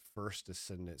said First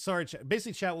Descendant. Sorry,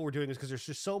 basically, chat. What we're doing is because there's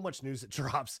just so much news that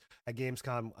drops at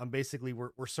Gamescom. I'm basically we're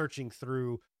searching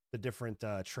through the different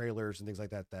trailers and things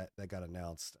like that got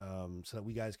announced, so that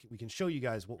we can show you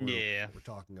guys what we're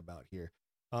talking about here.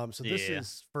 So this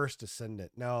is First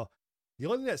Descendant. Now, the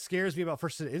only thing that scares me about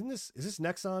First Descendant is this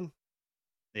Nexon?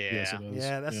 Yeah, yes, it is.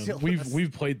 Yeah, that's the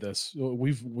we've played this.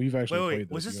 We've actually played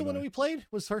this. Was this the one that we played?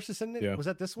 Was First Descendant? Yeah. Was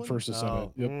that this one? First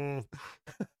Descendant.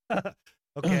 Yep.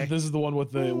 Okay. This is the one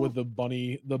with the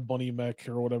bunny mech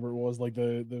or whatever it was, like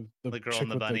the girl chick in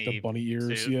the with bunny, the bunny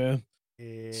ears. suit.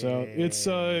 Yeah. So it's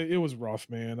it was rough,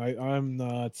 man. I'm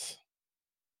not.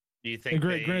 Do you think?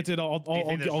 Granted,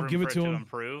 I'll give it to him.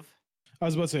 Improve? I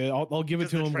was about to say I'll give it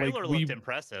to him. The trailer like looked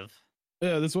impressive.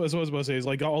 Yeah, that's what I was about to say. Is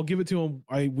like I'll give it to him.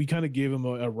 We kind of gave him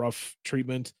a rough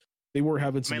treatment. They were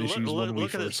having some issues when we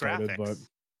first started, but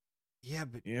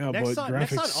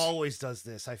Nexon always does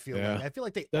this. I feel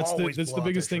like that's the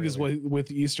biggest thing is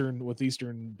with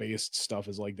Eastern based stuff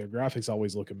is like their graphics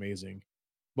always look amazing,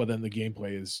 but then the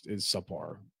gameplay is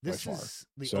subpar. This is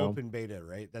the open beta,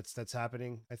 right? That's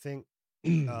happening. I think.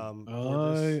 I'm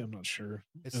not sure.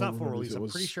 It's not for release. I'm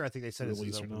pretty sure. I think they said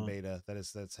it's open beta.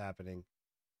 That's happening.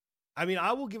 I mean,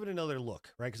 I will give it another look,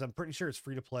 right? Because I'm pretty sure it's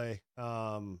free to play.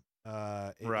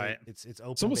 Right. It's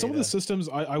open. Some of the systems,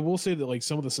 I will say that like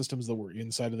some of the systems that were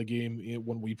inside of the game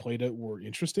when we played it were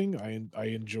interesting. I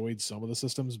enjoyed some of the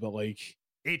systems, but like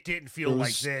it didn't feel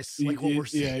like this. Like what we're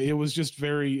seeing. Yeah, it was just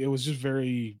very.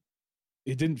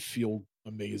 It didn't feel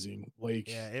amazing. Like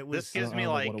it was. This gives me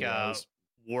like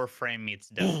Warframe meets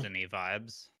Destiny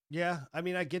vibes. Yeah, I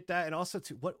mean, I get that, and also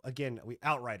to we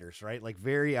Outriders, right? Like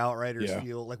very Outriders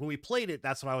feel. Like when we played it,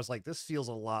 that's when I was like, this feels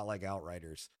a lot like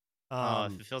Outriders.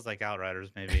 If it feels like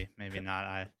Outriders, maybe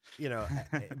not.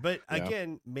 But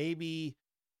again, maybe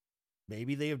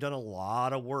they have done a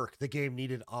lot of work. The game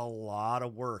needed a lot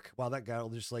of work. Wow, that guy will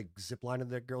just like zip line in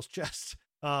that girl's chest.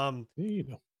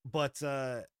 But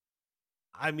I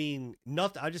mean,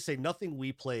 nothing. I just say nothing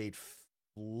we played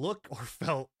looked or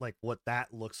felt like what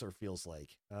that looks or feels like.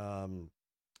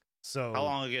 So how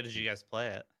long ago did you guys play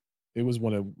it? It was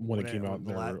when it came out in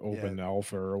their open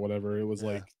alpha or whatever. It was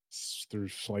like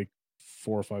there's like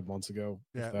 4 or 5 months ago.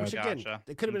 Yeah, which again,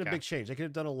 it could have been a big change. They could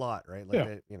have done a lot, right?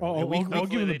 Like I'll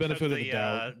give them the benefit of the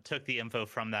doubt. Took the info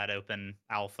from that open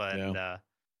alpha and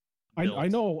I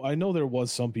know there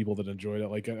was some people that enjoyed it.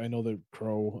 Like I know that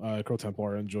Crow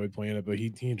Templar enjoyed playing it, but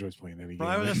he enjoys playing any game.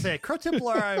 I was gonna say Crow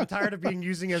Templar. I'm tired of being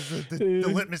using as the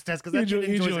litmus test because that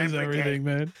enjoys everything,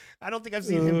 man. I don't think I've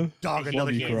seen him dog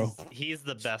another game. He's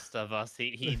the best of us.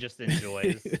 He just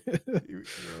enjoys.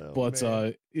 But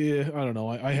I don't know.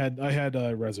 I had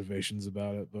reservations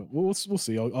about it, but we'll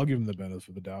see. I'll give him the benefit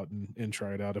of the doubt and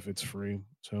try it out if it's free.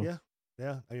 So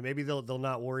yeah, I mean, maybe they'll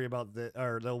not worry about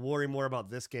or they'll worry more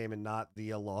about this game and not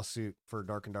the lawsuit for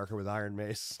Dark and Darker with Iron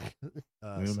Mace.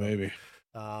 Maybe.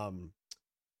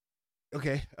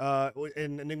 Okay.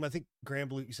 And Enigma, I think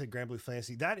you said Grand Blue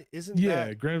Fantasy. That isn't.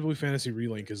 Yeah, Grand Blue Fantasy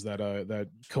Relink is that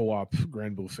co-op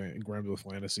Grand Blue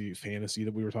Fantasy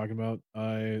that we were talking about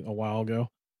a while ago.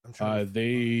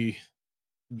 You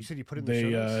said you put it in the show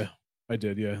notes? I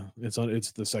did. Yeah,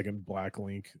 it's the second black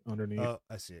link underneath. Oh,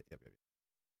 I see it. Yep.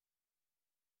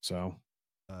 So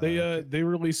they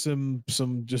released some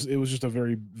it was just a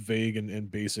very vague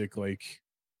and basic like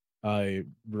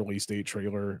release date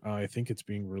trailer. I think it's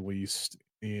being released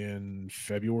in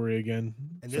February again.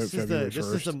 And this is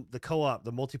the co-op,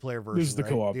 the multiplayer version. This is the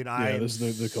co-op. Dude, this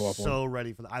is the co-op one. So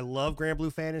ready for that. I love Grand Blue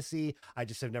Fantasy. I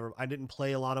just have I didn't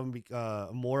play a lot of them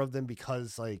more of them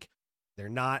because like they're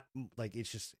not like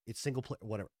it's single player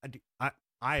whatever. I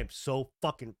am so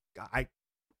fucking I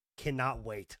cannot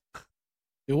wait.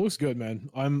 It looks good, man.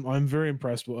 I'm very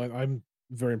impressed with. I'm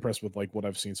very impressed with like what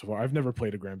I've seen so far. I've never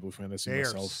played a Grand Blue Fantasy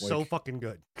myself. They are so fucking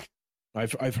good.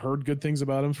 I've heard good things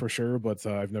about them for sure, but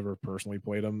I've never personally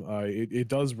played them. It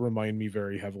does remind me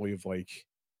very heavily of like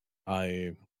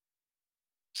I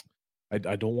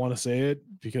don't want to say it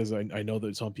because I know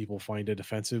that some people find it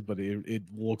offensive, but it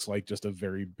looks like just a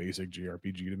very basic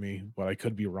JRPG to me. But I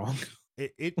could be wrong.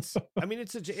 It is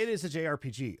a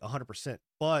JRPG 100%,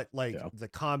 but like the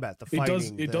combat, the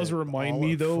fighting, it does remind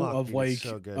me though of like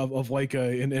so of like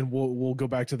and we'll go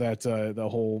back to that the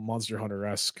whole Monster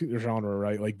Hunter-esque genre,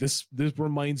 right? Like this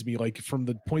reminds me like from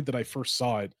the point that I first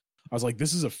saw it, I was like,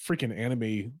 this is a freaking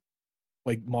anime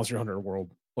like Monster Hunter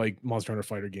world, like Monster Hunter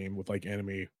fighter game with like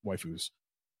anime waifus,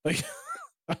 like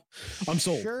I'm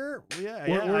sold. Sure, yeah,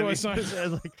 Where do I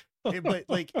sign? But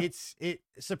like it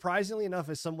surprisingly enough,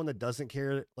 as someone that doesn't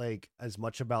care like as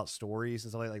much about stories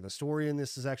and stuff like the story in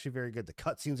this is actually very good. The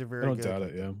cutscenes are very good. Doubt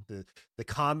like, it, yeah. The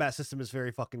combat system is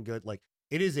very fucking good. Like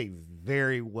it is a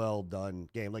very well done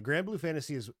game. Like Grand Blue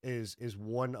Fantasy is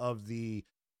one of the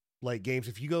like games.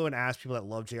 If you go and ask people that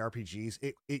love JRPGs,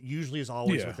 it usually is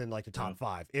always within like the top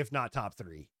 5, if not top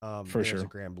 3. For sure, there's a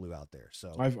Grand Blue out there.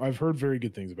 So I've heard very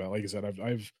good things about it. Like I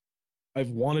said, I've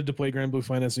wanted to play Grand Blue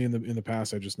Fantasy in the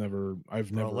past. I've never.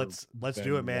 Let's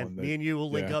do it, man. Me and you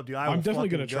will link up, dude. I'm definitely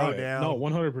gonna try down. It. No,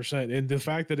 100%. And the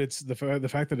fact that it's the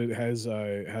fact that it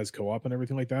has co-op and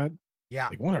everything like that. Yeah,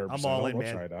 like 100%. I'm all in,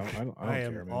 man. Try it out. I don't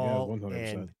care, man. All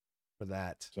 100% for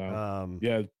that. So,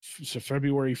 so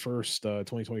February 1st,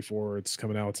 2024. It's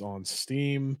coming out on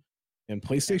Steam and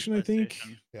PlayStation. I think.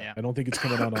 Yeah. I don't think it's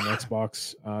coming out on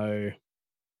Xbox.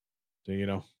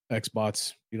 So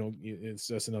Xbox, it's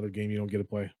just another game you don't get to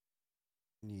play.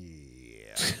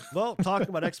 Yeah. Well, talking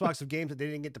about Xbox of games that they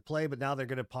didn't get to play, but now they're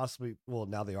going to possibly. Well,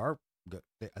 now they are.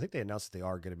 I think they announced that they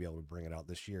are going to be able to bring it out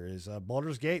this year. Is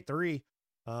Baldur's Gate 3?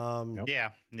 Yeah.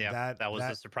 That was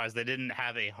a surprise. They didn't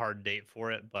have a hard date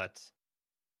for it, but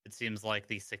it seems like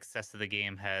the success of the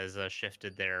game has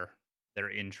shifted their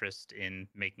interest in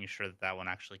making sure that one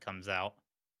actually comes out.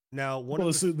 Now,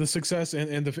 the success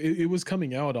and it was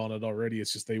coming out on it already.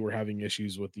 It's just they were having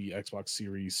issues with the Xbox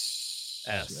Series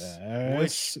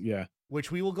S,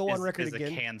 which we will go on record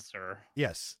again. A cancer.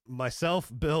 Yes,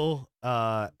 myself, Bill.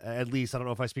 At least I don't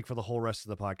know if I speak for the whole rest of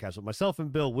the podcast, but myself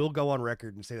and Bill will go on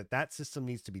record and say that system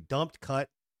needs to be dumped, cut,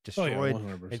 destroyed,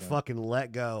 and fucking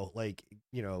let go. Like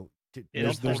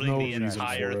it's holding the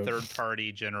entire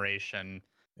third-party generation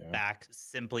back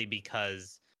simply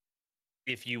because.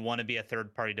 If you want to be a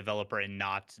third-party developer and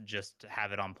not just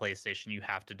have it on PlayStation, you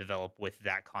have to develop with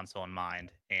that console in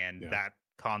mind. And that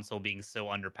console being so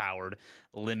underpowered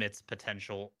limits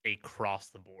potential across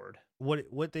the board.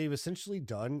 What they've essentially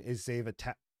done is they've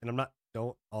attacked, and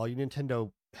all you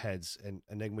Nintendo heads, and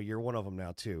Enigma, you're one of them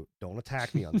now too. Don't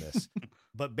attack me on this.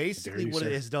 But basically what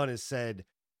it has done is said,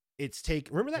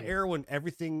 remember that era when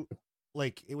everything,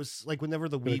 like it was like whenever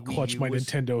the Wii clutch my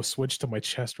Nintendo Switch to my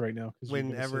chest right now.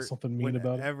 Whenever something mean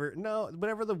about it.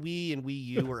 Whenever the Wii and Wii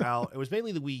U were out, it was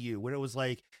mainly the Wii U when it was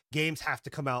like games have to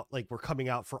come out, like we're coming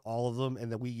out for all of them, and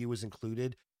the Wii U was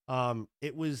included. They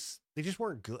just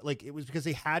weren't good. Like it was because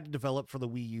they had to develop for the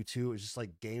Wii U too. It was just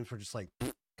like games were just like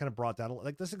kind of brought down.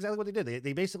 Like that's exactly what they did.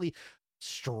 They basically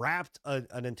strapped a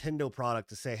Nintendo product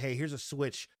to say, hey, here's a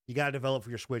Switch. You got to develop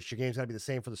for your Switch. Your game's got to be the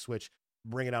same for the Switch.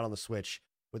 Bring it out on the Switch.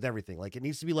 With everything, like it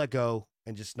needs to be let go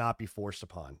and just not be forced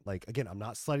upon. Like again, I'm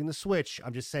not sliding the Switch.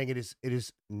 I'm just saying it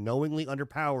is knowingly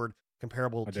underpowered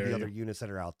comparable to the other units that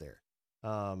are out there.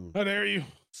 How dare you?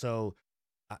 So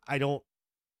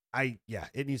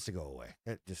it needs to go away.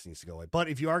 It just needs to go away. But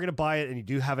if you are going to buy it and you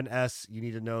do have an S, you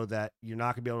need to know that you're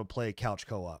not going to be able to play couch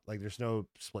co-op. Like there's no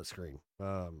split screen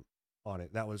on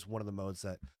it. That was one of the modes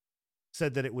that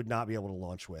said that it would not be able to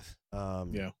launch with.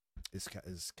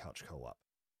 Is couch co-op.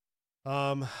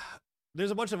 There's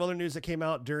a bunch of other news that came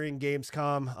out during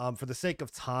Gamescom. For the sake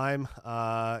of time, we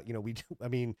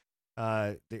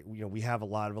have a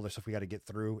lot of other stuff we got to get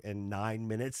through in 9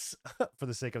 minutes for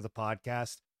the sake of the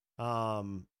podcast.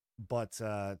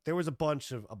 But there was a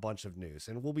bunch of news,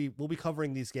 and we'll be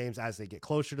covering these games as they get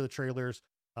closer to the trailers.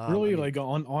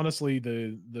 Honestly,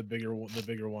 the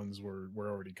bigger ones we're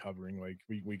already covering. Like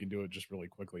we can do it just really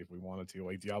quickly if we wanted to.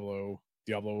 Like Diablo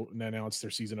announced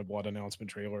their Season of Blood announcement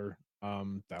trailer.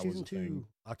 That Season was a thing.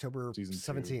 October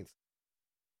 17th.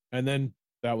 And then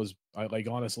that was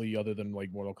honestly, other than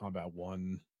like Mortal Kombat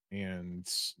 1 and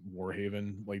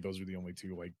Warhaven, like those are the only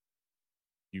two like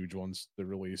huge ones that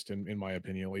released in my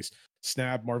opinion, at least.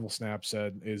 Marvel Snap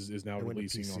said is now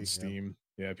releasing PC, on Steam.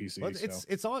 Yeah, PC. Well,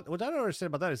 it's on. What I don't understand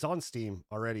about that, it's on Steam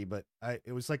already, but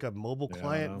it was like a mobile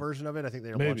client version of it. I think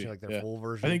they're launching like their full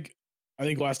version. I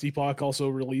think Last Epoch also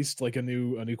released like a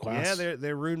new class. Yeah,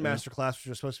 their Rune Master class, which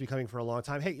was supposed to be coming for a long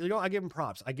time. Hey, I give them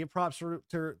props. I give props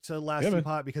to Last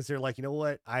Epoch because they're like, you know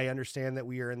what? I understand that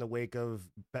we are in the wake of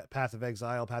Path of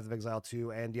Exile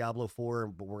 2, and Diablo 4,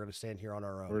 but we're going to stand here on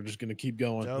our own. We're just going to keep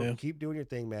going. So keep doing your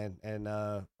thing, man, and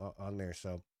on there.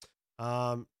 So,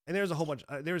 and there's a whole bunch.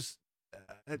 There's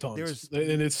tons.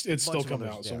 And it's still coming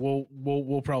out. So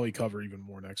we'll probably cover even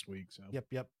more next week. So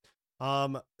yep.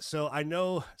 So I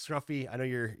know, Scruffy, I know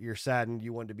you're saddened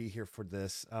you wanted to be here for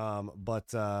this.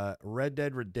 But Red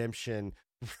Dead Redemption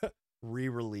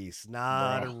re-release,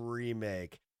 not a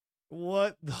remake.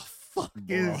 What the fuck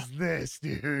is this,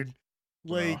 dude?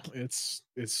 Like it's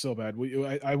so bad.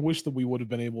 I wish that we would have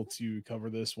been able to cover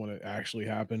this when it actually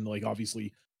happened. Like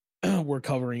obviously we're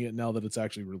covering it now that it's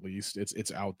actually released.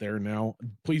 It's out there now.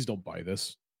 Please don't buy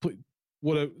this. Please,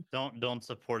 don't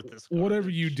support this. Whatever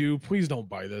you do, please don't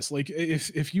buy this. Like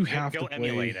if you have go to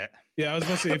emulate it. Yeah, I was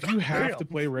about to say if you have to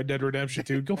play Red Dead Redemption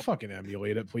 2, go fucking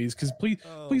emulate it, please. Because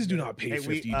please do not pay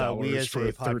 $50 for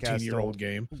a 13-year-old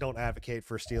game. Don't advocate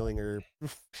for stealing or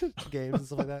games and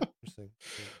stuff like that.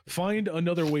 Find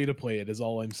another way to play it. Is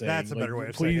all I'm saying. That's a better way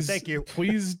of saying it. Thank you.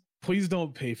 Please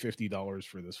don't pay $50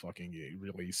 for this fucking game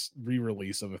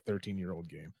re-release of a 13-year-old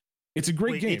game. It's a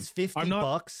great game. It's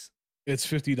 $50. It's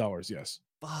 $50. Yes.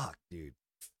 Fuck, dude.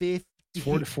 $50.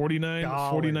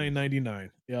 $49.99.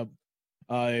 Yep.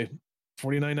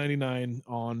 $49.99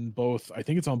 on both. I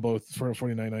think it's on both for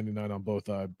 $49.99 on both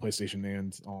PlayStation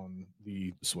and on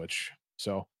the Switch.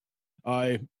 So,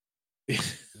 wow,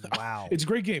 it's a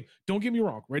great game. Don't get me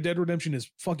wrong. Red Dead Redemption is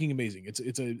fucking amazing. It's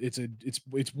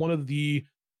one of the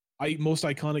most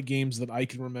iconic games that I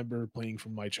can remember playing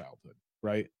from my childhood.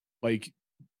 Right, like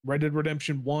Red Dead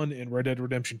Redemption 1 and Red Dead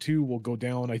Redemption 2 will go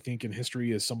down, I think, in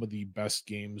history as some of the best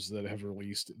games that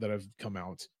have come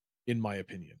out, in my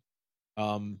opinion.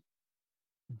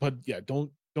 But yeah,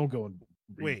 don't go and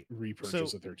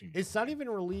repurchase a 13. It's not even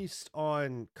released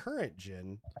on current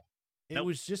gen. It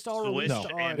was just all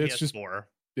released on it's just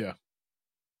yeah.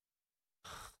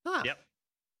 Huh.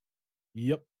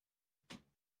 Yep.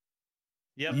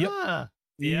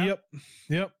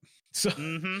 So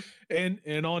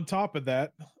and on top of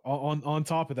that,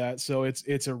 so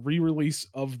it's a re-release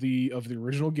of the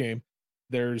original game.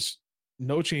 There's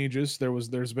no changes.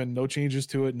 There's been no changes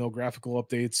to it, no graphical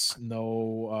updates,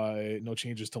 no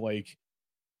changes to like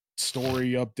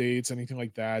story updates, anything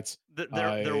like that.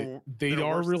 They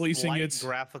are releasing it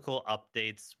graphical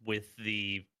updates with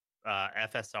the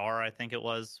FSR, I think it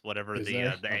was, whatever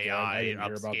the AI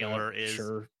upscaler is.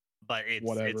 Sure. But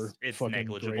it's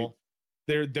negligible.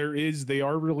 Great. They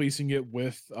are releasing it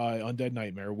with Undead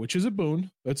Nightmare, which is a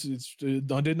boon.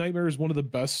 Undead Nightmare is one of the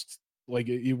best. Like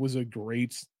it was a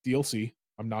great DLC.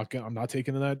 I'm not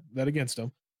taking that against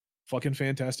them. Fucking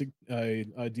fantastic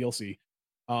DLC.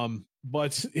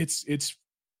 But it's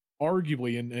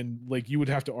arguably and like you would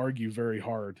have to argue very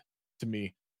hard to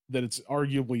me that it's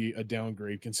arguably a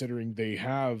downgrade considering they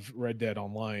have Red Dead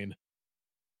Online,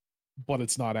 but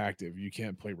it's not active. You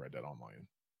can't play Red Dead Online.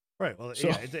 Right. Well, so,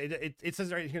 yeah, it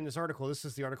says right here in this article. This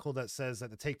is the article that says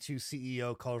that the Take-Two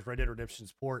CEO calls Red Dead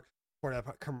Redemption's port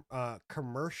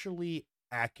commercially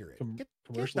accurate.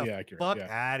 Commercially accurate. Fuck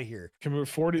out of here.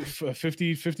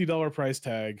 $50 price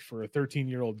tag for a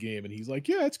 13-year-old game, and he's like,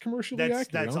 "Yeah, it's commercially accurate."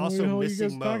 That's also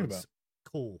missing modes.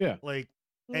 Cool. Yeah. Like,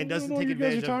 and doesn't take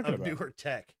advantage of newer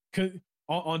tech.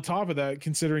 On top of that,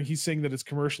 considering he's saying that it's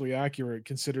commercially accurate,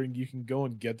 considering you can go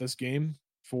and get this game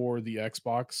for the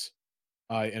Xbox.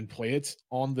 And play it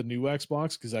on the new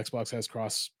Xbox because Xbox has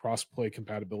cross play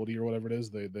compatibility or whatever it is.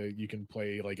 You can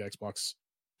play like Xbox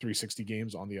 360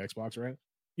 games on the Xbox, right?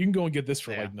 You can go and get this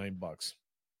for like $9,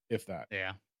 if that.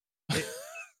 Yeah.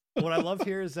 What I love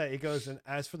here is that it goes, and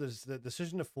as for the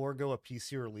decision to forego a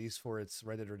PC release for its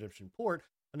Red Dead Redemption port,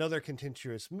 another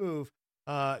contentious move,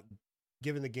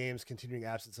 given the game's continuing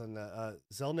absence on the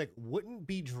Zelnick wouldn't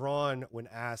be drawn when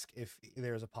asked if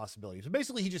there's a possibility. So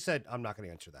basically, he just said, "I'm not going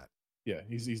to answer that." Yeah,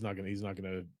 he's not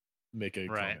gonna make a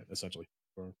comment essentially.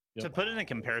 To put it in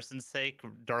comparison's sake,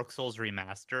 Dark Souls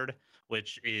Remastered,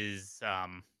 which is a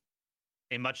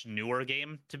much newer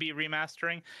game to be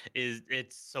remastering,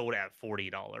 it's sold at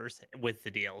 $40 with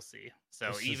the DLC.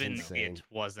 So even it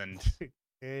wasn't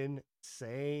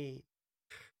insane.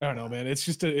 I don't know, man. It's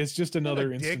just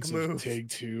another instance of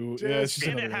Take-Two. Yeah, it's just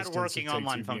and it had working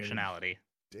online functionality.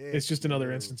 It's just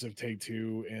another instance of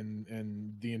Take-Two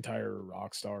and the entire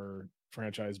Rockstar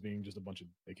franchise being just a bunch of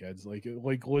dickheads. Like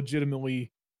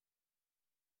legitimately,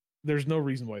 there's no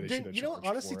reason why they should have. You know,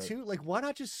 honestly, too, like why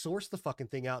not just source the fucking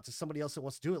thing out to somebody else that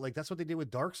wants to do it? Like that's what they did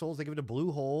with Dark Souls. They give it a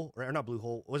Bluehole, or not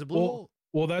Bluehole. Was it Bluehole?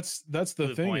 Well, that's the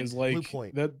Blue thing Point. Is like Blue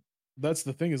Point. that's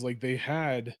the thing is like they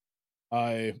had.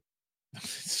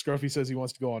 Scruffy says he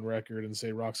wants to go on record and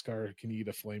say Rockstar can eat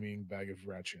a flaming bag of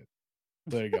rat shit.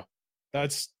 There you go.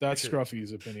 That's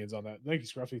Scruffy's opinions on that. Thank you,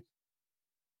 Scruffy.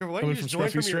 Why don't you just join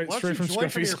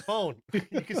from your phone?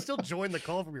 You can still join the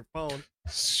call from your phone.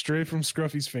 Straight from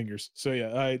Scruffy's fingers. So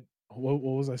yeah, what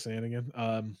was I saying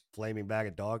again? Flaming bag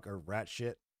of dog or rat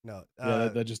shit. No,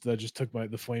 that just took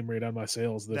the flame rate on my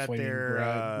sales. The flaming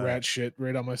rat shit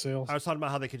right on my sales. I was talking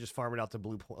about how they could just farm it out to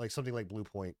Blue Point, like something like Blue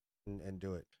Point, and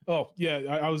do it. Oh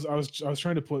yeah, I was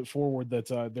trying to put forward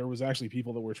that there was actually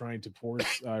people that were trying to port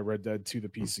Red Dead to the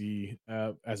PC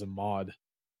as a mod,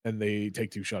 and they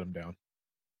Take-Two shut them down.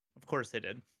 Of course they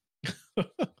did.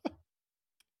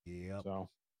 Yep. So.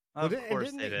 Of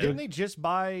course they did. Didn't they just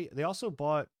buy? They also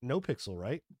bought No Pixel,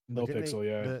 right? No Pixel,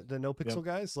 yeah. The No Pixel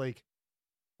guys, like.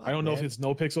 I don't know if it's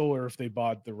No Pixel or if they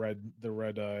bought the red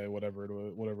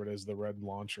whatever it is, the red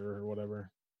launcher or whatever.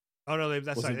 Oh no,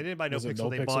 that's right. They didn't buy No Pixel.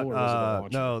 They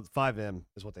bought no 5M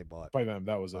is what they bought. 5M,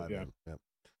 that was it. Yeah.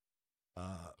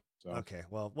 Okay.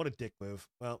 Well, what a dick move.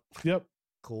 Well. Yep.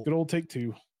 Cool. Good old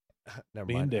Take-Two. Never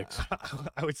Being mind. dicks.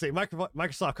 I would say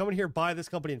Microsoft, come in here, buy this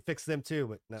company, and fix them too.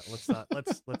 But no, let's not.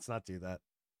 let's not do that.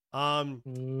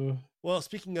 Well,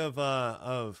 speaking of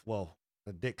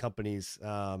the dick companies,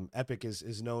 Epic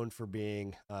is known for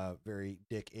being very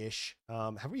dick-ish.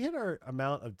 Have we hit our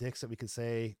amount of dicks that we could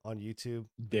say on YouTube?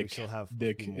 Dick. We still have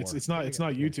dick. It's not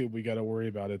YouTube. We got to worry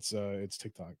about it's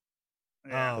TikTok.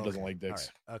 Yeah, it doesn't like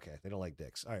dicks. Right. Okay, they don't like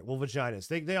dicks. All right. Well, vaginas.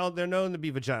 They're known to be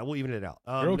vagina. We'll even it out.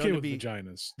 They're okay with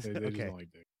vaginas. They okay. Just don't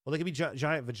like dicks. Well, they can be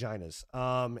giant vaginas.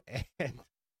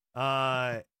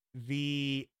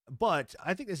 But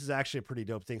I think this is actually a pretty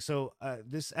dope thing. So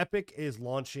this Epic is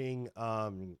launching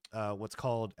what's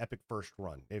called Epic First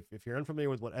Run. If you're unfamiliar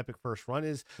with what Epic First Run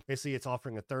is, basically it's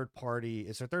offering a third party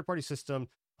system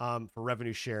for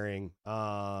revenue sharing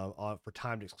for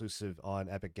timed exclusive on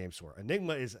Epic Game Store.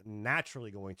 Enigma is naturally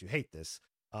going to hate this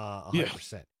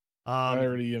 100%. I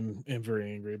already am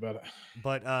very angry about it.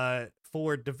 But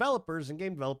for developers and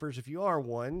game developers, if you are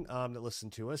one that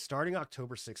listen to us, starting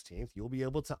October 16th, you'll be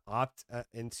able to opt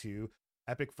into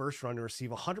Epic First Run to receive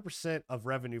 100% of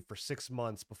revenue for 6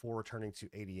 months before returning to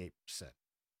 88%.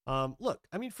 Look,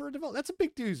 I mean, for a developer, that's a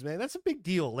big news, man. That's a big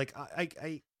deal. Like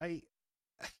I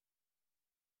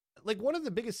like one of the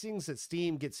biggest things that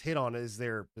Steam gets hit on is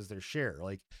their share,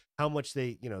 like how much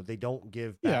they don't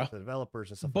give back to the developers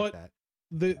and stuff like that.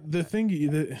 The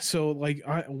thing, so like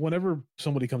whenever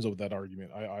somebody comes up with that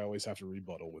argument, I always have to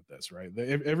rebuttal with this, right?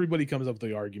 Everybody comes up with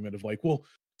the argument of like, well,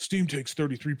 Steam takes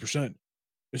 33%,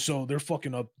 so they're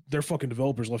fucking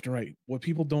developers left and right. What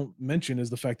people don't mention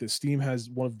is the fact that Steam has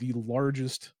one of the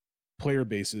largest player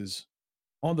bases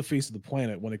on the face of the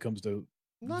planet when it comes to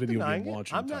video game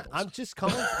launching. I'm just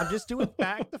doing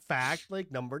fact to fact,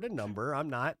 like number to number. I'm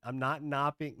not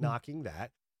knocking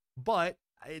that, but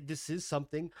this is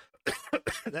something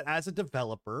that as a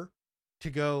developer to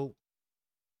go,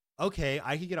 okay,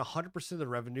 I can get 100% of the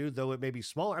revenue, though it may be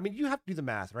smaller. I mean, you have to do the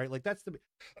math, right? Like that's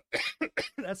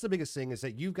the biggest thing is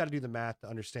that you've got to do the math to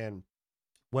understand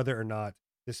whether or not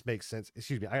this makes sense.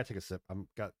 Excuse me, I gotta take a sip.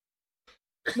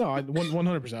 No,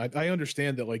 100%. I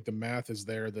understand that like the math is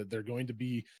there, that they're going to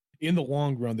be in the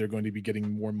long run, they're going to be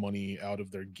getting more money out of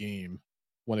their game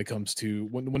when it comes to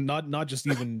when not just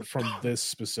even from this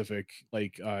specific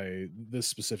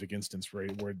instance,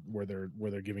 right, where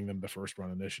they're giving them the first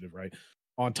run initiative, right?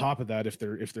 On top of that, if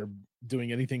they're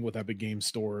doing anything with Epic Games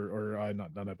Store or not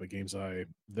Epic Games,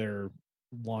 their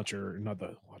launcher, not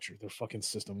the launcher, their fucking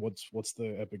system. What's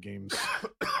the Epic Games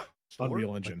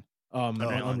Unreal Engine?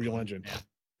 Unreal Engine. Yeah.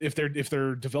 If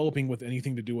they're developing with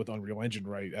anything to do with Unreal Engine,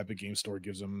 right? Epic Games Store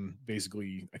gives them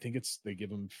basically, I think they give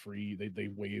them free. They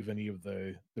waive any of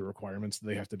the requirements that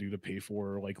they have to do to pay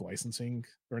for like licensing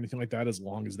or anything like that, as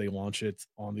long as they launch it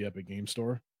on the Epic Games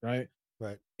Store, right?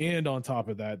 Right. And on top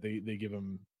of that, they give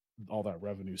them all that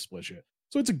revenue split shit.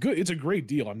 So it's a great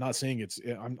deal. I'm not saying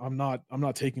I'm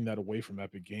not taking that away from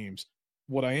Epic Games.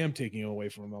 What I am taking away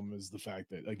from them is the fact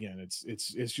that again, it's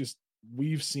just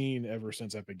we've seen ever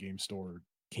since Epic Games Store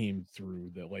came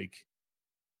through that like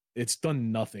it's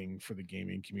done nothing for the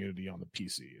gaming community on the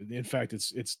PC. In fact,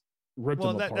 it's ripped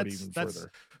them apart even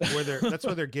further. That's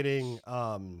where they're getting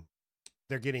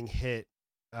hit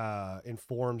in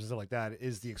forums and stuff like that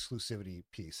is the exclusivity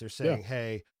piece. They're saying,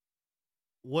 hey,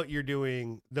 what you're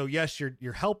doing, though, yes,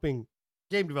 you're helping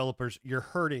game developers, you're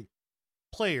hurting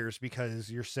players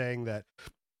because you're saying that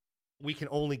we can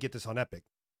only get this on Epic.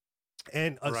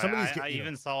 And some of these, I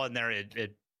even saw in there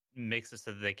it makes it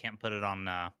so that they can't put it on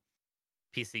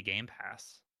PC Game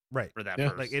Pass, right? For that,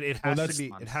 like it has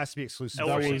to be exclusive.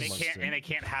 And it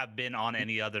can't have been on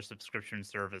any other subscription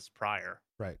service prior,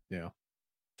 right? Yeah,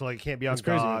 so like it can't be on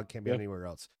GOG, can't be anywhere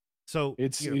else. So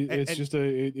it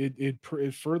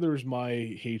furthers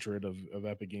my hatred of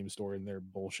Epic Games Store and their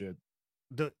bullshit.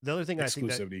 The other thing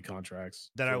exclusivity contracts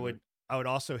that I would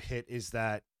also hit is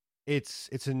that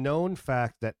it's a known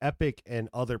fact that Epic and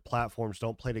other platforms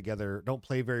don't play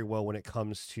very well when it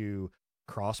comes to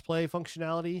crossplay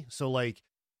functionality. So like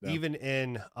even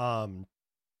in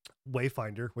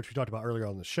Wayfinder, which we talked about earlier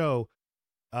on the show,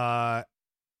 I'm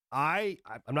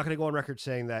not going to go on record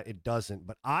saying that it doesn't,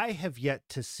 but I have yet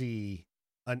to see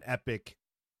an Epic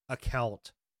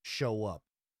account show up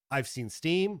I've seen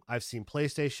Steam, I've seen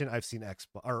PlayStation, I've seen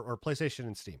Xbox or PlayStation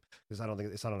and Steam, because I don't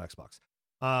think it's not on Xbox.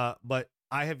 But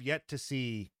I have yet to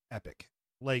see Epic.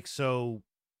 Like, so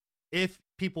if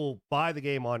people buy the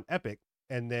game on Epic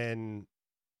and then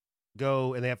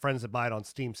go and they have friends that buy it on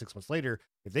Steam 6 months later,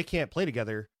 if they can't play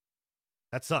together,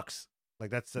 that sucks. Like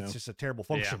that's just a terrible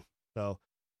function. So,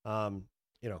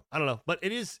 you know, I don't know, but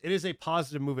it is a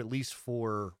positive move, at least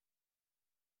for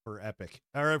Epic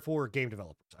or for game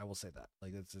developers. I will say that.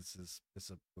 Like it's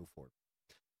a move forward.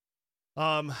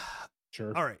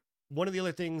 Sure. All right. One of the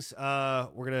other things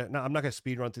I'm not gonna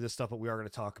speed run through this stuff, but we are gonna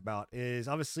talk about is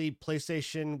obviously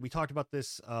PlayStation. We talked about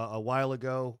this a while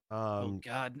ago. Oh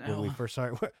God, no! When we first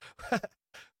started,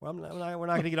 we're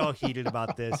not gonna get all heated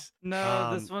about this.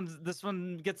 No, this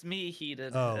one gets me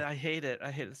heated. Oh. I hate it.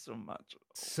 I hate it so much.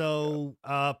 So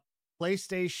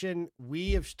PlayStation,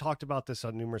 we have talked about this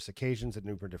on numerous occasions and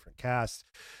numerous different casts.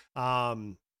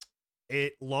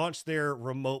 It launched their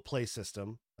remote play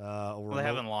system. Well, they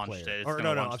haven't launched it. It's or,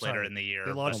 no, launch later in the year.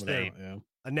 They launched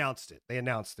announced it. They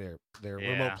announced their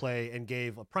remote play and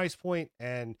gave a price point,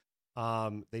 and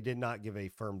they did not give a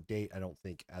firm date, I don't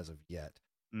think, as of yet.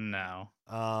 No.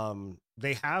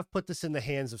 They have put this in the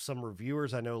hands of some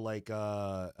reviewers. I know, like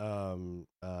MK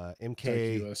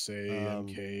USA,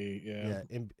 MK,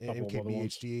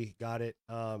 MKBHD got it.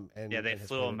 And they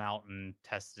flew them out and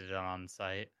tested it on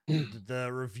site.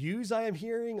 The reviews I am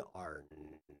hearing are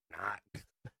not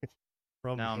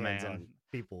from hands-on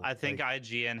people. I think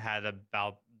IGN had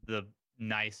about the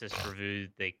nicest review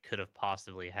they could have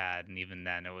possibly had, and even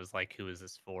then, it was like, "Who is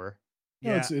this for?"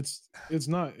 No, it's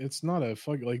not a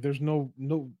fuck, like there's no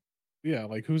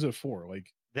like who's it for?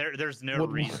 Like there's no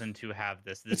reason to have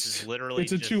this. This is literally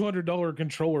it's a $200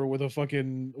 controller with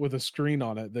a screen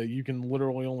on it that you can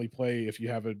literally only play if you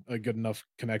have a good enough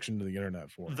connection to the internet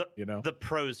for. The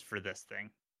pros for this thing,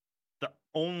 the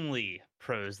only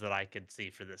pros that I could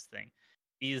see for this thing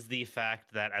is the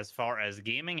fact that as far as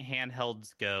gaming handhelds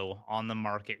go on the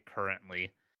market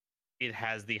currently, it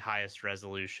has the highest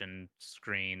resolution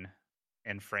screen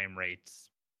and frame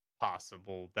rates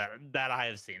possible that I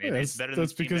have seen. It's better than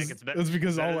Steam Deck. That's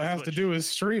because all it has to do is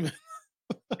stream it.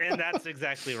 And that's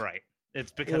exactly right.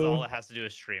 It's because all it has to do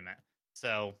is stream it.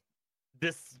 So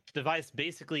this device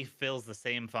basically fills the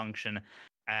same function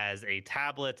as a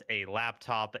tablet, a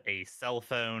laptop, a cell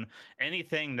phone,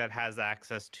 anything that has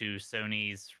access to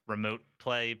Sony's remote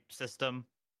play system.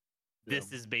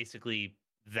 This is basically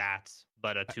that,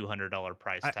 but a $200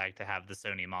 price tag to have the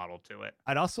Sony model to it.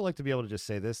 I'd also like to be able to just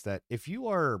say this, that if you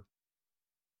are,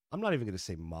 I'm not even going to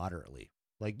say moderately,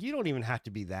 like you don't even have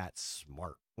to be that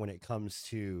smart when it comes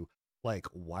to like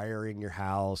wiring your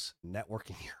house,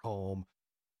 networking your home.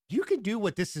 You can do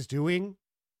what this is doing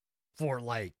for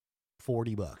like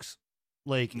 $40.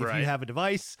 Like if you have a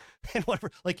device and whatever,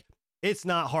 like it's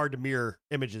not hard to mirror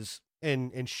images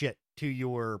and shit to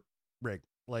your rig,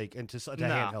 like into a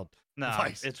handheld. No,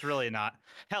 device. It's really not.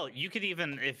 Hell, you could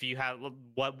even, if you have,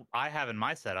 what I have in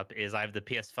my setup is I have the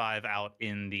PS5 out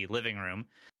in the living room,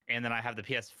 and then I have the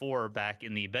PS4 back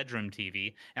in the bedroom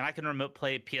TV, and I can remote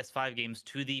play PS5 games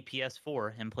to the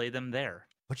PS4 and play them there.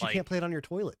 But you can't play it on your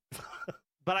toilet.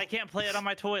 But I can't play it on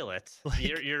my toilet.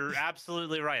 You're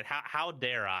absolutely right. How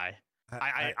dare I?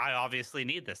 I obviously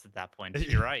need this at that point.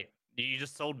 You're right. You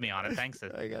just sold me on it. Thanks.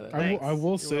 I got it. I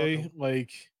will say, welcome.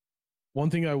 Like, one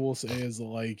thing I will say is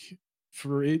like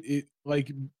for it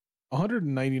like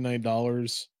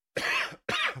 $199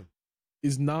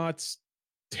 is not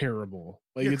terrible.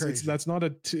 Like it's not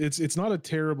a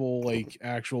terrible like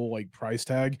actual like price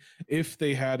tag if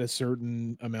they had a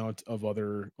certain amount of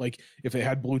other, like if it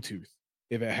had Bluetooth,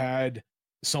 if it had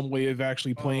some way of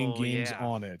actually playing games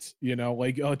on it, you know,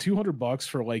 like $200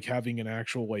 for like having an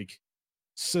actual like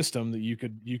system that you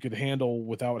could handle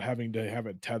without having to have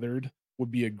it tethered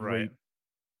would be a great.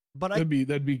 But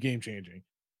that'd be game changing.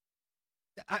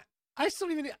 I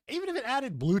still even if it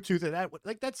added Bluetooth and that,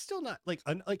 like that's still not like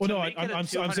well, no, I'm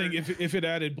saying if it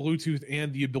added Bluetooth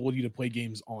and the ability to play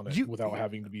games on it without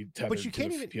having to be tethered but you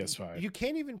can't to even PS5. You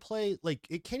can't even play, like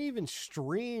it can't even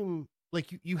stream.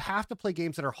 Like you have to play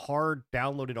games that are hard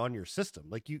downloaded on your system.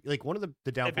 Like one of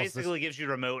the downfalls. It basically gives you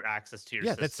remote access to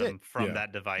your system from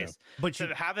that device. Yeah. But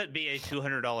to have it be a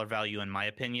 $200 value, in my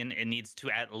opinion, it needs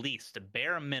to at least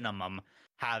bare minimum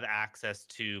have access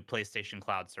to PlayStation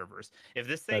Cloud servers. If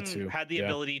this thing had the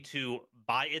ability to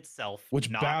by itself,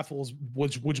 which baffles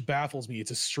me,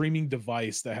 it's a streaming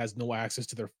device that has no access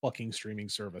to their fucking streaming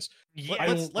service. Yeah, I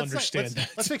don't understand that.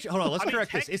 Let's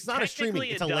correct this. It's not a streaming;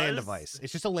 it's a LAN device.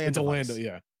 It's just a LAN device.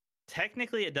 Yeah.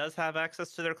 Technically, it does have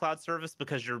access to their cloud service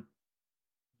because you're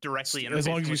directly as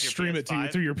long as you stream it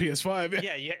through your PS5.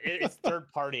 Yeah, it's third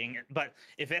partying. But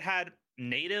if it had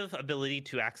native ability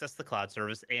to access the cloud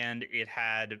service and it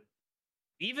had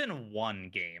even one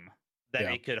game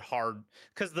that it could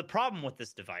because the problem with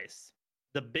this device,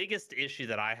 the biggest issue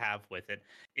that I have with it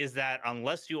is that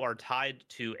unless you are tied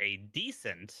to a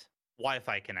decent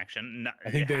Wi-Fi connection, I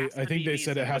think they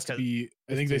said it has to be.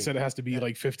 I think they said it has to be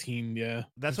like 15. Yeah,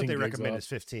 that's what they recommend is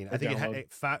 15. I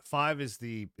think 5 is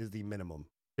the minimum.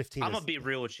 15. I'm gonna be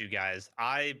real with you guys.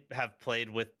 I have played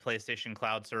with PlayStation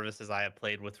Cloud services. I have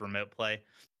played with Remote Play.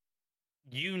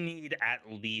 You need at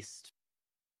least,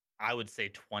 I would say,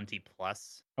 20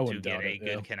 plus to get a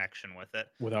good connection with it.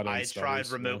 I tried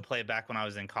Remote Play back when I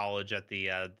was in college at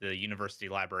the university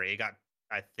library. It got,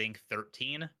 I think,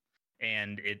 13,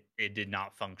 and it did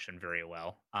not function very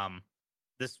well.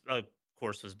 This of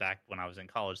course was back when I was in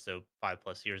college, so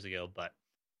 5+ years ago. But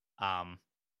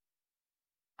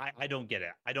I don't get it.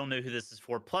 I don't know who this is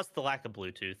for. Plus the lack of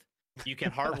Bluetooth. You can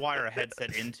hardwire a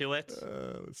headset into it.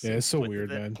 Yeah, it's so weird,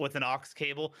 man. With an aux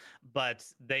cable, but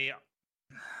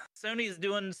Sony's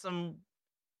doing some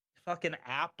fucking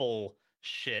Apple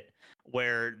shit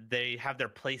where they have their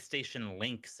PlayStation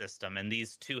Link system, and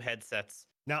these two headsets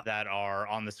that are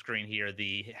on the screen here,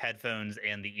 the headphones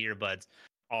and the earbuds,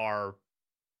 are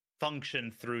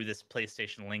function through this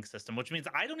PlayStation Link system, which means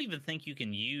I don't even think you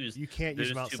can use those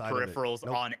two peripherals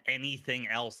on anything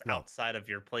else outside of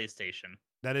your PlayStation.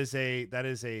 Not at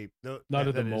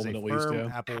the moment, at least.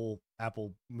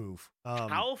 Apple move.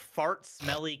 How fart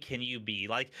smelly can you be?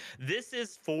 Like, this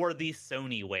is for the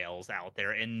Sony whales out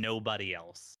there and nobody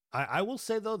else. I will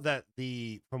say though that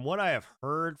from what I have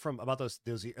heard about those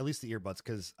at least the earbuds,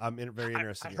 because I'm very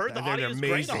interested. I heard the audio is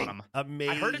great on them. Amazing.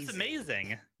 I heard it's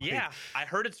amazing. Yeah, I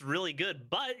heard it's really good,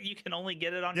 but you can only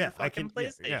get it on your fucking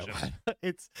PlayStation.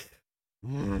 It's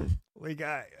like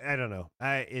I don't know.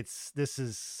 This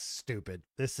is stupid.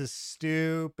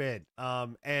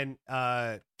 And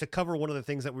to cover one of the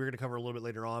things that we're going to cover a little bit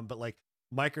later on, but like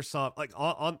Microsoft, like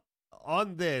on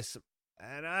this,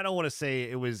 and I don't want to say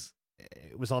it was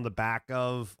on the back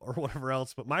of or whatever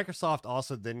else, but Microsoft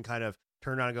also then kind of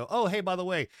turned around and go, oh, hey, by the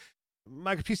way,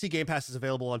 my PC Game Pass is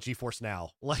available on GeForce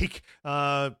Now. Like,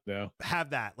 have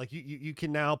that. Like, you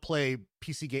can now play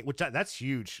PC game, which that's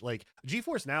huge. Like,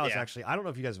 GeForce Now is actually, I don't know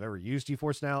if you guys have ever used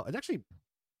GeForce Now. It's actually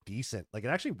decent. Like, it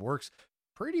actually works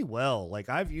pretty well. Like,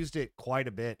 I've used it quite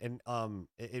a bit, and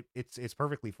it's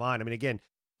perfectly fine. I mean, again,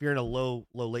 if you're in a low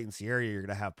latency area, you're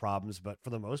gonna have problems, but for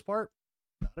the most part,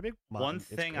 not a big problem. One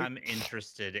thing I'm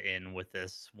interested in with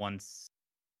this, once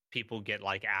people get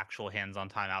like actual hands-on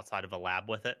time outside of a lab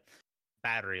with it,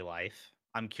 battery life.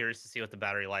 I'm curious to see what the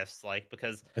battery life's like,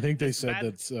 because I think they said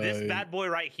that this bad boy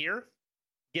right here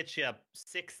gets you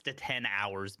 6 to 10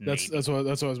 hours. Maybe. That's what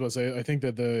I was about to say. I think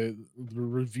that the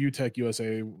Review Tech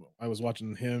USA, I was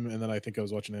watching him, and then I think I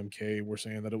was watching MK. Were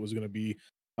saying that it was going to be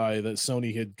that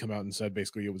Sony had come out and said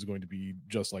basically it was going to be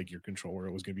just like your controller.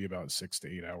 It was going to be about 6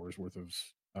 to 8 hours worth of.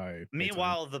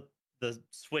 Meanwhile, the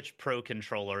Switch Pro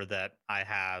controller that I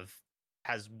have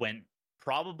has went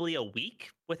probably a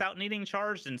week without needing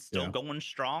charged and still going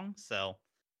strong. So,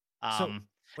 and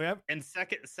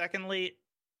secondly,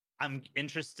 I'm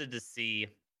interested to see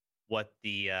what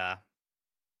the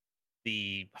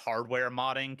hardware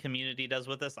modding community does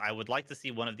with this. I would like to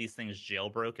see one of these things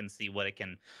jailbroke and see what it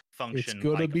can function. It's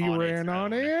gonna be ran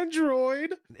on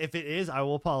Android. If it is, I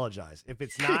will apologize. If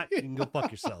it's not, you can go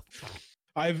fuck yourself.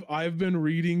 I've been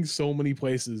reading so many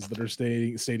places that are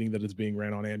stating that it's being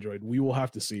ran on Android. We will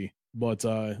have to see, but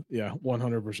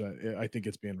 100%. I think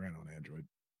it's being ran on Android.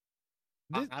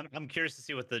 I'm curious to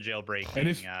see what the jailbreak. And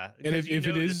if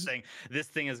it is, this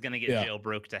thing is going to get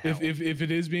jailbroke to hell. If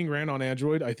it is being ran on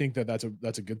Android, I think that's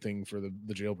a good thing for the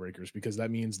jailbreakers, because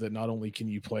that means that not only can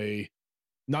you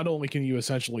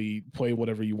essentially play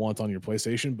whatever you want on your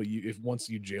PlayStation, but once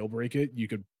you jailbreak it, you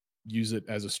could use it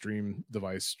as a stream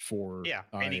device for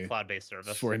any cloud-based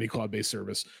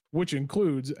service, which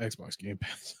includes Xbox Game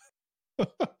Pass.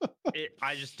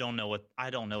 I just don't know what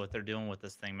they're doing with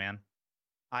this thing, man.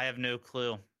 I have no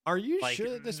clue. Are you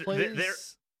sure that this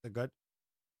plays? Good.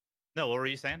 No, what were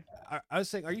you saying? I was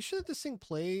saying, are you sure that this thing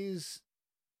plays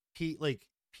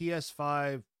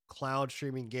PS5 cloud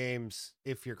streaming games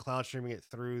if you're cloud streaming it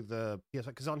through the PS5?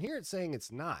 Because on here it's saying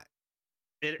it's not.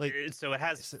 It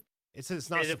says it's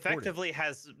not. It effectively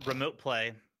has Remote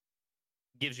Play,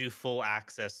 gives you full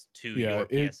access to your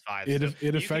PS5.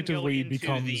 It effectively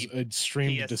becomes a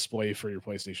streamed display for your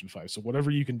PlayStation 5. So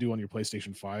whatever you can do on your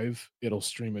PlayStation 5, it'll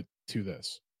stream it to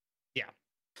this. Yeah.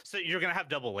 So you're going to have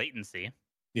double latency.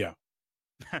 Yeah.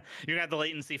 you're gonna have the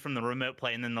latency from the remote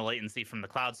play and then the latency from the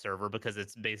cloud server because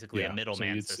it's basically a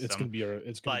middleman system. It's gonna be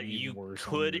but you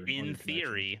could, in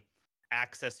theory,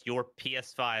 access your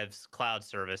PS5's cloud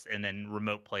service and then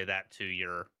remote play that to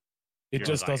your. It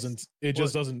just doesn't. It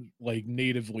just doesn't like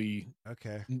natively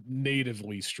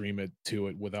stream it to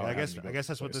it without. I guess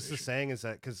that's what this is saying, is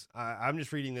that because I'm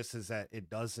just reading this is that it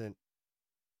doesn't.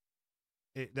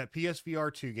 That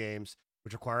PSVR 2 games,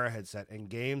 which require a headset, and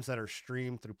games that are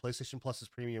streamed through PlayStation Plus's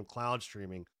premium cloud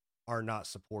streaming are not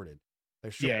supported.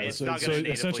 It's not going to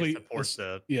natively support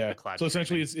the cloud. So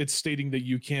essentially, it's stating that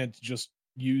you can't just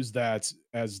use that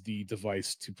as the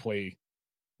device to play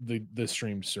the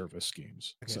streamed service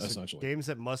games. Okay, so essentially, games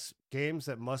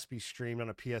that must be streamed on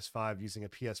a PS5 using a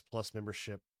PS Plus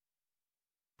membership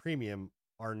premium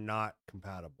are not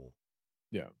compatible.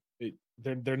 Yeah,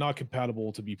 they're not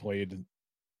compatible to be played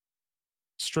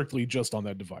strictly just on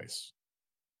that device.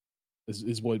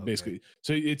 Is what basically.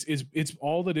 So it's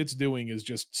all that it's doing is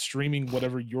just streaming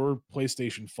whatever your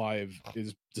PlayStation 5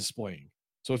 is displaying.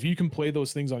 So if you can play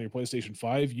those things on your PlayStation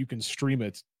 5, you can stream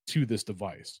it to this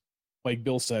device. Like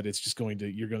Bill said, it's just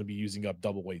you're going to be using up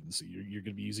double latency. You're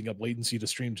going to be using up latency to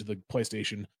stream to the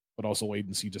PlayStation, but also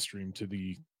latency to stream to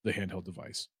the handheld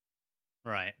device.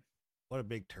 Right. What a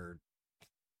big turd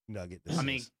nugget. I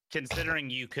mean, considering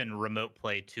you can remote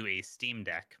play to a Steam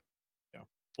Deck,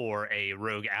 or a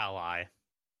Rogue Ally,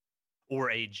 or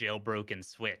a jailbroken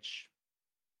Switch,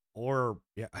 or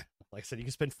like I said, you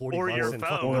can spend 40 or bucks your and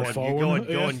phone.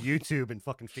 Go on YouTube and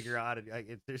fucking figure out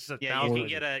there's a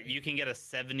you can get a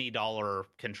 $70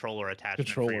 controller attachment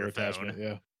for your phone.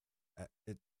 Yeah.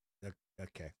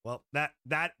 Okay. Well,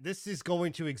 this is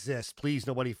going to exist. Please,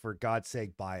 nobody, for God's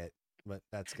sake, buy it. But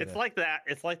it's like that.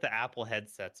 It's like the Apple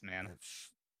headsets, man. It's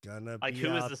gonna like, be who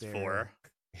out is this there.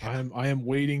 for? I am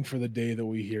waiting for the day that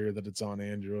we hear that it's on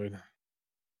Android.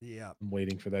 Yeah, I'm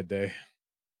waiting for that day.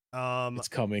 It's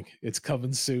coming. It's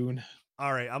coming soon.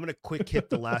 All right, I'm gonna quick hit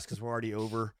the last because we're already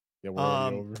over. Yeah, we're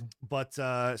already over. But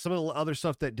some of the other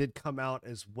stuff that did come out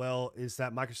as well is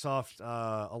that Microsoft,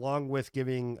 along with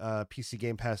giving PC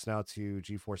Game Pass now to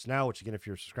GeForce Now, which again, if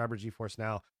you're a subscriber to GeForce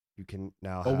Now, you can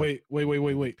now. Wait!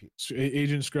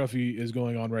 Agent Scruffy is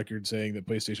going on record saying that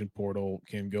PlayStation Portal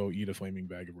can go eat a flaming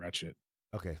bag of rat shit.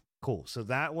 Okay, cool. So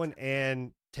that one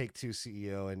and Take-Two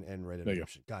CEO and Red Dead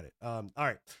Redemption. Got it. All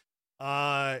right.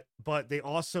 But they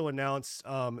also announced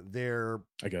their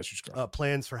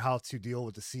plans for how to deal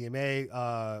with the CMA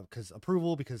because the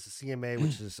CMA,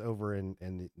 which is over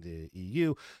in the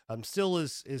EU, still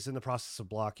is in the process of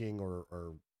blocking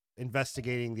or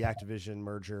investigating the Activision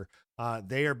merger.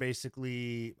 They are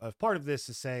basically, a part of this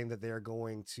is saying that they are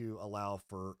going to allow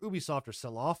for Ubisoft to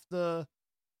sell off the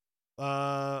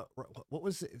what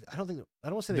was it? I don't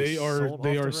want to say they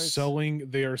are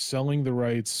selling the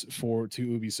rights to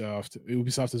Ubisoft.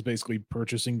 Ubisoft is basically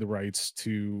purchasing the rights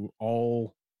to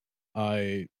all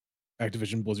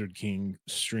Activision Blizzard King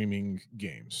streaming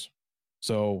games.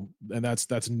 So, and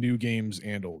that's new games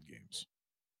and old games.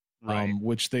 Right.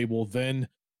 Which they will then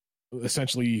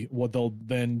essentially, what they'll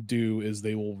then do is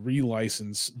they will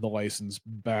relicense the license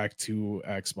back to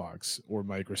Xbox or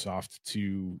Microsoft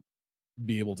to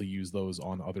be able to use those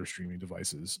on other streaming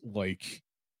devices or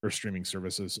streaming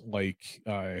services like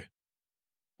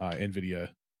NVIDIA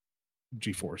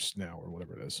GeForce Now or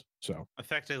whatever it is. So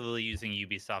effectively using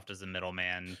Ubisoft as a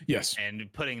middleman. Yes.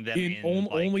 And putting them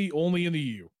only in the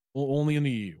EU. Only in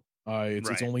the EU.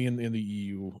 It's only in the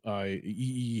EU.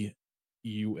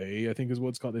 EUA, I think is what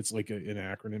it's called. It's like an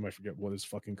acronym. I forget what it's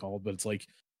fucking called, but it's like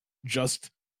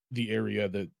just the area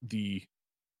that the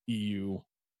EU,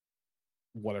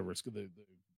 whatever it's the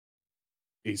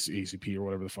ACP or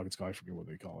whatever the fuck it's called. I forget what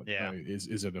they call it. Yeah,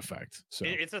 is in effect. So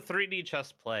it's a 3D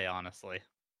chess play, honestly.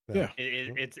 Yeah,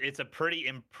 it's a pretty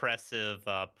impressive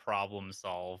problem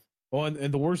solve. Well,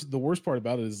 and the worst part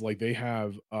about it is like they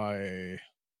have I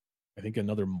think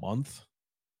another month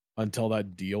until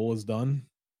that deal is done.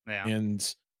 Yeah.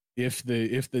 And if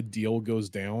the deal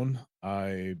goes down,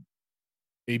 ABK,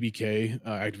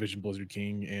 Activision Blizzard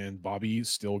King, and Bobby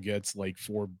still gets like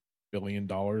 $4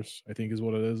 billion, I think is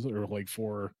what it is, or like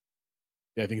I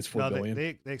think it's $4 billion.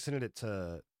 They extended it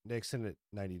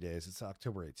 90 days. It's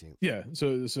October 18th. Yeah,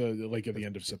 so like at the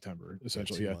end of September,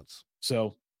 essentially. 2 months.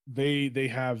 So they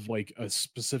have like a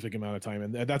specific amount of time,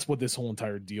 and that's what this whole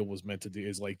entire deal was meant to do.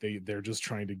 Is like they're just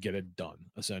trying to get it done,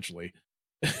 essentially.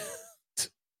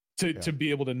 To be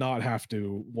able to not have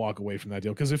to walk away from that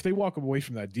deal, because if they walk away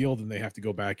from that deal, then they have to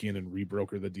go back in and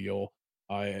rebroker the deal.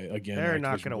 Again, they're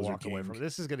not going to walk away from it.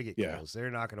 This is going to get closed.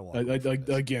 They're not going to walk away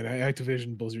again.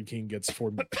 Activision Blizzard King gets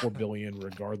 $4 billion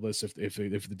regardless if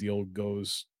the deal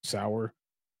goes sour.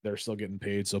 they're still getting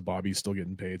paid, so Bobby's still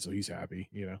getting paid, so he's happy,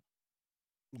 Yeah.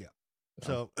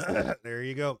 So there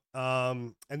you go.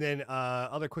 And then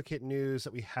other quick hit news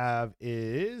that we have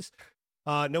is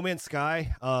No Man's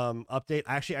Sky update.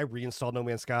 Actually, I reinstalled No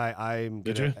Man's Sky. I'm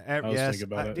Did gonna, you? I was yes,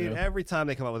 thinking about it, dude. yeah. Every time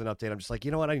they come out with an update, I'm just like,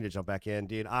 you know what? I need to jump back in,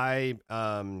 dude. I'm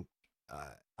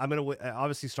gonna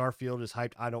obviously Starfield is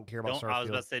hyped. I don't care about Starfield. I was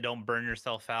about to say, don't burn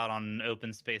yourself out on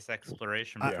open space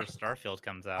exploration before Starfield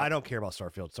comes out. I don't care about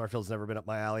Starfield. Starfield's never been up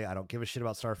my alley. I don't give a shit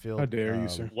about Starfield. How dare you,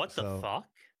 sir? What the fuck?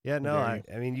 Yeah, no, I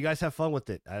mean, you guys have fun with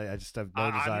it. I just have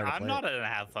no desire to play I'm not gonna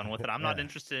have fun with it. I'm not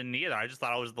interested in either. I just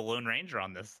thought I was the Lone Ranger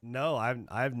on this. No,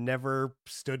 I've never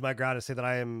stood my ground to say that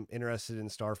I am interested in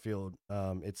Starfield.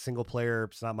 It's single player.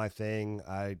 It's not my thing.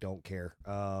 I don't care.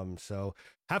 So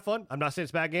have fun. I'm not saying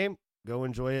it's a bad game. Go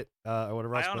enjoy it. Or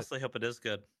whatever else. I honestly hope it is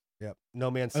good. Yep.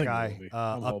 No Man's Sky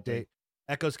update. Hoping.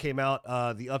 Echoes came out.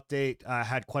 The update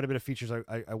had quite a bit of features.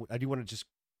 I do want to just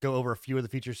go over a few of the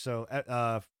features. So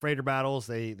freighter battles,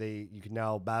 you can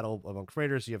now battle among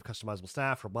freighters. You have customizable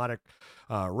staff, robotic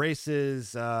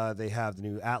races. They have the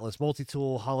new Atlas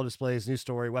multi-tool, holo displays, new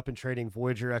story, weapon trading,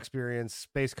 Voyager experience,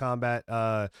 space combat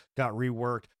got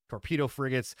reworked, torpedo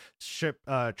frigates, ship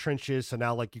trenches. So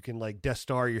now like you can like Death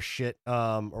Star your shit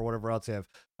or whatever else. They have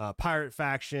pirate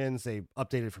factions. They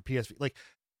updated for PSV. Like,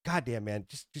 goddamn man,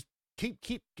 just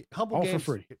keep humble all games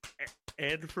for free.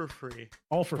 And for free.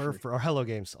 All for free. For our Hello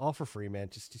Games, all for free, man.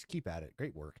 Just keep at it.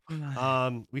 Great work.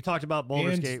 We talked about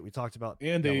Baldur's Gate. We talked about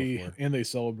they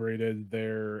celebrated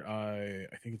their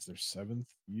I think it's their 7th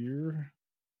year.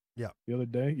 Yeah. The other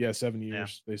day. Yeah, 7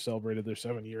 years. Yeah. They celebrated their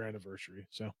 7-year anniversary.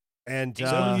 So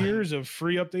 7 years of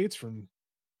free updates from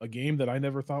a game that I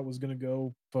never thought was gonna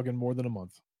go fucking more than a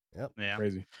month. Yep. Yeah.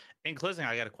 Crazy. In closing,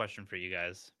 I got a question for you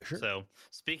guys. Sure. So,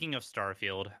 speaking of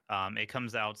Starfield, it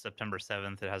comes out September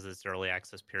 7th. It has this early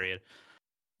access period.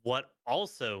 What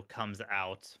also comes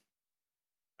out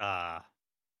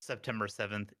September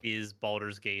 7th is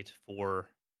Baldur's Gate for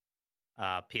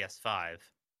PS5.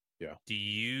 Yeah. Do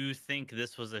you think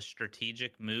this was a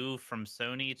strategic move from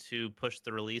Sony to push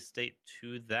the release date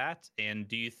to that? And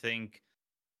do you think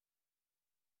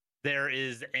there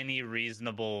is any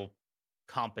reasonable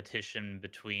competition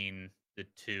between the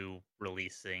two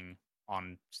releasing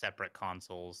on separate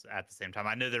consoles at the same time?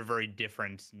 I know they're very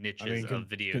different niches of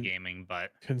video gaming,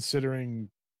 but considering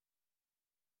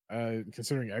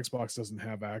Xbox doesn't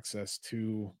have access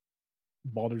to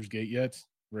Baldur's Gate yet,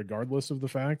 regardless of the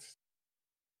fact,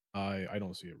 I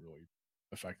don't see it really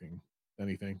affecting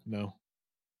anything. No,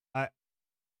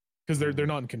 because they're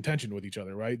not in contention with each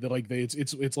other, right? They're like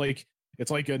it's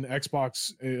like an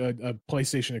Xbox, a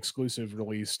PlayStation exclusive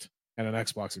released and an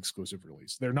Xbox exclusive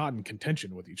release. They're not in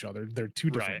contention with each other. They're two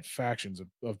different factions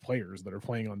of players that are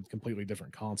playing on completely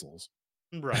different consoles.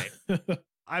 Right.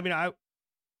 I mean, I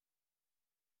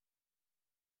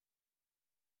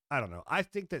don't know. I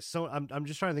think that I'm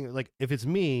just trying to think, like, if it's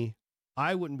me,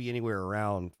 I wouldn't be anywhere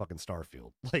around fucking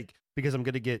Starfield, like, because I'm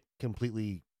going to get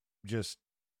completely just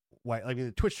wiped. I mean,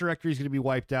 the Twitch directory is going to be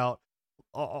wiped out.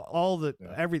 All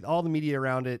the media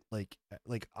around it, like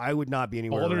I would not be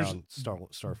anywhere around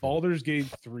Starfield. Baldur's Gate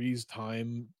 3's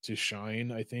time to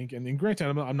shine, I think. And granted,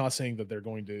 I'm not saying that they're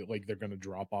going to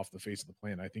drop off the face of the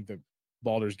planet. I think that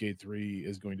Baldur's Gate 3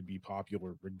 is going to be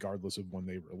popular regardless of when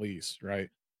they release, right?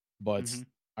 But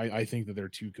I think that they're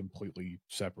two completely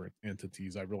separate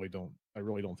entities. I really don't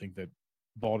think that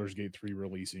Baldur's Gate 3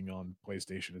 releasing on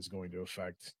PlayStation is going to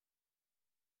affect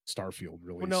Starfield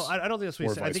release. Well, no, I don't think that's what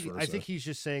he's saying. I think he's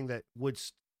just saying that do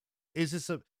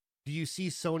you see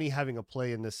Sony having a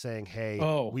play in this, saying, hey,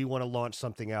 we want to launch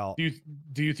something out?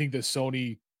 Do you think that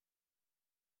Sony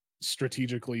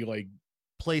strategically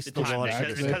placed the launch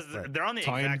because they're on the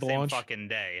exact same fucking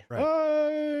day?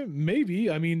 Right.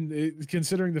 Maybe. I mean,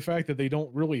 considering the fact that they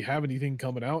don't really have anything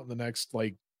coming out in the next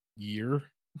year.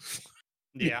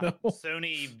 Yeah.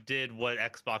 Sony did what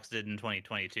Xbox did in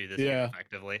 2022 this year,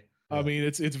 effectively. I mean,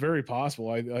 it's very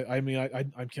possible.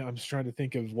 I'm just trying to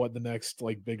think of what the next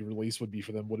big release would be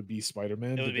for them. Would it be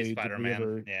Spider-Man? It would be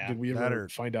Spider-Man. Did we ever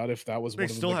find out if that was one of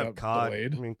them still have COD?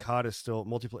 Delayed? I mean, COD is still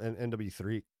multiple, and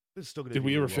NW3 is still going to. Did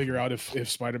we ever figure out if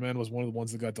Spider-Man was one of the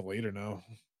ones that got delayed or no?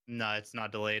 No, it's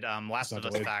not delayed. Last of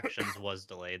Us Factions was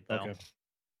delayed though. Okay.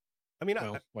 I mean,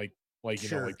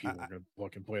 sure, people are gonna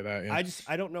fucking play that. Yeah.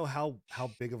 I don't know how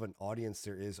big of an audience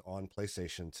there is on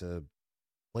PlayStation to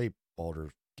play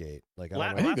Baldur's Gate. I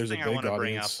think there's a big audience. I want to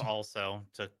bring up also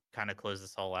to kind of close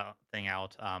this whole thing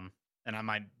out. And I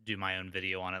might do my own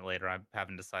video on it later. I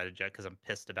haven't decided yet because I'm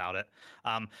pissed about it.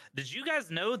 Did you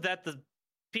guys know that the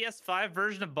PS5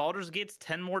 version of Baldur's Gate's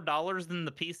 $10 more than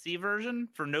the PC version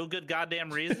for no good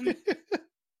goddamn reason?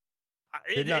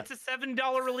 It's a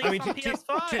 $7 release on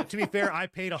PS5. To be fair, I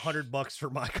paid $100 for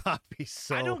my copy,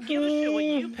 so I don't give a shit what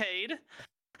you paid.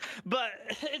 But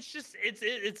it's just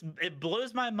it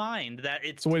blows my mind that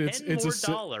it's $10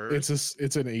 more. It's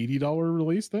an $80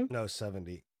 release then? No,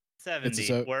 70.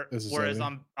 70. Whereas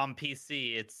on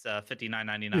PC it's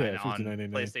 $59.99. Yeah, on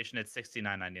PlayStation it's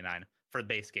 $69.99 for the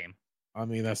base game. I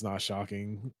mean, that's not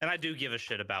shocking. And I do give a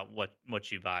shit about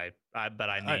what you buy, but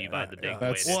I knew you buy the big boy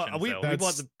edition. Well, we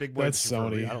bought the big boy. That's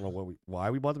Sony. I don't know why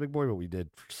we bought the big boy, but we did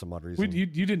for some odd reason. You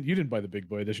didn't buy the big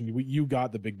boy edition. You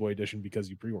got the big boy edition because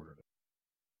you pre-ordered it.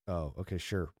 Oh, okay,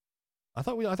 sure. I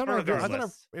thought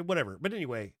whatever. But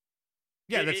anyway,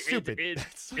 yeah, that's stupid.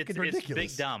 It's ridiculous. It's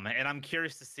big dumb, and I'm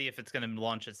curious to see if it's going to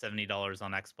launch at $70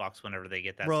 on Xbox whenever they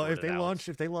get that. Bro, if they launch,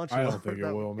 I don't think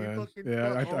it will, man.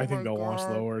 Yeah, I think they'll launch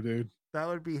lower, dude. That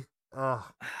would be.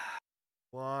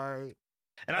 Why?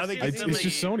 And I think it's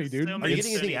just Sony, dude. So many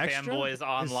Sony fanboys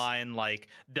online like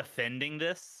defending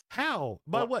this. How?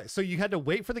 By what? So you had to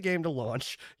wait for the game to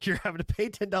launch. You're having to pay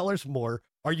 $10 more.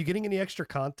 Are you getting any extra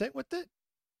content with it?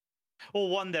 Well,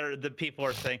 the people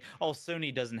are saying, "Oh,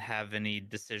 Sony doesn't have any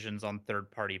decisions on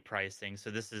third-party pricing, so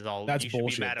this is all." That's you should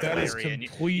bullshit. Be mad at That Larry, is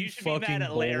complete you should be mad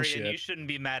at Larry, bullshit. and you shouldn't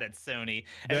be mad at Sony.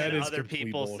 And that then is other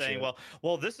people bullshit. saying,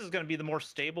 "Well, this is going to be the more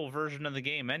stable version of the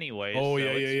game anyway." Oh, so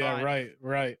yeah, fine.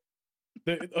 right.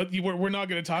 We're not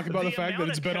going to talk about the fact that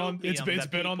it's been on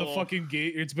the fucking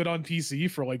game. It's been on PC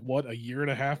for like what, a year and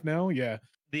a half now. Yeah,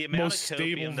 the amount of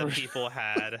copium that people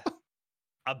had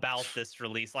about this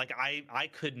release, like I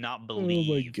could not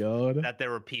believe that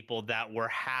there were people that were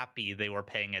happy they were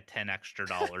paying a $10 extra.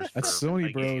 That's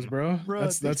Sony bros, bro.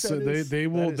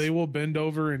 They will bend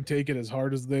over and take it as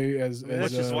hard as they as.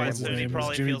 Which is why Sony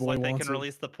probably feels like they can it.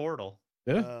 release the Portal.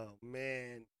 Yeah. Oh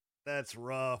man, that's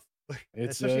rough.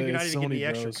 It's especially if you're not even Sony, getting the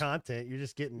extra bros. content. You're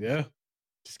just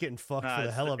getting fucked for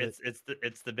the hell of it.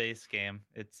 It's the base game.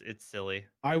 It's silly.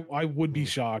 I would be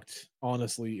shocked,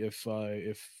 honestly, if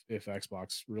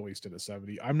Xbox released it at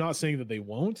 70. I'm not saying that they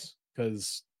won't,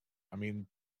 because I mean,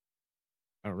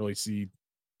 I don't really see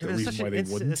the reason why they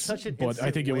wouldn't. But I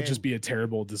think it would just be a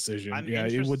terrible decision.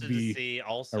 It would be to see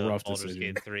also a rough Baldur's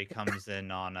decision. Gate 3 comes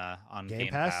in on Game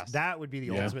Pass. That would be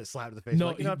the ultimate slap to the face. No,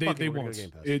 like, you know, they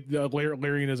won't.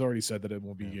 Larian has already said that it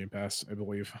won't be Game Pass, I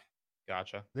believe.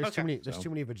 Gotcha. There's too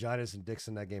many vaginas and dicks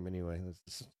in that game anyway.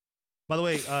 By the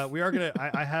way, we are gonna.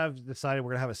 I have decided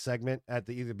we're gonna have a segment at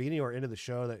the either beginning or end of the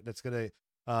show that's gonna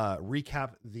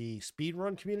recap the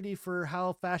speedrun community for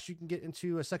how fast you can get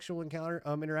into a sexual encounter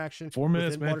interaction. 4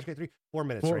 minutes, man. Baldur's Gate 3. 4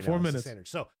 minutes. Right 4 now, minutes. Standard.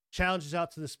 So challenges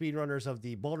out to the speedrunners of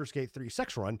the Baldur's Gate 3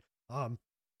 sex run.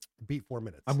 Beat 4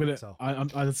 minutes. I'm gonna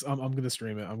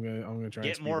stream it. I'm gonna try.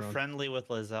 Get more friendly with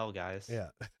Lizelle, guys. Yeah,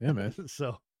 man.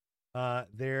 So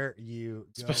there you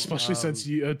go. Especially since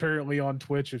you apparently on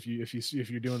Twitch, if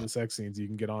you're doing the sex scenes, you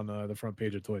can get on the front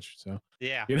page of Twitch. So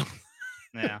yeah, you know.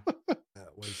 Yeah,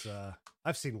 that was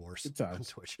I've seen worse on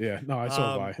Twitch. Yeah, no, I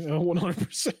saw by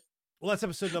 100%. Well, that's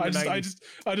episode number 90.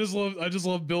 I just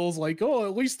love Bill's like, oh,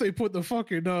 at least they put the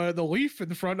fucking the leaf in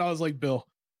the front. I was like, Bill,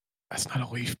 that's not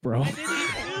a leaf, bro. I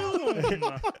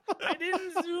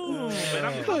didn't zoom. And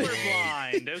I'm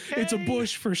colorblind. Okay, it's a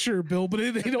bush for sure, Bill, but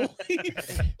it ain't a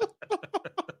leaf.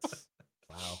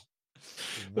 Wow.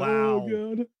 Oh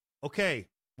god. Okay.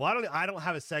 Well, I don't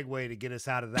have a segue to get us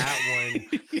out of that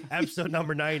one. Episode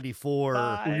number 94.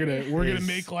 We're gonna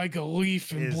make like a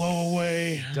leaf and blow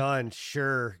away. Done.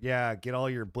 Sure. Yeah. Get all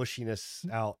your bushiness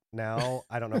out now.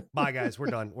 I don't know. Bye, guys. We're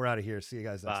done. We're out of here. See you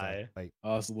guys next time. Bye.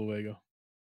 Hasta luego.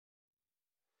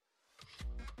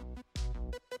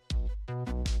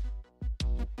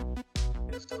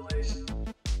 Installation.